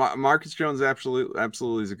 Yeah, Marcus Jones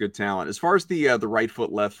absolutely is a good talent. As far as the right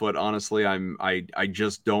foot, left foot, honestly, I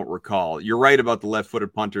just don't recall. You're right about the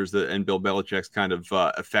left-footed punters and Bill Belichick's kind of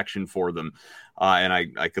affection for them, and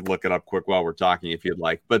I could look it up quick while we're talking if you'd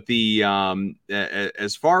like. But the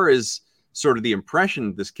as far as sort of the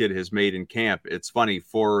impression this kid has made in camp, it's funny.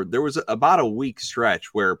 There was about a week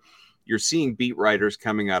stretch where you're seeing beat writers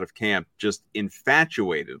coming out of camp just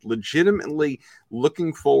infatuated, legitimately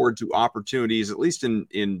looking forward to opportunities, at least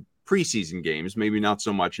in preseason games, maybe not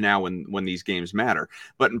so much now when these games matter,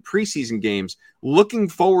 but in preseason games, looking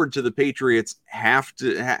forward to the Patriots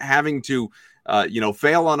having to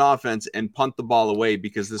fail on offense and punt the ball away,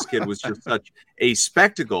 because this kid was just such a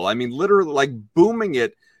spectacle. I mean, literally like booming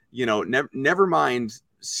it, never mind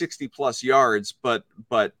 60 plus yards, but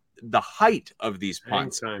the height of these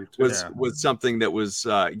punts was something that was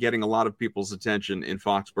getting a lot of people's attention in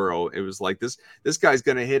Foxborough. It was like this guy's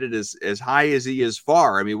going to hit it as high as he is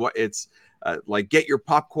far. I mean, it's like, get your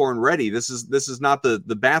popcorn ready. This is not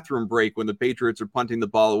the bathroom break when the Patriots are punting the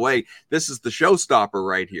ball away. This is the showstopper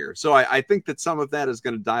right here. So I think that some of that is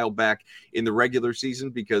going to dial back in the regular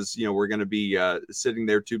season, because we're going to be sitting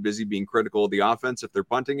there too busy being critical of the offense if they're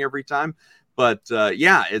punting every time. But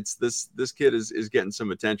it's this kid is getting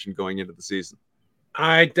some attention going into the season. All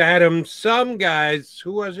right, Adam. Some guys,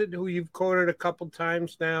 who was it who you've quoted a couple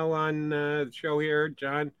times now on the show here,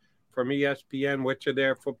 John, from ESPN? Which of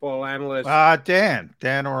their football analysts?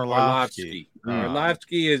 Dan Orlovsky.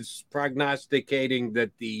 Orlovsky is prognosticating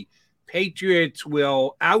that the Patriots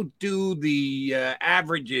will outdo the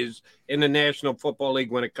averages in the National Football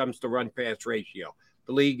League when it comes to run-pass ratio.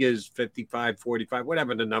 The league is 55-45,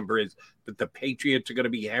 whatever the number is, but the Patriots are going to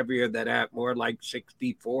be heavier than that, more like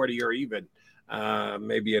 60-40, or even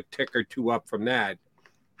maybe a tick or two up from that.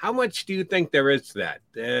 How much do you think there is to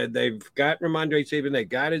that? They've got Ramondre Stevenson, they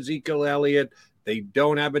got Ezekiel Elliott, they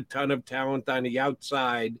don't have a ton of talent on the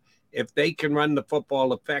outside. If they can run the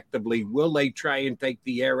football effectively, will they try and take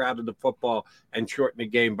the air out of the football and shorten the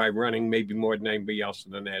game by running maybe more than anybody else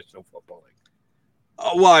in the National Football League?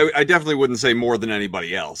 Well, I definitely wouldn't say more than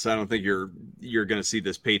anybody else. I don't think you're going to see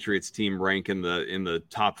this Patriots team rank in the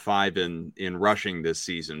top 5 in rushing this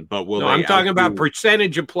season. But I'm talking about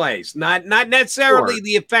percentage of plays, not necessarily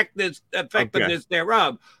the effectiveness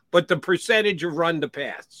thereof, but the percentage of run to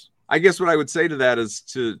pass. I guess what I would say to that is,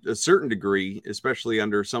 to a certain degree, especially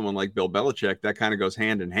under someone like Bill Belichick, that kind of goes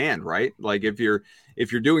hand in hand, right? Like if you're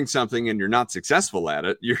doing something and you're not successful at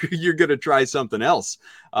it, you're going to try something else.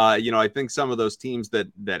 I think some of those teams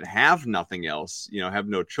that have nothing else, have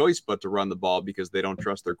no choice but to run the ball because they don't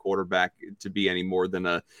trust their quarterback to be any more than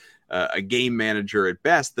a game manager at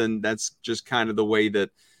best. Then that's just kind of the way that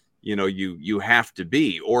you have to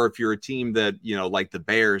be. Or if you're a team that, like the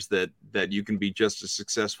Bears, that you can be just as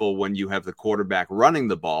successful when you have the quarterback running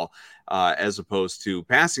the ball as opposed to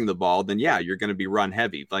passing the ball, then you're going to be run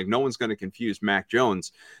heavy. Like no one's going to confuse Mac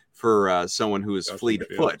Jones for someone who is fleet of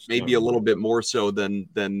foot, maybe a little bit more so than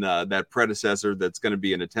that predecessor that's going to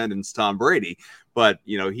be in attendance, Tom Brady. But,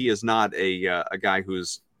 he is not a guy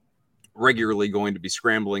who's regularly going to be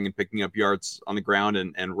scrambling and picking up yards on the ground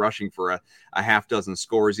and rushing for a half dozen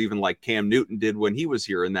scores, even like Cam Newton did when he was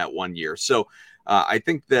here in that 1 year. So I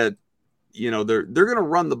think that, they're going to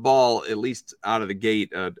run the ball at least out of the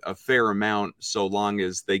gate a fair amount, so long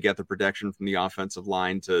as they get the protection from the offensive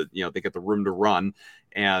line to, they get the room to run,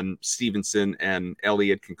 and Stevenson and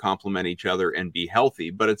Elliott can complement each other and be healthy.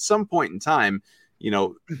 But at some point in time,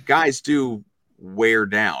 guys do wear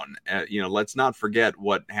down. Let's not forget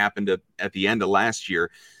what happened at the end of last year.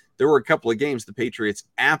 There were a couple of games the Patriots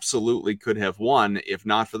absolutely could have won if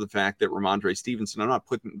not for the fact that Ramondre Stevenson, I'm not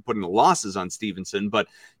putting the losses on Stevenson, but,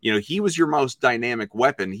 he was your most dynamic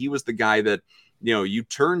weapon. He was the guy that, you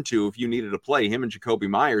turned to if you needed to play, him and Jacoby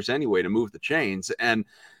Myers anyway, to move the chains. And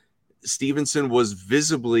Stevenson was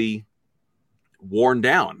visibly worn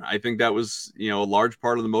down. I think that was, a large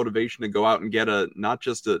part of the motivation to go out and get not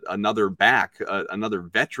just another back, another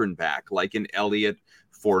veteran back, like an Elliott.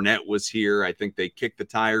 Fournette was here. I think they kicked the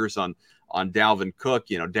tires on Dalvin Cook,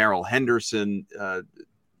 Darrell Henderson.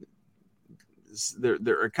 There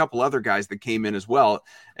are a couple other guys that came in as well.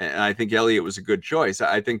 And I think Elliott was a good choice.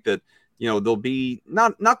 I think that, there'll be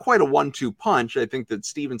not quite a 1-2 punch. I think that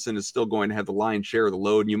Stevenson is still going to have the lion's share of the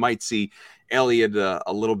load. And you might see Elliott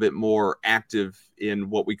a little bit more active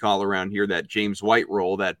in what we call around here that James White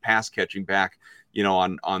role, that pass catching back,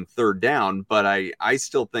 on third down. But I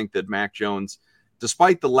still think that Mac Jones,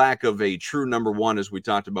 despite the lack of a true number one, as we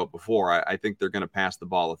talked about before, I think they're going to pass the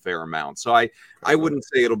ball a fair amount. So I wouldn't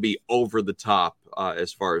say it'll be over the top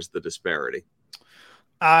as far as the disparity.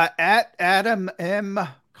 At Adam M.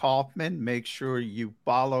 Kaufman, make sure you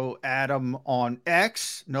follow Adam on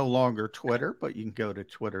X, no longer Twitter, but you can go to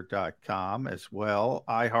twitter.com as well.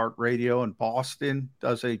 iHeartRadio in Boston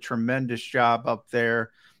does a tremendous job up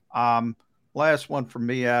there. Last one for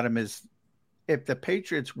me, Adam, is if the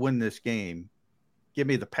Patriots win this game, give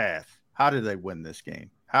me the path. How do they win this game?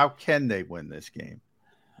 How can they win this game?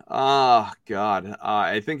 God.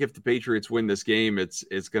 I think if the Patriots win this game, it's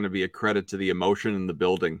going to be a credit to the emotion in the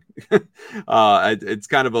building. It's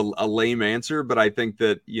kind of a lame answer, but I think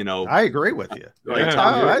that, I agree with you.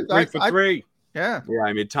 Three for three. Yeah.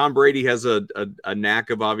 I mean, Tom Brady has a knack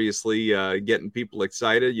of obviously getting people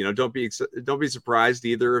excited. Don't be surprised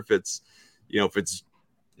either if it's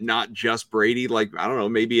not just Brady, like, I don't know,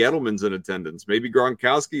 maybe Edelman's in attendance, maybe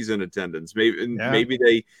Gronkowski's in attendance, maybe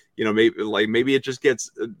they, maybe it just gets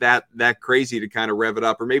that crazy to kind of rev it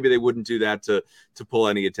up, or maybe they wouldn't do that to pull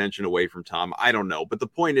any attention away from Tom. I don't know. But the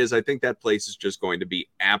point is, I think that place is just going to be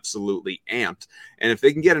absolutely amped. And if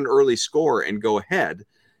they can get an early score and go ahead,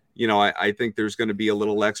 I think there's going to be a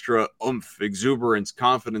little extra oomph, exuberance,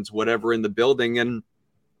 confidence, whatever in the building. And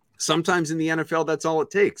sometimes in the NFL, that's all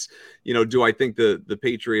it takes. Do I think the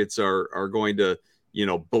Patriots are going to,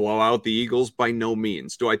 blow out the Eagles? By no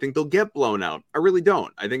means. Do I think they'll get blown out? I really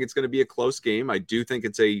don't. I think it's going to be a close game. I do think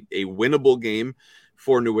it's a winnable game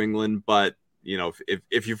for New England. But,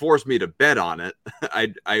 if you force me to bet on it,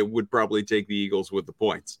 I would probably take the Eagles with the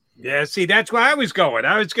points. Yeah, see, that's where I was going.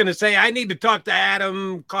 I was going to say I need to talk to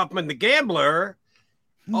Adam Kaufman, the gambler.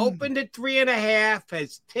 Opened at 3.5,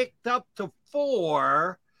 has ticked up to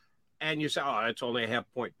 4. And you say, oh, that's only a half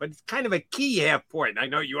point. But it's kind of a key half point. I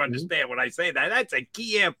know you understand when I say that. That's a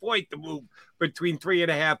key half point to move between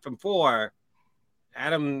 3.5 and 4.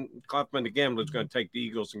 Adam Kaufman, the gambler, is going to take the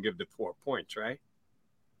Eagles and give the 4 points, right?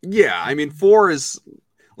 Yeah, I mean, 4 is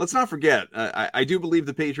 – let's not forget. I do believe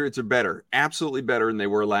the Patriots are better, absolutely better than they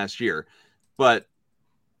were last year. But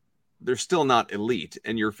they're still not elite.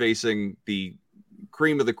 And you're facing the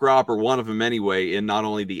cream of the crop, or one of them anyway, in not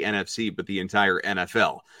only the NFC, but the entire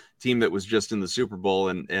NFL. Team that was just in the Super Bowl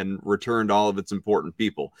and returned all of its important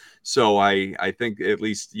people. So I think, at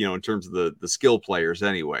least, in terms of the skill players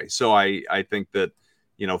anyway. So I think that,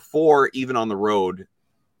 4, even on the road,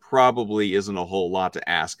 probably isn't a whole lot to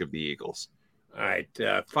ask of the Eagles. All right.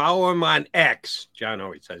 Follow him on X. John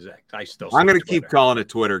always says X. I'm going to keep calling it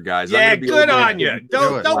Twitter, guys. Yeah, good on you.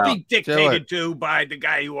 Don't be dictated to by the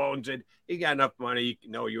guy who owns it. He got enough money.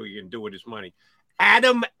 You know you can do with his money.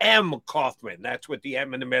 Adam M. Kaufman. That's with the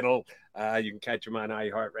M in the middle. You can catch him on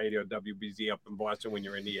iHeartRadio, WBZ up in Boston when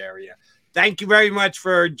you're in the area. Thank you very much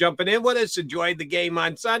for jumping in with us. Enjoyed the game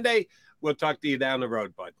on Sunday. We'll talk to you down the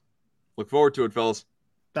road, bud. Look forward to it, fellas.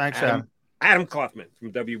 Thanks, Adam. Adam Kaufman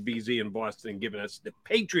from WBZ in Boston giving us the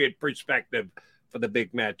Patriot perspective for the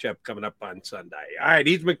big matchup coming up on Sunday. All right,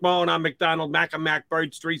 he's McMullen. I'm McDonald. Mac and Mac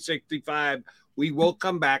Birds 365. We will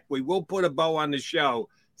come back. We will put a bow on the show.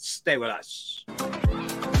 Stay with us.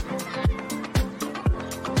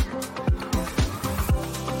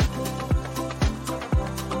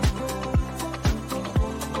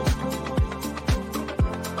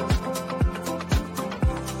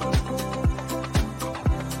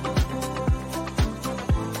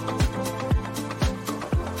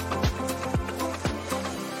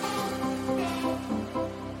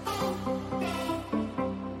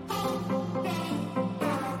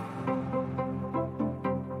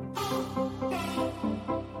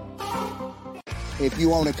 If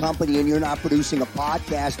you own a company and you're not producing a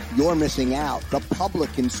podcast, you're missing out. The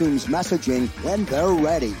public consumes messaging when they're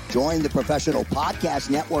ready. Join the professional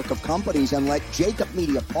podcast network of companies and let Jacob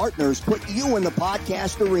Media Partners put you in the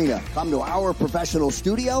podcast arena. Come to our professional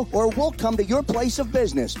studio or we'll come to your place of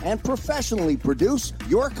business and professionally produce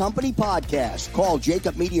your company podcast. Call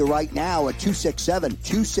Jacob Media right now at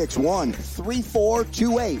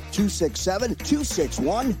 267-261-3428.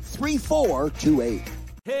 267-261-3428.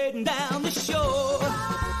 Heading down the shore.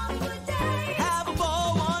 Have a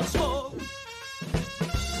ball once more.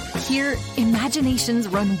 Here, imaginations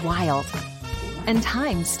run wild and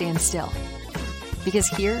time stands still. Because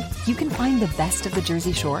here, you can find the best of the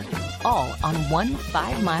Jersey Shore, all on one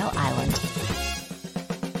 5-mile island.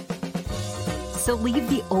 So leave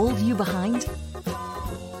the old you behind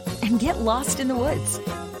and get lost in the woods.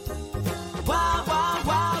 Wild, wild,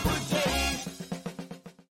 wildwood days.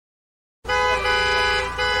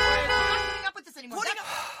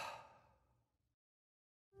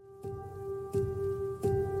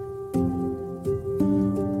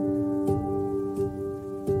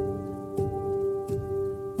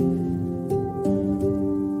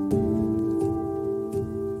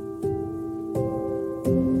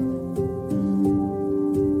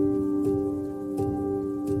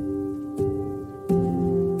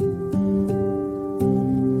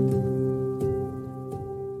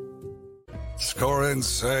 Score and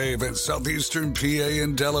save in southeastern PA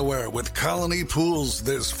and Delaware with Colony Pools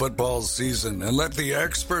this football season, and let the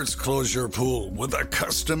experts close your pool with a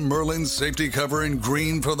custom Merlin safety cover in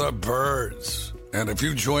green for the birds. And if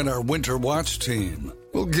you join our Winter Watch team,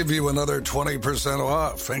 we'll give you another 20%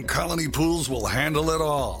 off, and Colony Pools will handle it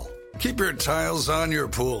all. Keep your tiles on your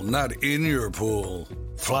pool, not in your pool.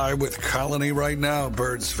 Fly with Colony right now,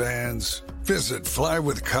 birds fans. Visit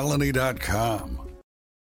flywithcolony.com.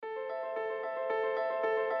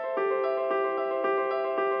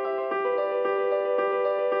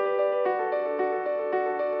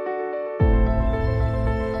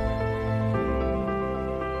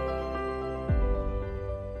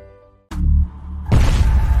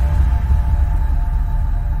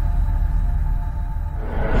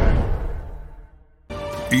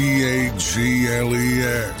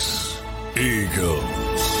 EAGLES, Eagles.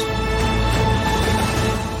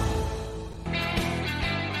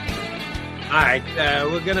 All right,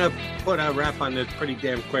 we're going to put a wrap on this pretty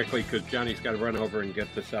damn quickly because Johnny's got to run over and get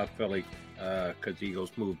to South Philly because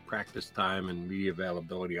Eagles moved practice time and media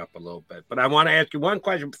availability up a little bit. But I want to ask you one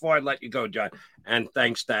question before I let you go, John. And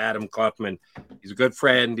thanks to Adam Kaufman. He's a good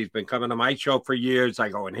friend. He's been coming to my show for years. I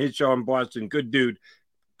go on his show in Boston. Good dude.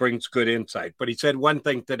 Brings good insight. But he said one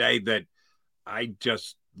thing today that I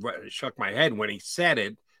just shook my head when he said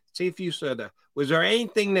it. See if you said that. Was there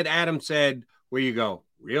anything that Adam said where you go,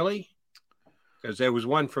 really? Because there was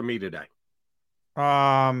one for me today.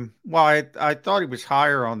 Well, I thought he was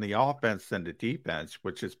higher on the offense than the defense,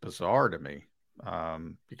 which is bizarre to me.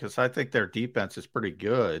 Because I think their defense is pretty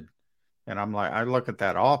good. And I'm like, I look at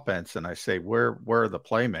that offense and I say, where are the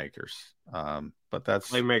playmakers? But that's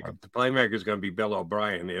the playmaker is going to be Bill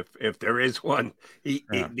O'Brien if there is one.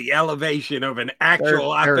 The elevation of an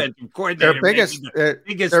actual offensive coordinator, their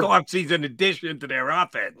biggest offseason addition to their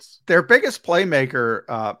offense. Their biggest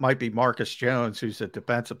playmaker might be Marcus Jones, who's a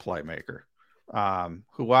defensive playmaker,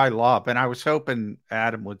 who I love. And I was hoping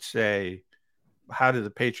Adam would say, "How did the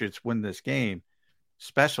Patriots win this game?"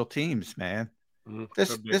 Special teams, man.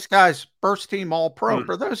 This guy's first team All-Pro.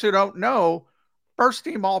 For those who don't know, first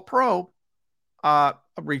team All-Pro. A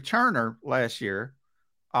returner last year.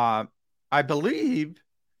 I believe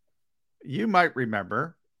you might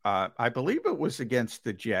remember. I believe it was against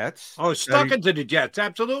the Jets. Oh, stuck into the Jets.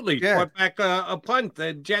 Absolutely. Yeah. Brought back a punt.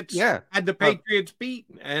 The Jets had the Patriots beat,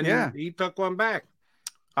 and he took one back.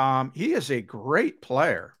 He is a great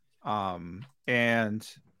player. And,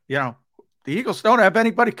 you know, the Eagles don't have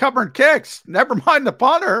anybody covering kicks. Never mind the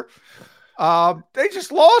punter. They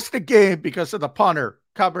just lost the game because of the punter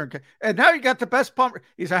covering. And now you got the best punter.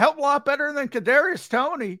 He's a hell of a lot better than Kadarius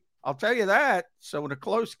Toney. I'll tell you that. So in a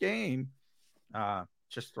close game,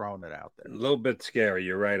 just throwing it out there. A little bit scary.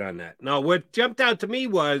 You're right on that. No, what jumped out to me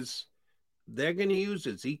was they're going to use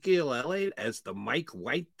Ezekiel Elliott as the Mike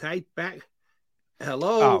White type back.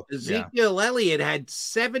 Hello. Ezekiel Elliott had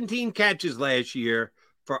 17 catches last year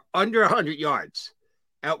for under 100 yards.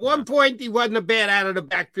 At one point, he wasn't a bad out of the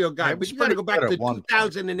backfield guy, but you got to go back to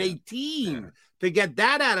 2018 to get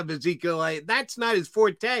that out of Ezekiel Elliott. That's not his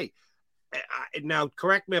forte. now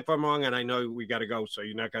correct me if I'm wrong, and I know we got to go, so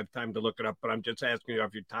you're not going to have time to look it up, but I'm just asking you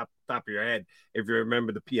off your top of your head if you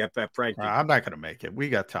remember the PFF ranking. I'm not going to make it. We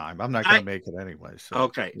got time. I'm not going to make it anyway. So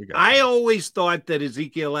okay. I always thought that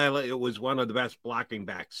Ezekiel Elliott was one of the best blocking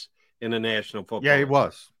backs in the National Football League. Yeah, he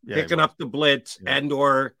was. Picking up the blitz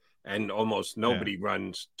and almost nobody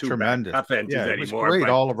runs tremendous offenses anymore. He was great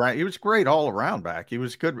all around. He was great all around back. He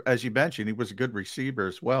was good, as you mentioned. He was a good receiver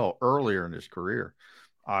as well earlier in his career.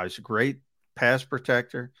 He's a great pass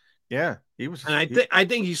protector. Yeah, he was. And I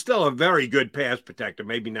think he's still a very good pass protector.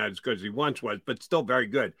 Maybe not as good as he once was, but still very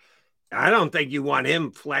good. I don't think you want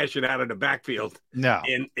him flashing out of the backfield. No,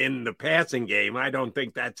 in the passing game, I don't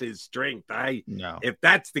think that's his strength. No. If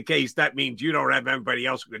that's the case, that means you don't have anybody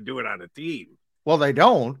else who can do it on a team. Well, they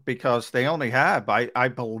don't, because they only have, I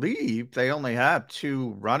believe they only have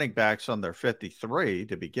 2 running backs on their 53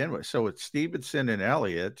 to begin with. So it's Stevenson and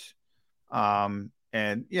Elliott. And,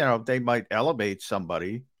 they might elevate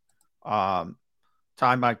somebody. Ty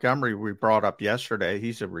Montgomery, we brought up yesterday,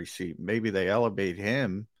 he's a receiver. Maybe they elevate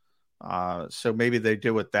him. So maybe they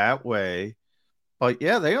do it that way. But,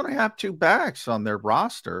 yeah, they only have 2 backs on their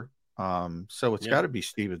roster. So it's got to be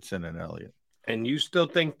Stevenson and Elliott. And you still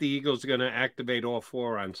think the Eagles are going to activate all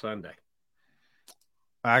 4 on Sunday?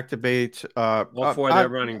 Activate all 4 of their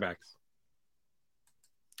running backs?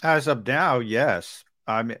 As of now, yes.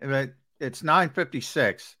 I mean, it's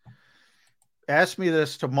 9:56. Ask me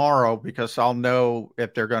this tomorrow, because I'll know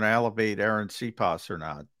if they're going to elevate Aaron Cepas or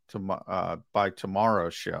not by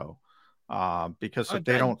tomorrow's show. Because if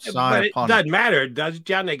they don't sign a punter, it doesn't matter, does it,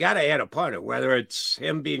 John? They got to add a punter, whether it's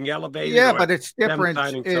him being elevated. Yeah, but it's different.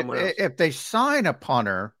 If they sign a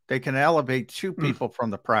punter, they can elevate 2 people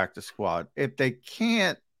from the practice squad. If they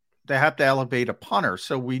can't, they have to elevate a punter.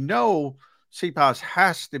 So we know Cepas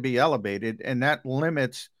has to be elevated, and that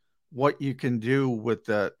limits what you can do with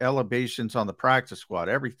the elevations on the practice squad.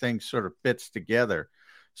 Everything sort of fits together.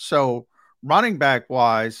 So running back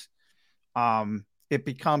wise, it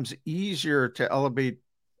becomes easier to elevate.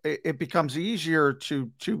 It becomes easier to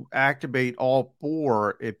activate all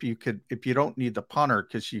 4 if you don't need the punter,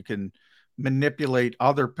 because you can manipulate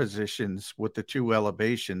other positions with the 2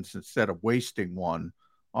 elevations instead of wasting one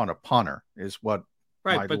on a punter. Is what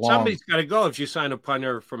somebody's got to go if you sign a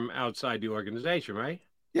punter from outside the organization, right?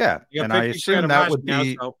 Yeah, and I assume that would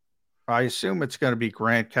be. I assume it's going to be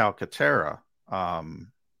Grant Calcaterra,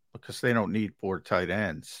 because they don't need 4 tight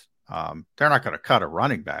ends. They're not going to cut a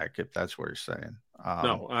running back, if that's what you're saying.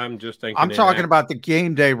 No, I'm just thinking. I'm talking about the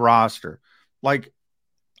game day roster. Like,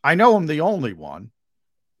 I know I'm the only one,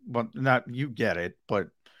 but not you get it.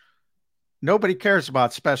 But nobody cares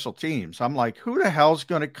about special teams. I'm like, who the hell's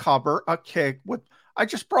going to cover a kick with? I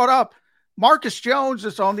just brought up Marcus Jones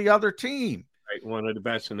is on the other team. Right, one of the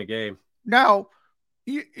best in the game. Now,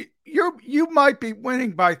 you might be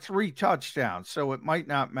winning by 3 touchdowns, so it might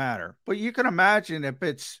not matter. But you can imagine if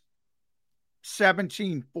it's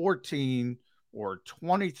 17-14 or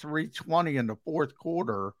 23-20 in the 4th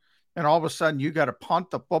quarter, and all of a sudden you got to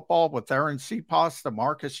punt the football with Aaron Cepas to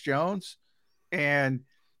Marcus Jones, and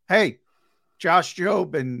hey, Josh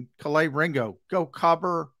Jobe and Calais Ringo go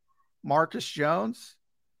cover Marcus Jones.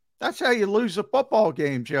 That's how you lose a football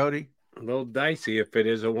game, Jody. A little dicey if it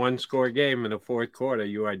is a 1-score game in the 4th quarter.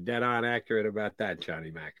 You are dead on accurate about that,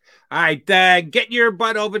 Johnny Mac. All right, get your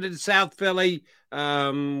butt over to the South Philly.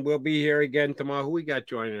 We'll be here again tomorrow. Who we got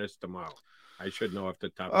joining us tomorrow? I should know off the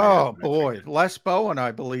top of my head. Oh, boy. Les Bowen,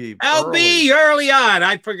 I believe. LB early on.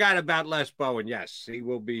 I forgot about Les Bowen. Yes, he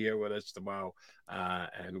will be here with us tomorrow,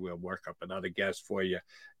 and we'll work up another guest for you.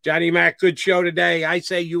 Johnny Mac, good show today. I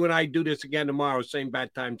say you and I do this again tomorrow. Same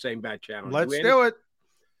bat time, same bat channel. Let's do it.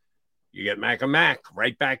 You get Mac and Mac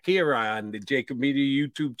right back here on the Jacob Media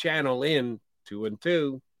YouTube channel in 2 and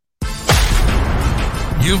 2.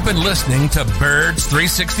 You've been listening to Birds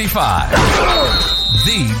 365,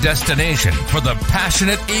 the destination for the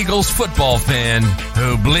passionate Eagles football fan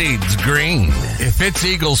who bleeds green. If it's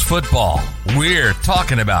Eagles football, we're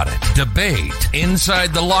talking about it. Debate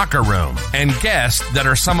inside the locker room and guests that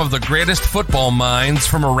are some of the greatest football minds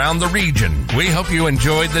from around the region. We hope you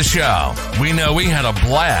enjoyed the show. We know we had a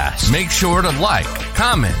blast. Make sure to like,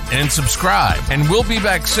 comment, and subscribe, and we'll be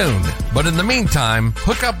back soon. But in the meantime,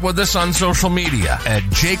 hook up with us on social media at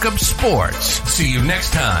Jacob Sports. See you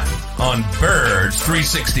next time on Birds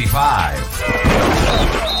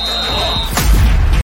 365.